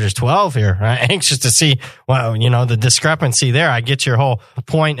got Chargers 12 here. Right? Anxious to see, the discrepancy there. I get your whole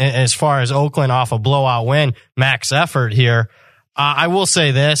point as far as Oakland off a blowout win, max effort here. I will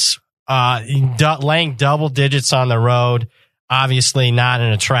say this, laying double digits on the road, obviously not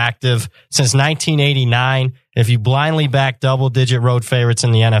an attractive. Since 1989, if you blindly back double-digit road favorites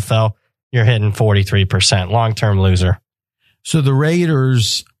in the NFL, you're hitting 43%. Long-term loser. So the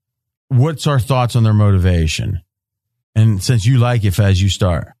Raiders, what's our thoughts on their motivation? And since you like it, Fez, you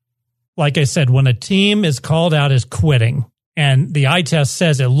start. Like I said, when a team is called out as quitting and the eye test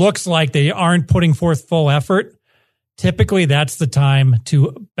says it looks like they aren't putting forth full effort, typically that's the time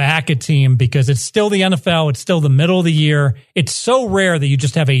to back a team because it's still the NFL. It's still the middle of the year. It's so rare that you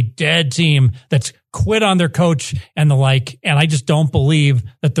just have a dead team that's quit on their coach and the like. And I just don't believe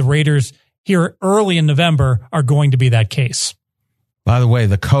that the Raiders here early in November are going to be that case. By the way,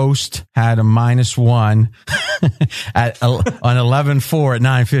 the Coast had a -1 on 11-4 at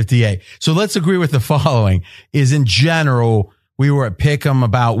 9:58. So let's agree with the following is in general, we were at Pick'em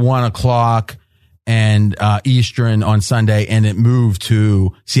about 1:00 and Eastern on Sunday, and it moved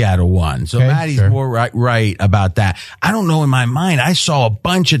to Seattle 1. So Maddie's more right about that. I don't know in my mind. I saw a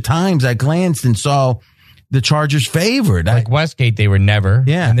bunch of times I glanced and saw the Chargers favored. Like Westgate, they were never.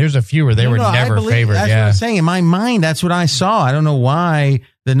 Yeah. And there's a few where they were never favored. That's what I'm saying. In my mind, that's what I saw. I don't know why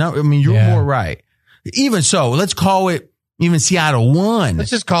the number. I mean, you're more right. Even so, let's call it even Seattle 1. Let's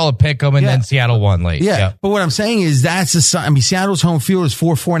just call it Pick'em and then Seattle 1 late. Yeah. Yep. But what I'm saying is Seattle's home field is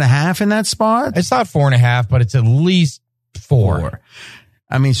 4.5 in that spot. It's not 4.5, but it's at least 4.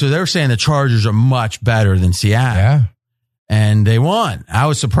 I mean, so they're saying the Chargers are much better than Seattle. Yeah. And they won. I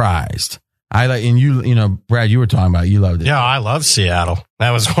was surprised. Brad, you were talking about it. You loved it. Yeah, I love Seattle.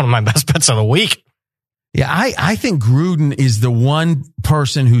 That was one of my best bets of the week. Yeah, I think Gruden is the one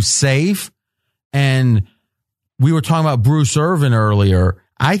person who's safe. And we were talking about Bruce Irvin earlier.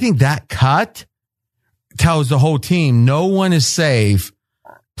 I think that cut tells the whole team no one is safe.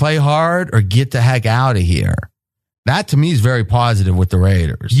 Play hard or get the heck out of here. That to me is very positive with the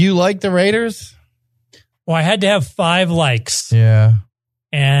Raiders. You like the Raiders? Well, I had to have 5 likes. Yeah.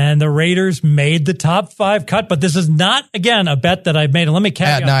 And the Raiders made the top 5 cut, but this is not, again, a bet that I've made. And let me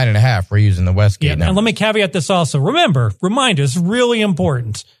caveat. At 9.5, we're using the Westgate number. And let me caveat this also. Reminder, it's really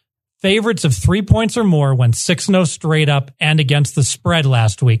important. Favorites of 3 points or more went 6-0 straight up and against the spread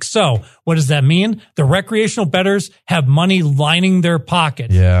last week. So what does that mean? The recreational bettors have money lining their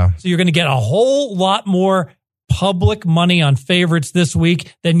pockets. Yeah. So you're going to get a whole lot more public money on favorites this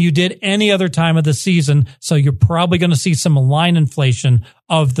week than you did any other time of the season. So you're probably going to see some line inflation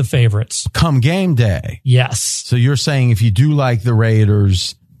of the favorites. Come game day. Yes. So you're saying if you do like the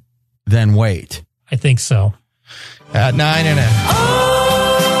Raiders, then wait. I think so. At 9.5.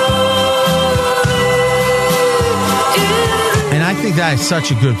 that is such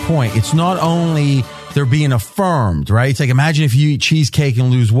a good point. It's not only they're being affirmed, right? It's like, imagine if you eat cheesecake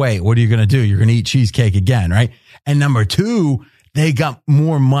and lose weight. What are you going to do? You're going to eat cheesecake again, right? And number two, they got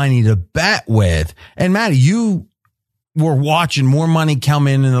more money to bet with. And Maddie, you were watching more money come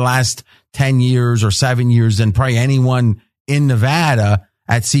in the last 10 years or 7 years than probably anyone in Nevada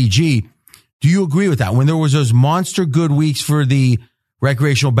at CG. Do you agree with that? When there was those monster good weeks for the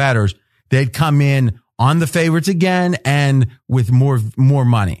recreational bettors, they'd come in on the favorites again and with more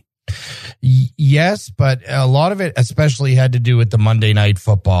money. Yes, but a lot of it especially had to do with the Monday Night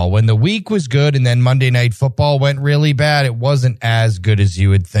Football. When the week was good and then Monday Night Football went really bad, it wasn't as good as you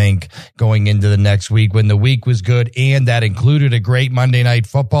would think going into the next week. When the week was good and that included a great Monday Night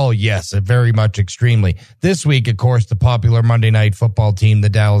Football, yes, very much extremely. This week, of course, the popular Monday Night Football team, the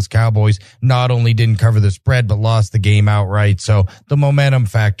Dallas Cowboys, not only didn't cover the spread, but lost the game outright. So the momentum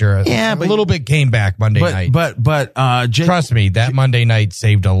factor a little bit came back Monday night. But trust me, that Monday night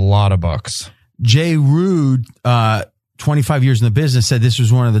saved a lot of bucks. Jay Rude, 25 years in the business, said this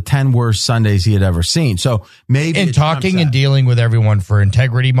was one of the 10 worst Sundays he had ever seen. So maybe in talking and dealing with everyone for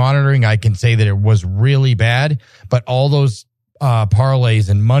integrity monitoring, I can say that it was really bad, but all those parlays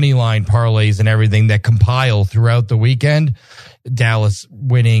and money line parlays and everything that compile throughout the weekend, Dallas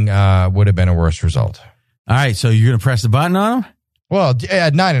winning would have been a worse result. All right. So you're going to press the button on them? Well,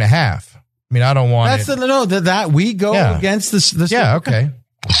 at 9.5. I mean, I don't want that we go against the yeah. Okay.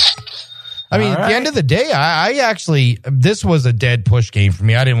 I mean, at the end of the day, I actually, this was a dead push game for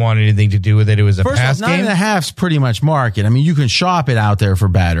me. I didn't want anything to do with it. It was a pass game. 9.5's pretty much market. I mean, you can shop it out there for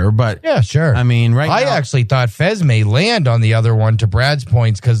better, but yeah, sure. I mean, I actually thought Fez may land on the other one to Brad's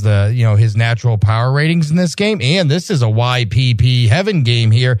points because his natural power ratings in this game, and this is a YPP heaven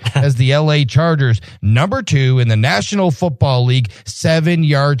game here as the LA Chargers number 2 in the National Football League, 7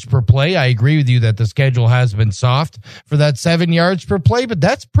 yards per play. I agree with you that the schedule has been soft for that 7 yards per play, but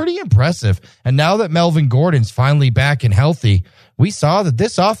that's pretty impressive. And now that Melvin Gordon's finally back and healthy, we saw that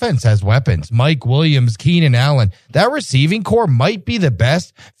this offense has weapons. Mike Williams, Keenan Allen. That receiving core might be the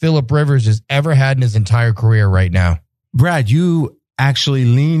best Phillip Rivers has ever had in his entire career right now. Brad, you actually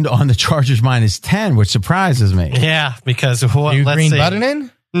leaned on the Chargers minus 10, which surprises me. Yeah, because green button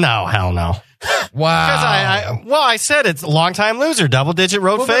in? No, hell no. Wow. Because I said it's a long-time loser, double-digit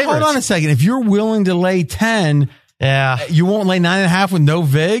road favorites. Hold on a second. If you're willing to lay 10... Yeah. You won't lay 9.5 with no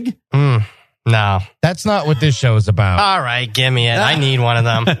VIG? No. That's not what this show is about. All right, give me it. I need one of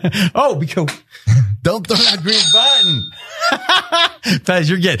them. Because don't throw that green button. Fez,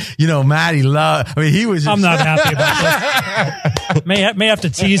 you're getting, Matty he was. I'm not happy about this. May have to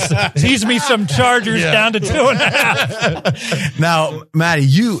tease me some Chargers down to 2.5. Now, Matty,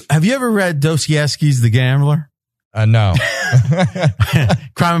 have you ever read Dostoevsky's The Gambler? No.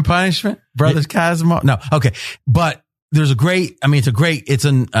 Crime and Punishment? Brothers Karamazov? No. Okay. But there's it's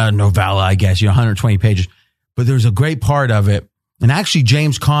a novella, I guess, 120 pages. But there's a great part of it. And actually,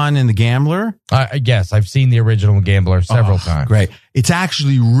 James Caan in The Gambler. Yes, I've seen the original Gambler several times. Great. It's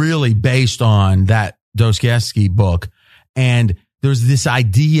actually really based on that Dostoevsky book. And there's this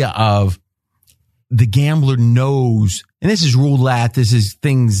idea of the gambler knows, and this is roulette, this is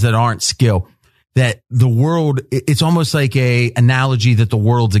things that aren't skill, that the world, it's almost like a analogy that the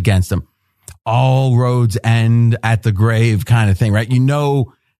world's against them. All roads end at the grave kind of thing, right?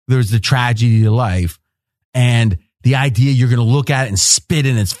 There's the tragedy of life, and the idea you're going to look at it and spit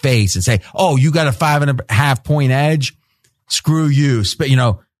in its face and say, oh, you got a 5.5 point edge. Screw you.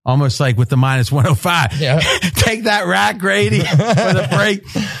 Almost like with the minus 105. Yeah. Take that rack, Grady, for the break.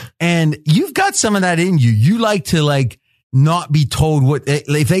 And you've got some of that in you. You like to not be told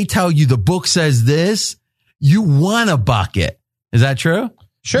if they tell you the book says this, you want to buck it. Is that true?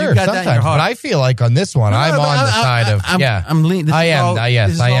 Sure, sometimes. But I feel like on this one, I'm on the side of, I'm leaning. I am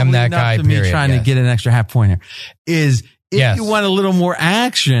that guy, period. Me trying to get an extra half point here. If you want a little more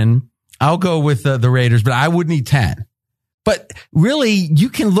action, I'll go with the Raiders, but I would need 10. But really, you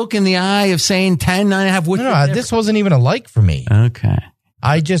can look in the eye of saying 10, 9.5. No, this wasn't even a like for me. Okay.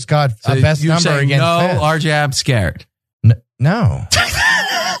 I just got a best number against Fez. RJ, I'm scared. No.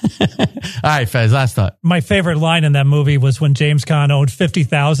 All right, Fez, last thought. My favorite line in that movie was when James Caan owed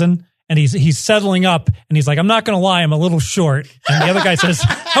 50,000 and he's settling up and he's like, I'm not going to lie, I'm a little short. And the other guy says,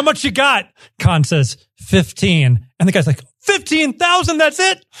 how much you got? Caan says, 15. And the guy's like, 15,000, that's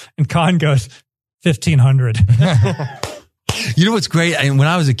it? And Caan goes, 1,500. You know what's great? When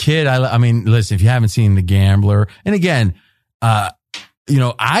I was a kid, listen, if you haven't seen The Gambler, and again, I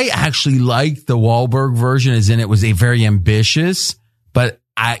actually liked the Wahlberg version, as in it was a very ambitious, but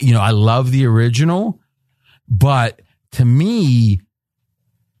I love the original. But to me,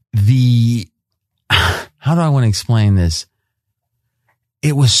 how do I want to explain this?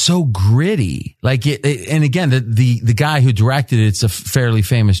 it was so gritty. Like and again, the guy who directed it's a fairly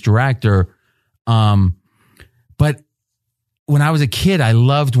famous director. But when I was a kid, I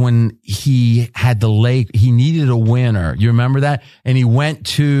loved when he had he needed a winner. You remember that? And he went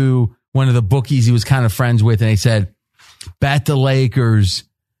to one of the bookies he was kind of friends with, and he said, bet the Lakers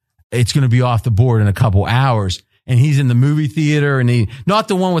it's going to be off the board in a couple hours. And he's in the movie theater, and not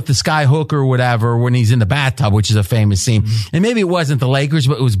the one with the sky hook or whatever, when he's in the bathtub, which is a famous scene. And maybe it wasn't the Lakers,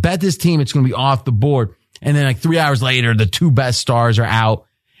 but it was bet this team, it's going to be off the board. And then like 3 hours later, the two best stars are out.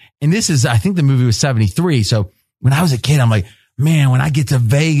 And this is, I think the movie was 73. So when I was a kid, I'm like, man, when I get to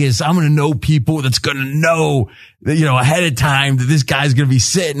Vegas, I'm going to know people that's going to know that, ahead of time that this guy's going to be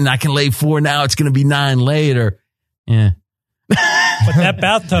sitting. I can lay 4 now. It's going to be 9 later. Yeah. But that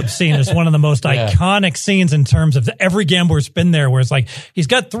bathtub scene is one of the most iconic scenes in terms of every gambler's been there, where it's like, he's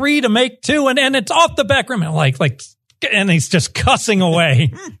got 3 to make 2 and it's off the back rim. And he's just cussing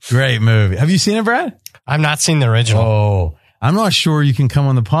away. Great movie. Have you seen it, Brad? I've not seen the original. Oh, I'm not sure you can come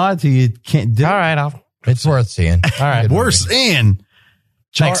on the pod till you can't do it. All right. It's worth seeing. All right. We're seeing.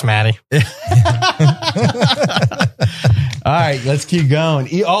 Thanks, Maddie. All right, let's keep going.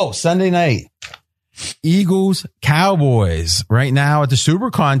 Sunday night. Eagles, Cowboys. Right now at the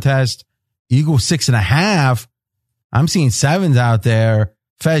Super Contest, Eagles 6.5. I'm seeing 7s out there.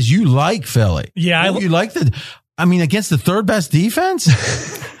 Fez, you like Philly. Yeah. You like against the third best defense?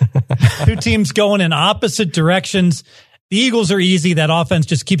 Two teams going in opposite directions. The Eagles are easy. That offense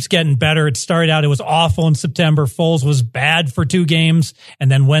just keeps getting better. It started out, it was awful in September. Foles was bad for 2 games,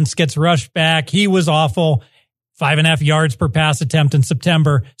 and then Wentz gets rushed back. He was awful. 5.5 yards per pass attempt in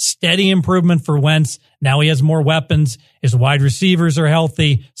September. Steady improvement for Wentz. Now he has more weapons. His wide receivers are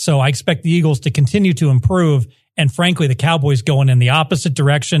healthy. So I expect the Eagles to continue to improve. And frankly, the Cowboys going in the opposite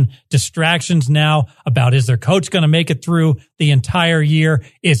direction. Distractions now about, is their coach going to make it through the entire year?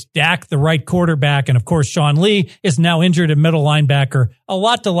 Is Dak the right quarterback? And of course, Sean Lee is now injured at middle linebacker. A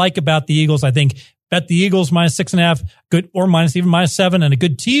lot to like about the Eagles. I think bet the Eagles -6.5, good, or even -7, and a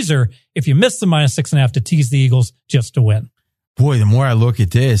good teaser if you miss the -6.5 to tease the Eagles just to win. Boy, the more I look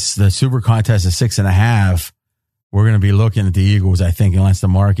at this, the Super Contest is 6.5. We're going to be looking at the Eagles, I think, unless the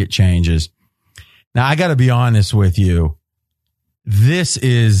market changes. Now, I got to be honest with you. This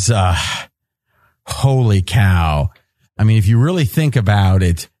is, holy cow. I mean, if you really think about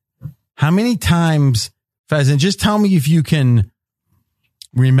it, how many times, Pheasant, just tell me if you can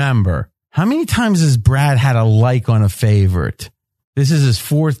remember, how many times has Brad had a like on a favorite? This is his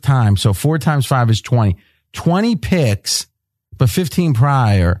 4th time. So 4 times 5 is 20. 20 picks, but 15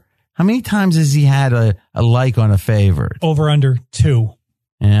 prior. How many times has he had a like on a favorite? Over under 2.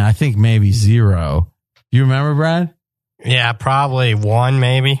 And I think maybe 0. You remember, Brad? Yeah, probably 1,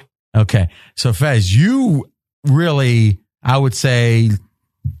 maybe. Okay. So Fez, you really, I would say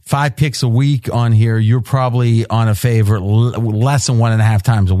 5 picks a week on here. You're probably on a favorite less than 1.5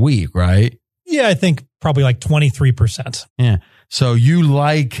 times a week, right? Yeah, I think probably like 23%. Yeah. So you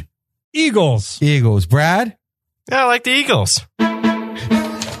like Eagles. Brad? Yeah, I like the Eagles.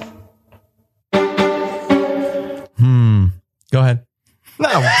 Go ahead. No,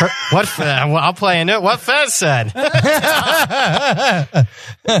 I'll play into it. What Fez said.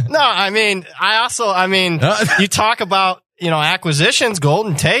 No, you talk about, acquisitions.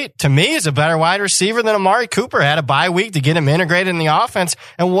 Golden Tate, to me, is a better wide receiver than Amari Cooper. Had a bye week to get him integrated in the offense.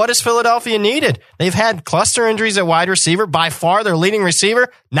 And what has Philadelphia needed? They've had cluster injuries at wide receiver. By far, their leading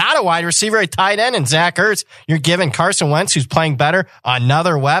receiver, not a wide receiver, a tight end, and Zach Ertz. You're giving Carson Wentz, who's playing better,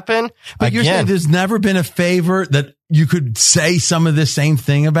 another weapon. But you're saying there's never been a favorite that you could say some of the same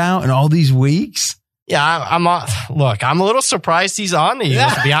thing about in all these weeks? Yeah, I'm a little surprised he's on the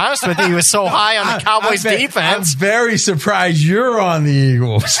Eagles, to be honest with you. He was so high on the Cowboys defense. I'm very surprised you're on the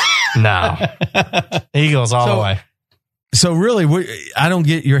Eagles. No. Eagles all the way. So really, I don't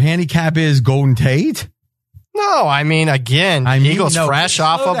get, your handicap is Golden Tate? No, Eagles fresh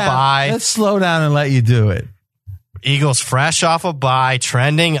off a bye. Let's slow down and let you do it. Eagles fresh off a bye,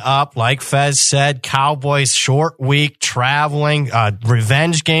 trending up, like Fez said. Cowboys short week, traveling,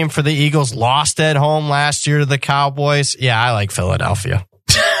 revenge game for the Eagles. Lost at home last year to the Cowboys. Yeah, I like Philadelphia.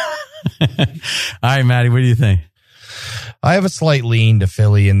 All right, Maddie, what do you think? I have a slight lean to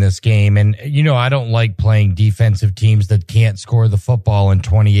Philly in this game. And, I don't like playing defensive teams that can't score the football in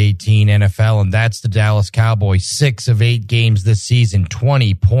 2018 NFL. And that's the Dallas Cowboys. 6 of 8 games this season,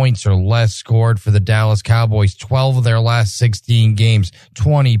 20 points or less scored for the Dallas Cowboys. 12 of their last 16 games,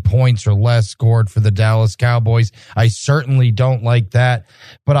 20 points or less scored for the Dallas Cowboys. I certainly don't like that.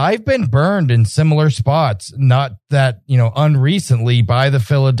 But I've been burned in similar spots, not that, unrecently, by the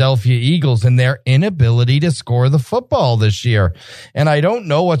Philadelphia Eagles and their inability to score the football this this year. And I don't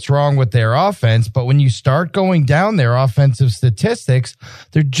know what's wrong with their offense, but when you start going down their offensive statistics,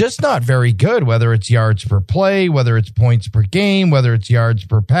 they're just not very good, whether it's yards per play, whether it's points per game, whether it's yards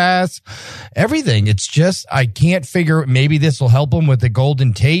per pass, everything. It's just, I can't figure, maybe this will help them with the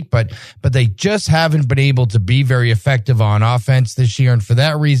Golden Tate, but they just haven't been able to be very effective on offense this year. And for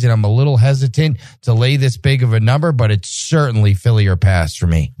that reason, I'm a little hesitant to lay this big of a number, but it's certainly Philly or pass for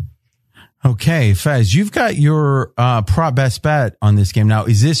me. Okay, Fez, you've got your prop best bet on this game. Now,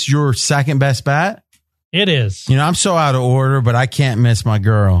 is this your second best bet? It is. You know, I'm so out of order, but I can't miss my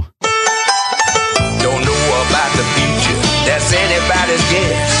girl. Don't know about the future, that's anybody's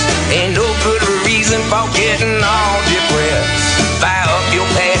guess. Ain't no good reason for getting all depressed. Fire up your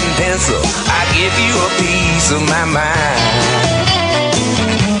pad and pencil, I give you a piece of my mind.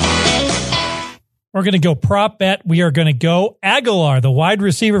 We're going to go prop bet. We are going to go Aguilar, the wide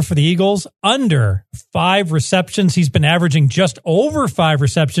receiver for the Eagles, under 5 receptions. He's been averaging just over 5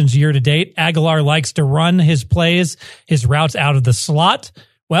 receptions year to date. Aguilar likes to run his plays, his routes out of the slot.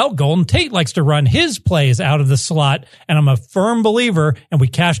 Well, Golden Tate likes to run his plays out of the slot, and I'm a firm believer, and we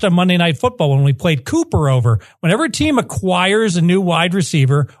cashed on Monday Night Football when we played Cooper over. Whenever a team acquires a new wide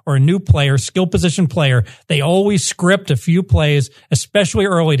receiver or a new player, skill position player, they always script a few plays, especially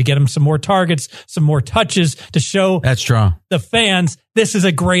early, to get them some more targets, some more touches, to show That's strong. The fans this is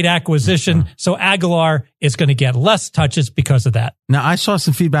a great acquisition. So Aguilar is going to get less touches because of that. Now, I saw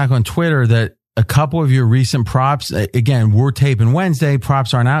some feedback on Twitter that a couple of your recent props, again, we're taping Wednesday.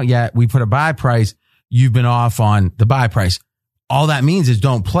 Props aren't out yet. We put a buy price. You've been off on the buy price. All that means is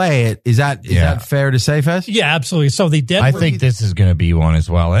don't play it. Is that fair to say, Fez? Yeah, absolutely. So the Denver, I think this is going to be one as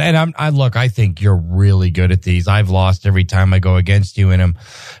well. And I think you're really good at these. I've lost every time I go against you in them.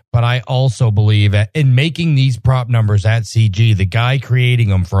 But I also believe in making these prop numbers at CG, the guy creating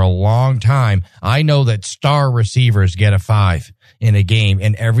them for a long time, I know that star receivers get a 5 in a game,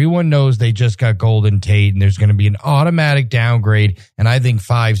 and everyone knows they just got Golden Tate, and there's going to be an automatic downgrade, and I think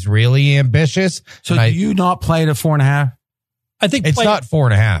 5's really ambitious. So do you not play it at 4.5? I think it's not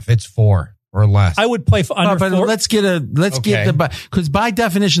 4.5, it's 4 or less. I would play for under 4. Let's get the buy, because by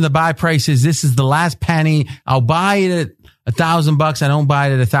definition, the buy price is this is the last penny. I'll buy it at $1,000. I don't buy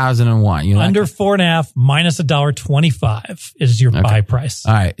it at 1,001. You know, under 4.5 minus $1.25 is your buy price.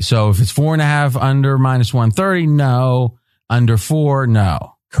 All right. So if it's 4.5 under minus 130, no. Under 4,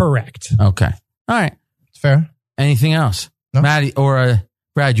 no. Correct. Okay. All right. It's fair. Anything else? No. Maddie or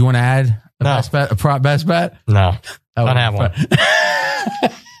Brad, you want to add best bet, a prop best bet? No. Don't have one.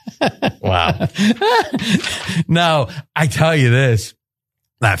 Wow. No, I tell you this.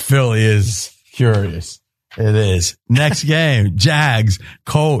 That Philly is curious. It is. Next game, Jags,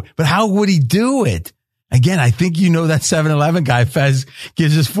 Colt. But how would he do it? Again, I think you know that 7-Eleven guy Fez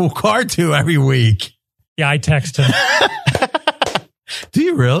gives his full card to every week. Yeah, I text him. Do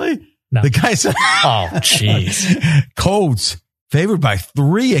you really? No. The guy said, oh, jeez. Colts favored by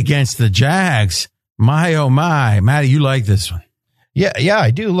 3 against the Jags. My, oh my. Matty, you like this one. Yeah,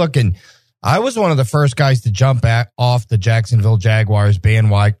 I do. Look, and I was one of the first guys to jump off the Jacksonville Jaguars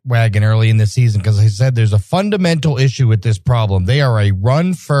bandwagon early in the season because I said there's a fundamental issue with this problem. They are a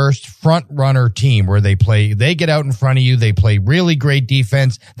run-first, front-runner team where they get out in front of you, they play really great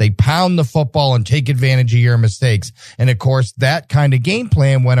defense, they pound the football and take advantage of your mistakes. And, of course, that kind of game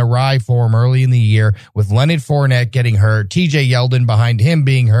plan went awry for them early in the year with Leonard Fournette getting hurt, TJ Yeldon behind him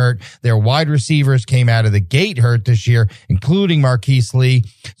being hurt. Their wide receivers came out of the gate hurt this year, including Marquise Lee.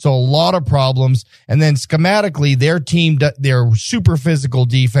 So a lot of problems. And then schematically, their team, their super physical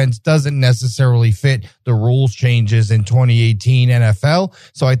defense doesn't necessarily fit the rules changes in 2018 NFL.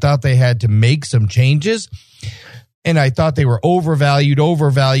 So I thought they had to make some changes. And I thought they were overvalued,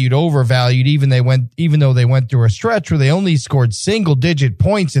 even though they went through a stretch where they only scored single-digit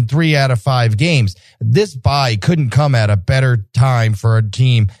points in 3 out of 5 games. This bye couldn't come at a better time for a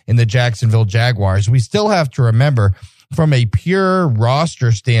team in the Jacksonville Jaguars. We still have to remember, from a pure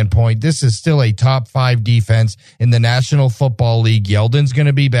roster standpoint, this is still a top 5 defense in the National Football League. Yeldon's going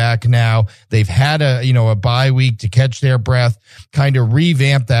to be back now. They've had a bye week to catch their breath, kind of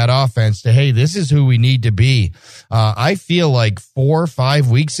revamp that offense to, hey, this is who we need to be. I feel like 4 or 5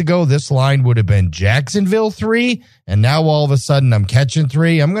 weeks ago, this line would have been Jacksonville 3, and now all of a sudden I'm catching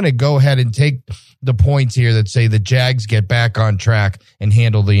 3. I'm going to go ahead and take the points here that say the Jags get back on track and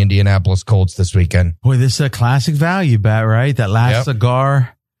handle the Indianapolis Colts this weekend. Boy, this is a classic value bet, right? That last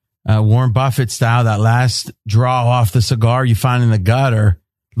cigar, Warren Buffett style, that last draw off the cigar you find in the gutter.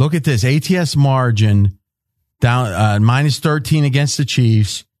 Look at this ATS margin down minus 13 against the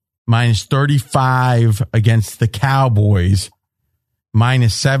Chiefs, minus 35 against the Cowboys,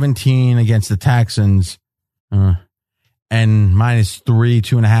 minus 17 against the Texans. and -3,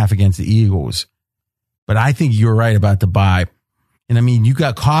 2.5 against the Eagles. But I think you're right about the bye. And I mean, you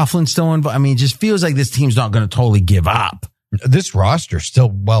got Coughlin still involved. I mean, it just feels like this team's not going to totally give up. This roster's still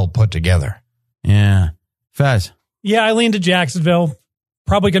well put together. Yeah. Fez. Yeah, I lean to Jacksonville.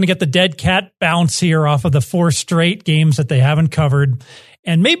 Probably going to get the dead cat bounce here off of the 4 straight games that they haven't covered.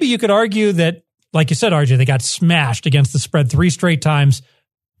 And maybe you could argue that, like you said, RJ, they got smashed against the spread 3 straight times.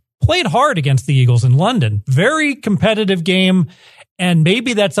 Played hard against the Eagles in London. Very competitive game. And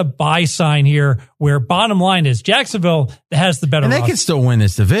maybe that's a buy sign here where bottom line is Jacksonville has the better And they roster. can still win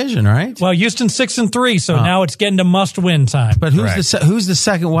this division, right? Well, Houston's 6-3, so now it's getting to must-win time. But who's the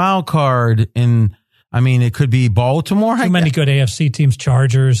second wild card in? I mean, it could be Baltimore. Too many good AFC teams.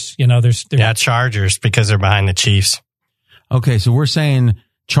 Chargers. You know, there's Chargers because they're behind the Chiefs. Okay, so we're saying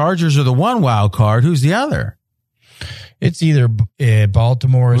Chargers are the one wild card. Who's the other? It's either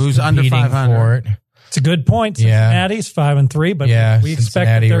Baltimore who's under 500 for it. It's a good point. Cincinnati's 5-3, but we expect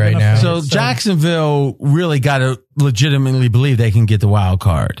that they're right going now. So Jacksonville really got to legitimately believe they can get the wild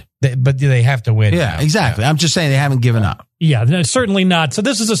card. But do they have to win? Yeah, exactly. I'm just saying they haven't given up. Yeah, no, certainly not. So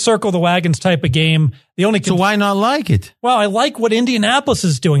this is a circle the wagons type of game. The only So why not like it? Well, I like what Indianapolis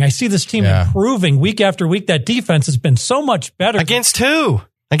is doing. I see this team improving week after week. That defense has been so much better. Against who?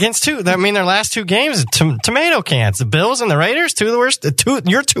 I mean, their last 2 games, tomato cans. The Bills and the Raiders,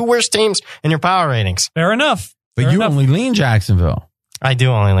 your 2 worst teams in your power ratings. Fair enough. But you only lean Jacksonville. I do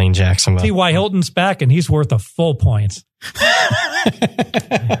only lean Jacksonville. T.Y. Hilton's back, and he's worth a full point.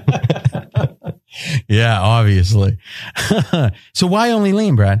 Yeah, obviously. So why only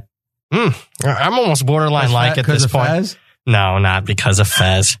lean, Brad? I'm almost borderline like at this point. Fez? No, not because of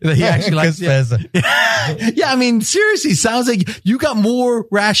Fez. He actually likes Fez. Yeah, I mean, seriously, sounds like you got more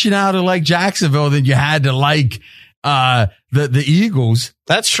rationale to like Jacksonville than you had to like the Eagles.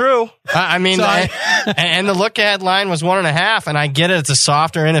 That's true. I mean, and the look ahead line was 1.5, and I get it. It's a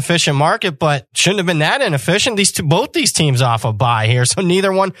softer, inefficient market, but shouldn't have been that inefficient. Both these teams off a bye here, so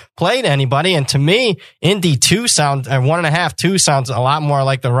neither one played anybody. And to me, Indy 1.5, 2 sounds a lot more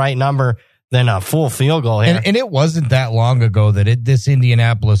like the right number than a full field goal here. And it wasn't that long ago that this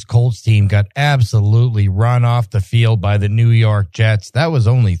Indianapolis Colts team got absolutely run off the field by the New York Jets. That was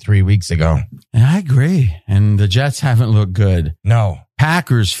only 3 weeks ago. And I agree. And the Jets haven't looked good. No.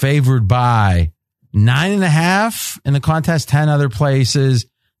 Packers favored by 9.5 in the contest, 10 other places.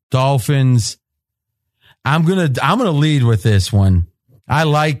 Dolphins. I'm gonna lead with this one.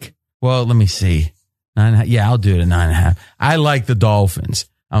 Let me see. 9.5. Yeah, I'll do it at 9.5. I like the Dolphins.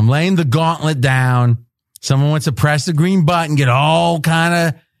 I'm laying the gauntlet down. Someone wants to press the green button, get all kind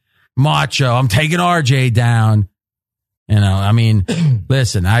of macho. I'm taking RJ down. You know, I mean,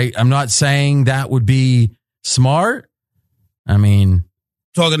 listen, I'm not saying that would be smart. I mean,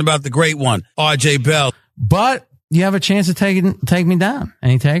 talking about the great one, RJ Bell. But you have a chance to take me down.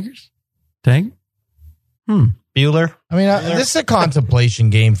 Any takers? Take? Bueller. I mean, this is a contemplation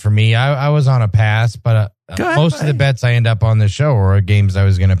game for me. I was on a pass, but most of the bets I end up on the show are games I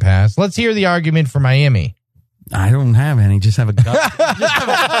was going to pass. Let's hear the argument for Miami. I don't have any. Just have a gut.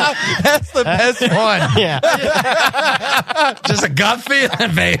 That's the best one. Yeah. Just a gut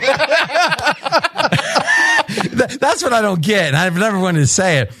feeling, baby. That's what I don't get. And I've never wanted to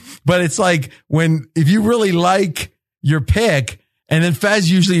say it. But it's like if you really like your pick, and then Fez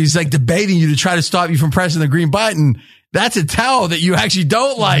usually is like debating you to try to stop you from pressing the green button, that's a tell that you actually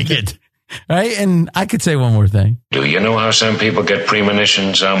don't like it. Right? And I could say one more thing. Do you know how some people get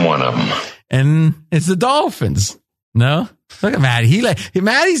premonitions? I'm one of them. And it's the Dolphins. No? Look at Matty.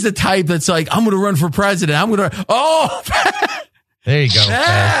 Matty's the type that's like, I'm going to run for president. There you go.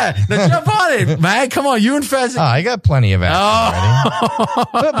 Yeah. Now jump on it, man. Come on, you and Fez. Oh, I got plenty of action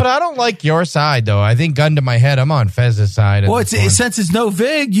already. But I don't like your side, though. I think gun to my head, I'm on Fez's side. Well, since it's no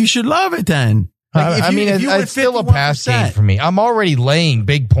VIG, you should love it then. It's still a pass game for me. I'm already laying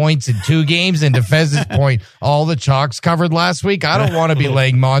big points in 2 games, and to Fez's point, all the chalks covered last week. I don't want to be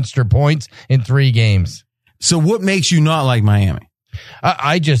laying monster points in 3 games. So what makes you not like Miami?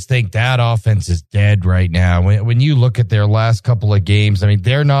 I just think that offense is dead right now. When you look at their last couple of games, I mean,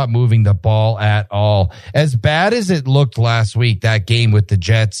 they're not moving the ball at all. As bad as it looked last week, that game with the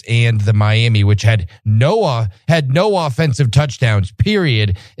Jets and the Miami, which had no offensive touchdowns,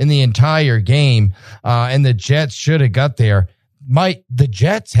 period, in the entire game, and the Jets should have got there. The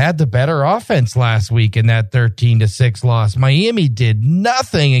Jets had the better offense last week in that 13-6 loss. Miami did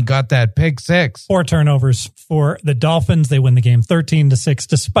nothing and got that pick 6. 4 turnovers for the Dolphins. They win the game 13-6,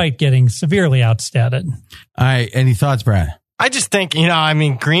 despite getting severely outstatted. All right. Any thoughts, Brad? I just think,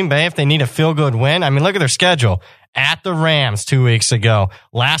 Green Bay, if they need a feel-good win, look at their schedule. at the Rams 2 weeks ago.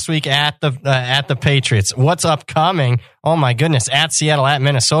 Last week at the Patriots. What's upcoming? Oh my goodness, at Seattle, at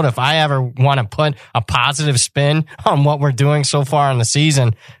Minnesota. If I ever want to put a positive spin on what we're doing so far in the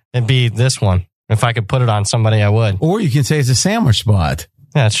season, it'd be this one. If I could put it on somebody, I would. Or you can say it's a sandwich spot.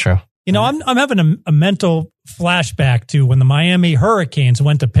 Yeah, that's true. You know, I'm having a mental flashback to when the Miami Hurricanes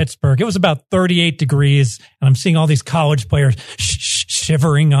went to Pittsburgh. It was about 38 degrees, and I'm seeing all these college players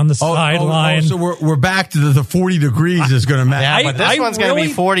shivering on the sideline. So we're back to the 40 degrees is going to matter. Yeah, but this one's going to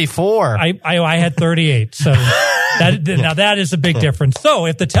be 44. I had 38, so now that is a big difference. So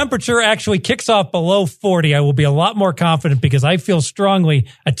if the temperature actually kicks off below 40, I will be a lot more confident because I feel strongly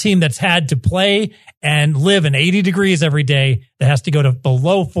a team that's had to play and live in 80 degrees every day that has to go to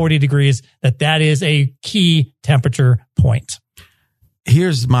below 40 degrees, that is a key temperature point.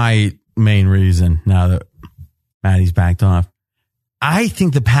 Here's my main reason now that Maddie's backed off. I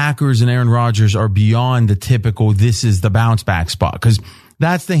think the Packers and Aaron Rodgers are beyond the typical this is the bounce back spot because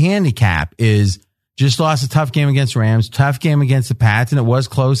that's the handicap is just lost a tough game against Rams, tough game against the Pats, and it was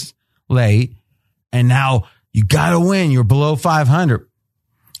close late. And now you got to win. You're below 500.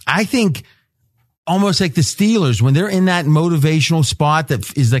 I think almost like the Steelers, when they're in that motivational spot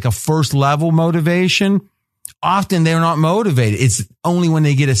that is like a first level motivation, often they're not motivated. It's only when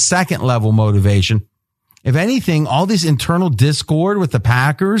they get a second level motivation. If anything, all this internal discord with the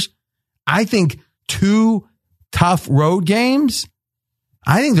Packers, I think 2 tough road games,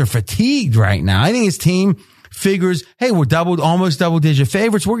 I think they're fatigued right now. I think his team figures, hey, we're almost double-digit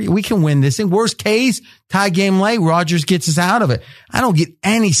favorites. We can win this thing. Worst case, tie game late, Rodgers gets us out of it. I don't get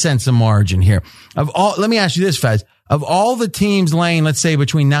any sense of margin here. Let me ask you this, Fez. Of all the teams laying, let's say,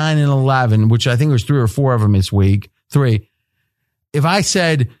 between 9 and 11, which I think there's 3 or 4 of them this week, 3, if I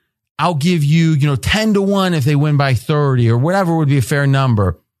said, I'll give you, 10-1 if they win by 30 or whatever would be a fair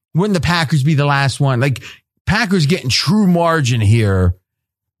number, wouldn't the Packers be the last one? Like, Packers getting true margin here.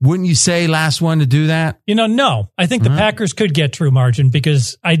 Wouldn't you say last one to do that? No. I think the Packers could get true margin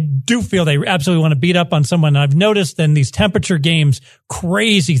because I do feel they absolutely want to beat up on someone. I've noticed in these temperature games,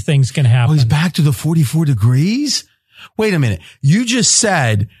 crazy things can happen. Oh, he's back to the 44 degrees? Wait a minute. You just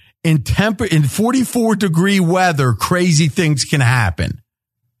said in 44 degree weather, crazy things can happen.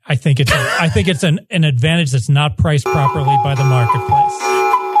 I think it's an advantage that's not priced properly by the marketplace.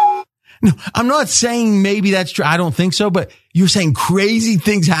 No, I'm not saying maybe that's true. I don't think so, but you're saying crazy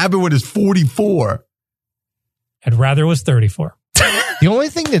things happen when it's 44. I'd rather it was 34. The only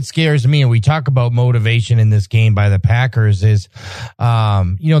thing that scares me, and we talk about motivation in this game by the Packers, is,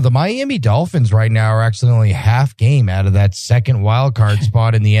 the Miami Dolphins right now are actually only half game out of that second wild card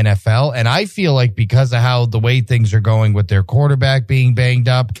spot in the NFL. And I feel like because of how the way things are going with their quarterback being banged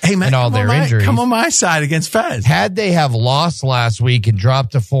up and all their injuries. Come on my side against Fez. Had they have lost last week and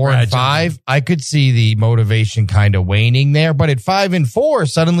dropped to 4 and 5, I could see the motivation kind of waning there. But at 5 and 4,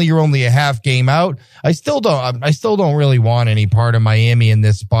 suddenly you're only a half game out. I still don't really want any part of Miami in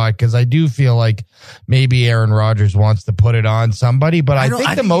this spot because I do feel like maybe Aaron Rodgers wants to put it on somebody, but I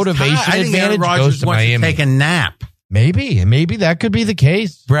think the motivation advantage goes to Miami. To take a nap. Maybe that could be the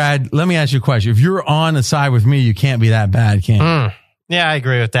case. Brad, let me ask you a question. If you're on the side with me, you can't be that bad, can you? Yeah, I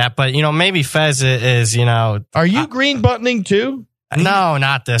agree with that. But, maybe Fez is, Are you green buttoning too? No,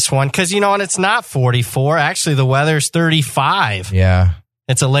 not this one. Because, and it's not 44. Actually, the weather's 35. Yeah.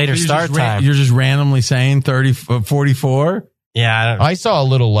 It's a later start time. You're just randomly saying 44? Yeah. I saw a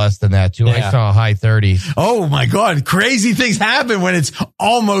little less than that, too. Yeah. I saw a high 30s. Oh, my God. Crazy things happen when it's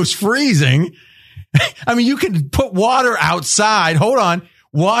almost freezing. I mean, you can put water outside. Hold on.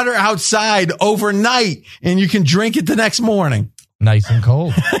 Water outside overnight, and you can drink it the next morning. Nice and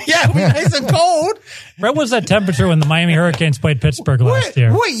cold. Yeah, nice and cold. What was that temperature when the Miami Hurricanes played Pittsburgh last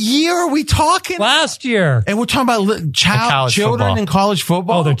year? What year are we talking? Last year. And we're talking about children in college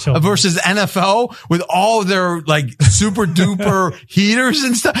football versus NFL with all their super duper heaters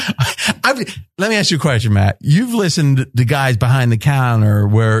and stuff. Let me ask you a question, Matt. You've listened to guys behind the counter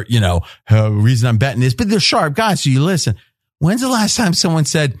where, the reason I'm betting this, but they're sharp guys, so you listen. When's the last time someone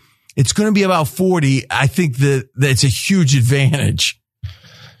said, it's going to be about 40. I think that it's a huge advantage.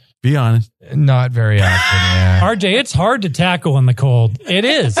 Be honest. Not very often, yeah. RJ, it's hard to tackle in the cold. It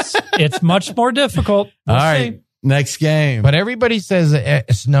is. It's much more difficult. All right. Next game. But everybody says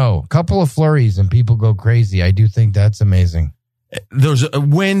snow. A couple of flurries and people go crazy. I do think that's amazing. There's a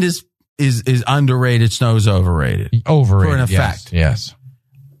wind is underrated. Snow's overrated. Overrated. For an effect. Yes.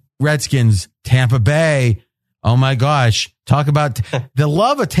 Redskins, Tampa Bay. Oh my gosh. Talk about the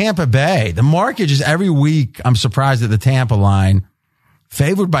love of Tampa Bay. The market just every week. I'm surprised at the Tampa line.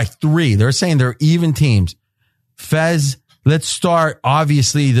 Favored by 3. They're saying they're even teams. Fez, let's start.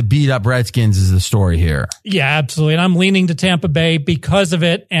 Obviously, the beat up Redskins is the story here. Yeah, absolutely. And I'm leaning to Tampa Bay because of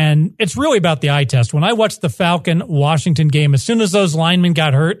it. And it's really about the eye test. When I watched the Falcon-Washington game, as soon as those linemen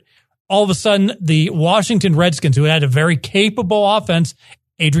got hurt, all of a sudden the Washington Redskins, who had a very capable offense,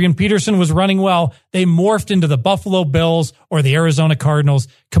 Adrian Peterson was running well, they morphed into the Buffalo Bills or the Arizona Cardinals,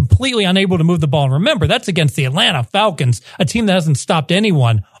 completely unable to move the ball. And remember, that's against the Atlanta Falcons, a team that hasn't stopped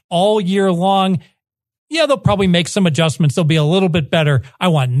anyone all year long. Yeah, they'll probably make some adjustments. They'll be a little bit better. I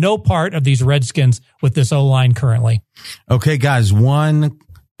want no part of these Redskins with this O-line currently. Okay, guys, one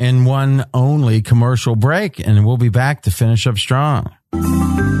and one only commercial break, and we'll be back to finish up strong.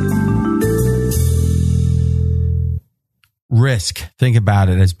 Risk. Think about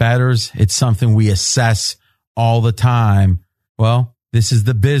it. As bettors, it's something we assess all the time. Well, this is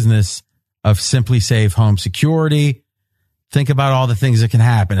the business of Simply Safe Home Security. Think about all the things that can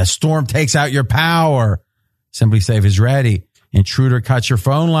happen. A storm takes out your power. Simply Safe is ready. Intruder cuts your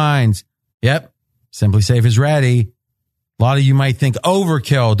phone lines. Yep. Simply Safe is ready. A lot of you might think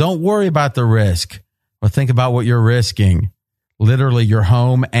overkill. Don't worry about the risk. But think about what you're risking. Literally your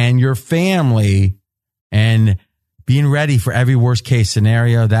home and your family. And being ready for every worst case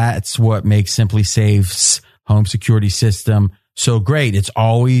scenario. That's what makes Simply Safe's home security system so great. It's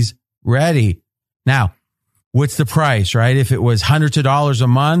always ready. Now, what's the price, right? If it was hundreds of dollars a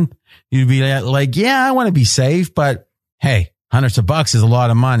month, you'd be like, yeah, I want to be safe, but hey, hundreds of bucks is a lot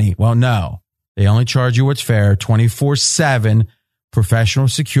of money. Well, no, they only charge you what's fair, 24/7 professional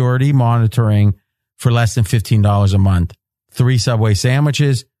security monitoring for less than $15 a month. 3 Subway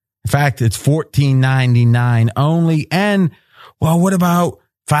sandwiches. In fact, it's $14.99 only. And well, what about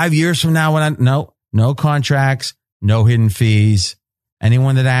 5 years from now? No contracts, no hidden fees.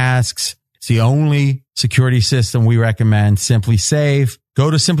 Anyone that asks, it's the only security system we recommend, Simply Safe. Go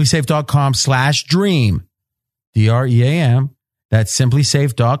to simplysafe.com/dream, DREAM. That's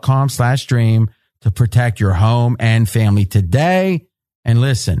simplysafe.com/dream to protect your home and family today. And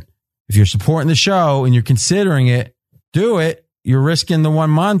listen, if you're supporting the show and you're considering it, do it. You're risking the 1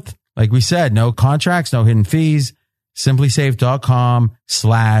 month. Like we said, no contracts, no hidden fees.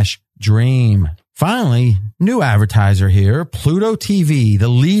 Simplysafe.com/dream. Finally, new advertiser here, Pluto TV, the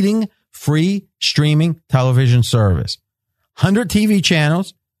leading free streaming television service. 100 TV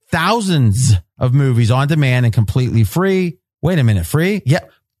channels, thousands of movies on demand and completely free. Wait a minute, free?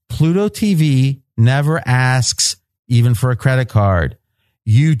 Yep. Pluto TV never asks even for a credit card.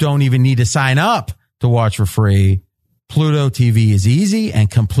 You don't even need to sign up to watch for free. Pluto TV is easy and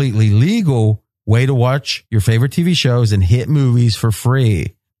completely legal way to watch your favorite TV shows and hit movies for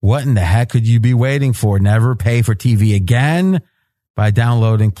free. What in the heck could you be waiting for? Never pay for TV again by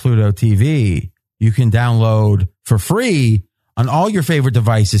downloading Pluto TV. You can download for free on all your favorite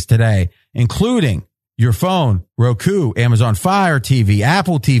devices today, including your phone, Roku, Amazon Fire TV,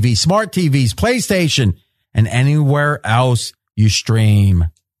 Apple TV, smart TVs, PlayStation, and anywhere else you stream.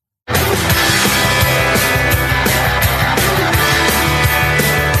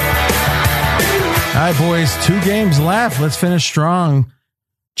 All right, boys, 2 games left. Let's finish strong.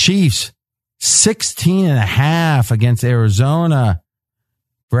 Chiefs, 16.5 against Arizona.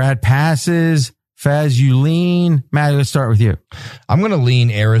 Brad passes. Faz, you lean. Matt, let's start with you. I'm going to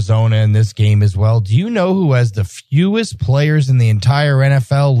lean Arizona in this game as well. Do you know who has the fewest players in the entire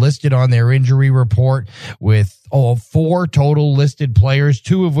NFL listed on their injury report with 4 total listed players,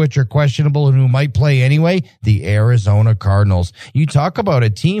 2 of which are questionable and who might play anyway? The Arizona Cardinals. You talk about a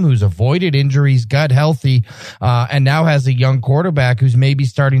team who's avoided injuries, got healthy, and now has a young quarterback who's maybe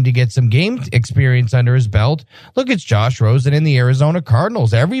starting to get some game experience under his belt. Look, it's Josh Rosen in the Arizona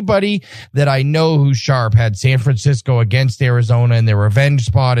Cardinals. Everybody that I know who's sharp had San Francisco against Arizona in their revenge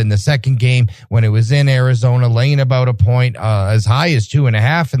spot in the second game when it was in Arizona, laying about a point, as high as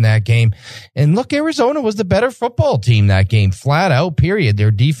 2.5 in that game. And look, Arizona was the better football team that game, flat out, period.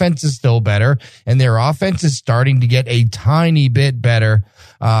 Their defense is still better, and their offense is starting to get a tiny bit better.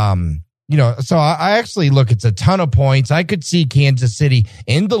 So I actually look, it's a ton of points. I could see Kansas City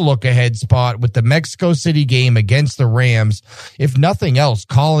in the look-ahead spot with the Mexico City game against the Rams. If nothing else,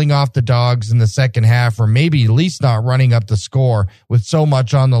 calling off the dogs in the second half, or maybe at least not running up the score with so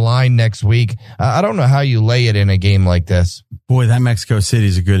much on the line next week. I don't know how you lay it in a game like this. Boy, that Mexico City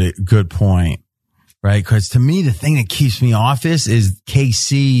is a good point, right? Because to me, the thing that keeps me off this is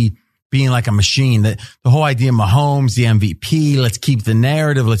KC being like a machine. The whole idea of Mahomes, the MVP, let's keep the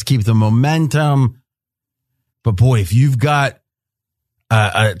narrative, let's keep the momentum. But boy, if you've got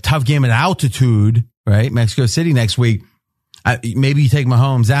a tough game at altitude, right? Mexico City next week, maybe you take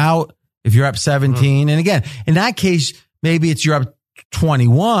Mahomes out if you're up 17. And again, in that case, maybe it's you're up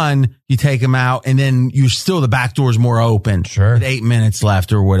 21, you take him out, and then the back door's more open. Sure. With 8 minutes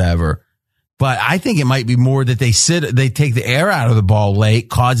left or whatever. But I think it might be more that they take the air out of the ball late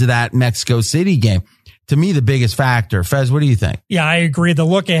cause of that Mexico City game. To me, the biggest factor. Fez, what do you think? Yeah, I agree. The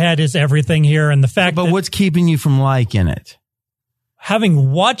look ahead is everything here. And the fact But what's keeping you from liking it?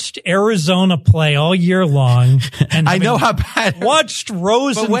 Having watched Arizona play all year long, and I know how bad. Watched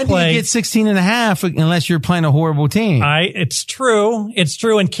Rosen But when play. do you get 16.5 unless you're playing a horrible team? It's true. It's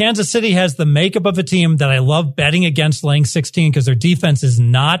true. And Kansas City has the makeup of a team that I love betting against laying 16 because their defense is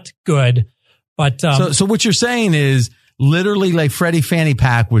not good. But so what you're saying is literally like Freddie Fanny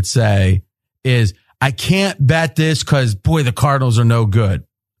Pack would say is, I can't bet this because, boy, the Cardinals are no good.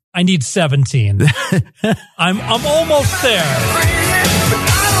 I need 17. I'm almost there.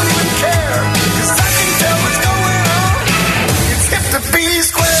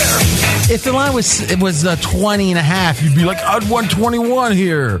 If the line was 20.5, you'd be like, I'd want 21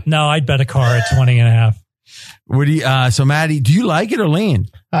 here. No, I'd bet a car at 20.5. What do you, so Maddie, do you like it or lean?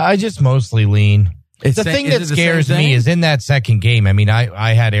 I just mostly lean. The thing that scares me is in that second game. I mean,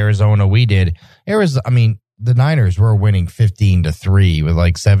 I had Arizona. We did. The Niners were winning 15-3 with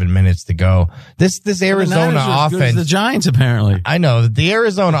like 7 minutes to go. This Arizona offense, the Giants apparently. I know the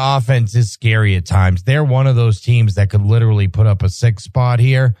Arizona offense is scary at times. They're one of those teams that could literally put up a 6 spot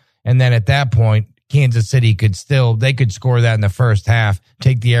here, and then at that point, Kansas City could score that in the first half,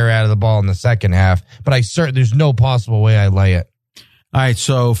 take the air out of the ball in the second half. But there's no possible way I lay it. All right,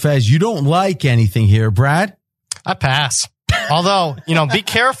 so Fez, you don't like anything here, Brad? I pass. Although, be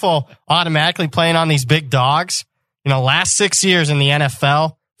careful automatically playing on these big dogs. Last 6 years in the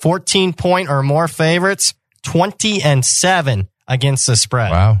NFL, 14-point or more favorites, 20-7 against the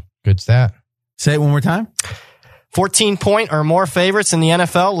spread. Wow, good stat. Say it one more time. 14-point or more favorites in the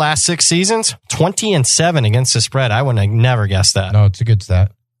NFL last 6 seasons, 20-7 against the spread. I would have never guessed that. No, it's a good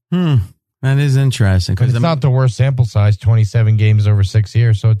stat. That is interesting. But it's not the worst sample size, 27 games over 6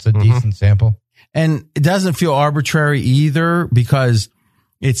 years, so it's a decent sample. And it doesn't feel arbitrary either because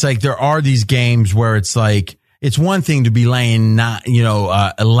it's like there are these games where it's like, it's one thing to be laying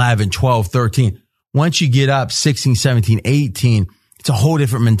 11, 12, 13. Once you get up 16, 17, 18, it's a whole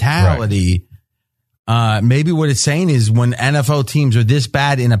different mentality. Right. Maybe what it's saying is when NFL teams are this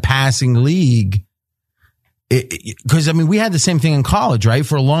bad in a passing league, because we had the same thing in college, right?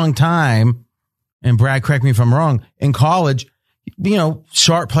 For a long time, and Brad, correct me if I'm wrong, in college,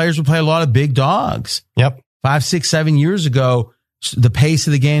 sharp players would play a lot of big dogs. Yep. 5, 6, 7 years ago, the pace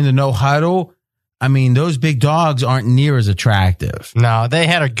of the game, the no huddle, those big dogs aren't near as attractive. No, they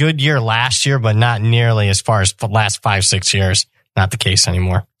had a good year last year, but not nearly as far as the last 5, 6 years. Not the case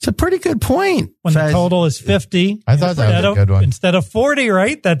anymore. It's a pretty good point. When the total is 50. I thought that was a good one. Instead of 40,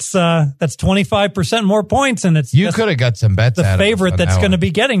 right? That's 25% more points, and it's you could have got some bets. The favorite that's going to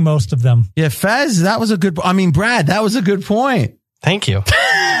be getting most of them. Yeah, Fez, that was a good. Brad, that was a good point. Thank you.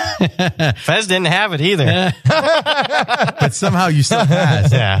 Fez didn't have it either. But somehow you still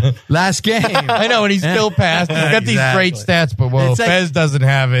passed. Yeah. Last game. I know, and he still passed. He's got these great stats, but Fez doesn't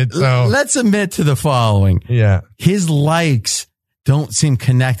have it. So let's admit to the following. Yeah. His likes don't seem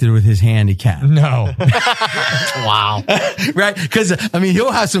connected with his handicap. No. Wow. Right? Because,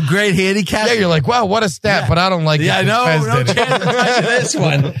 he'll have some great handicaps. Yeah, you're like, wow, what a stat, but I don't like it. Yeah, no chance to touch this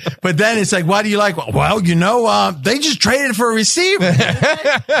one. But then it's like, why do you like? Well, they just traded for a receiver.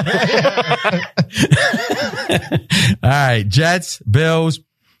 All right, Jets, Bills.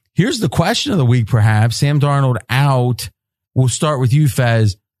 Here's the question of the week, perhaps. Sam Darnold out. We'll start with you,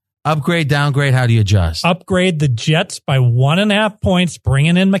 Fez. Upgrade, downgrade, how do you adjust? Upgrade the Jets by 1.5 points,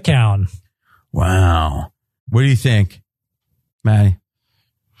 bringing in McCown. Wow. What do you think, Matty?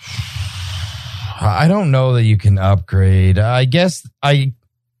 I don't know that you can upgrade. I guess I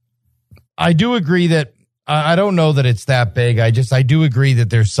do agree that I don't know that it's that big. I do agree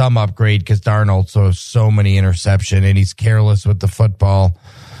that there's some upgrade because Darnold throws so many interception and he's careless with the football.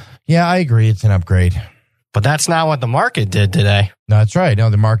 Yeah, I agree. It's an upgrade. But that's not what the market did today. No, that's right. No,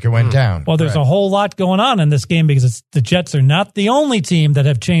 the market went down. Well, there's a whole lot going on in this game because the Jets are not the only team that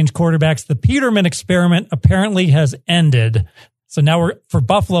have changed quarterbacks. The Peterman experiment apparently has ended. So now for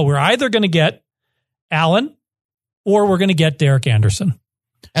Buffalo, we're either going to get Allen or we're going to get Derek Anderson.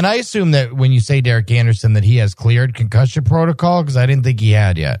 And I assume that when you say Derek Anderson that he has cleared concussion protocol because I didn't think he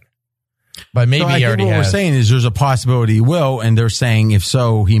had yet. But maybe he already has. What we're saying is there's a possibility he will, and they're saying if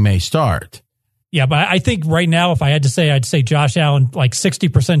so, he may start. Yeah, but I think right now, if I had to say, I'd say Josh Allen, like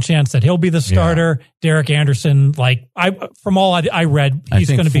 60% chance that he'll be the starter. Yeah. Derek Anderson, from all I read, he's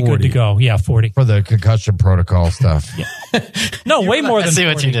going to be good to go. Yeah, 40. For the concussion protocol stuff. No, way more than 40.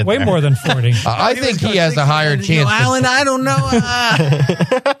 What you did way more than 40. I think he has a higher chance. Allen, I don't know.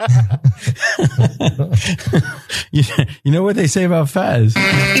 You know what they say about Fez?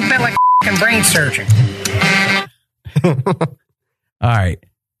 He felt like brain surgeon. All right.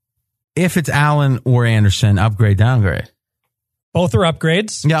 If it's Allen or Anderson, upgrade, downgrade. Both are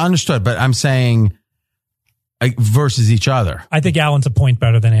upgrades. Yeah, understood. But I'm saying versus each other. I think Allen's a point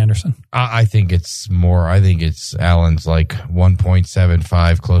better than Anderson. I think it's more. I think it's Allen's like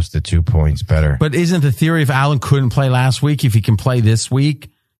 1.75, close to 2 points better. But isn't the theory if Allen couldn't play last week, if he can play this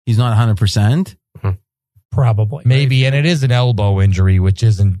week, he's not 100%? Probably. Maybe. And it is an elbow injury, which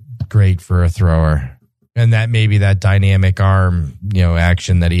isn't great for a thrower. And that maybe that dynamic arm,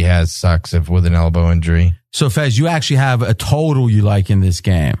 action that he has sucks with an elbow injury. So, Fez, you actually have a total you like in this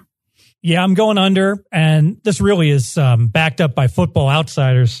game. Yeah, I'm going under, and this really is backed up by Football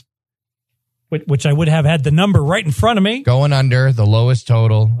Outsiders, which I would have had the number right in front of me. Going under the lowest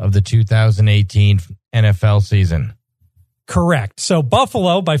total of the 2018 NFL season. Correct. So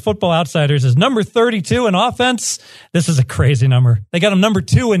Buffalo, by Football Outsiders, is number 32 in offense. This is a crazy number. They got them number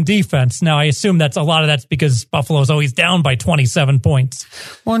 2 in defense. Now, I assume a lot of that's because Buffalo's always down by 27 points.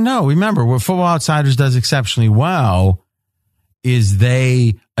 Well, no. Remember, what Football Outsiders does exceptionally well is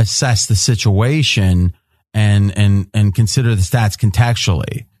they assess the situation and consider the stats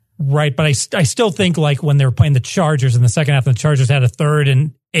contextually. Right, but I still think like when they were playing the Chargers in the second half, and the Chargers had a 3rd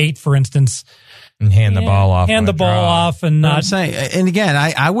and 8, for instance. And hand the ball off. Hand the ball off and not. I'm saying, and again,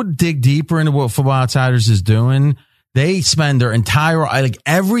 I would dig deeper into what Football Outsiders is doing. They spend their entire,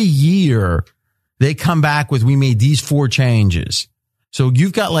 every year, they come back with, we made these 4 changes. So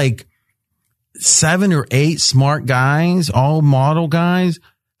you've got 7 or 8 smart guys, all model guys,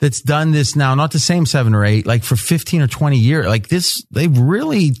 that's done this now, not the same 7 or 8, for 15 or 20 years. They've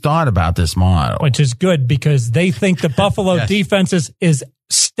really thought about this model. Which is good because they think the Buffalo Yes. defense is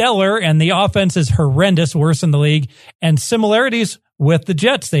stellar and the offense is horrendous, worse in the league. And similarities with the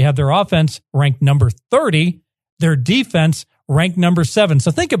Jets. They have their offense ranked number 30, their defense ranked number 7.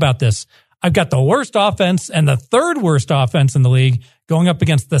 So think about this. I've got the worst offense and the 3rd worst offense in the league going up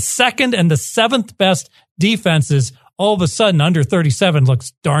against the 2nd and the 7th best defenses. All of a sudden, under 37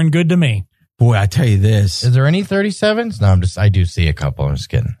 looks darn good to me. Boy, I tell you this. Is there any 37s? No, I do see a couple. I'm just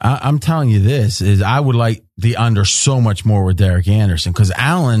kidding. I'm telling you this is I would like the under so much more with Derek Anderson because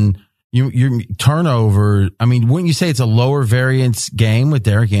Allen, your turnover. I mean, wouldn't you say it's a lower variance game with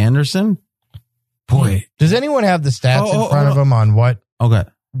Derek Anderson? Boy, does anyone have the stats in front of them on what? Okay,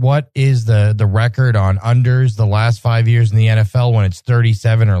 what is the record on unders the last 5 years in the NFL when it's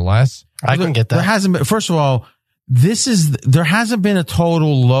 37 or less? I can get that. There hasn't been. First of all, there hasn't been a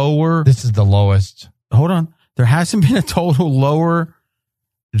total lower. This is the lowest. Hold on. There hasn't been a total lower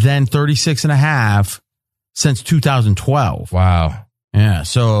than 36.5 since 2012. Wow. Yeah.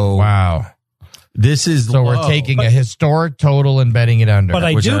 So wow. This is so we're taking a historic total and betting it under. But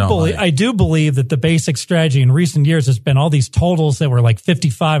I do believe that the basic strategy in recent years has been all these totals that were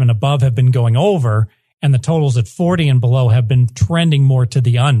 55 and above have been going over, and the totals at 40 and below have been trending more to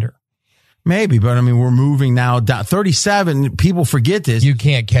the under. Maybe, but I mean, we're moving now down 37. People forget this. You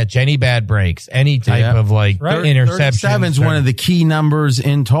can't catch any bad breaks, any type of interception. 37 is one of the key numbs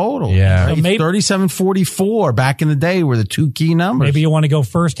in total. Yeah. Right? So 37-44 back in the day were the 2 key numbers. Maybe you want to go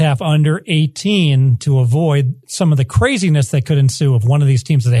first half under 18 to avoid some of the craziness that could ensue if one of these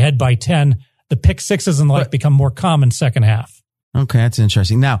teams is ahead by 10. The pick sixes and become more common second half. Okay, that's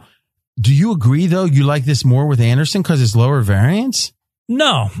interesting. Now, do you agree, though, you like this more with Anderson because it's lower variance?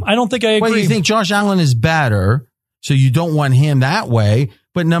 No, I don't think I agree. Well, you think Josh Allen is better, so you don't want him that way.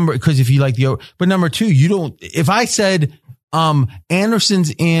 But because if you like but number 2, you don't. If I said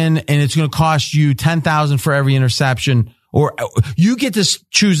Anderson's in and it's going to cost you $10,000 for every interception, or you get to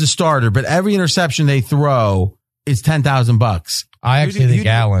choose the starter, but every interception they throw is $10,000. I actually think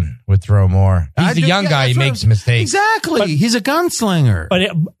Allen would throw more. He's a young guy. He makes mistakes. Exactly. He's a gunslinger.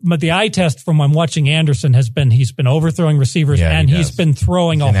 But the eye test from when watching Anderson has been he's been overthrowing receivers and he's been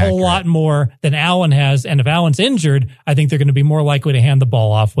throwing a whole lot more than Allen has. And if Allen's injured, I think they're going to be more likely to hand the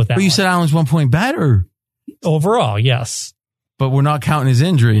ball off with Allen. But you said Allen's 1 point better. Overall, yes. But we're not counting his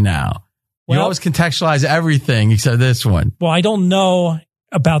injury now. You always contextualize everything except this one. Well, I don't know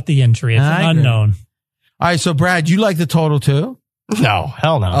about the injury. It's an unknown. All right, so Brad, you like the total too? No,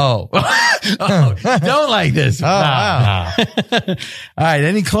 hell no. Don't like this. Wow. All right,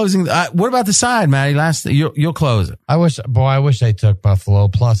 any closing? What about the side, Matty? You'll close it. I wish I took Buffalo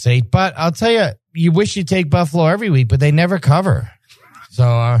 +8, but I'll tell you, you wish you'd take Buffalo every week, but they never cover.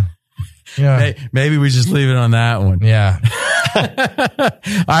 So, maybe we just leave it on that one. Yeah.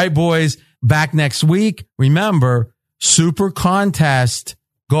 All right, boys. Back next week. Remember, Super Contest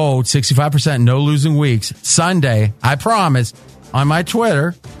Gold, 65%, no losing weeks. Sunday, I promise, on my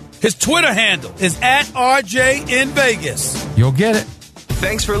Twitter. His Twitter handle is @RJ in Vegas. You'll get it.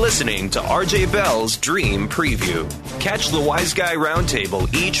 Thanks for listening to RJ Bell's Dream Preview. Catch the Wise Guy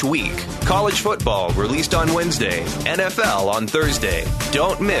Roundtable each week. College football released on Wednesday, NFL on Thursday.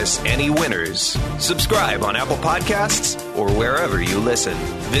 Don't miss any winners. Subscribe on Apple Podcasts or wherever you listen.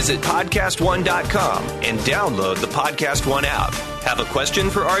 Visit podcastone.com and download the Podcast One app. Have a question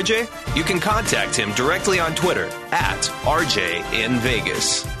for RJ? You can contact him directly on Twitter @RJ in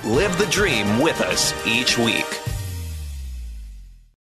Vegas. Live the dream with us each week.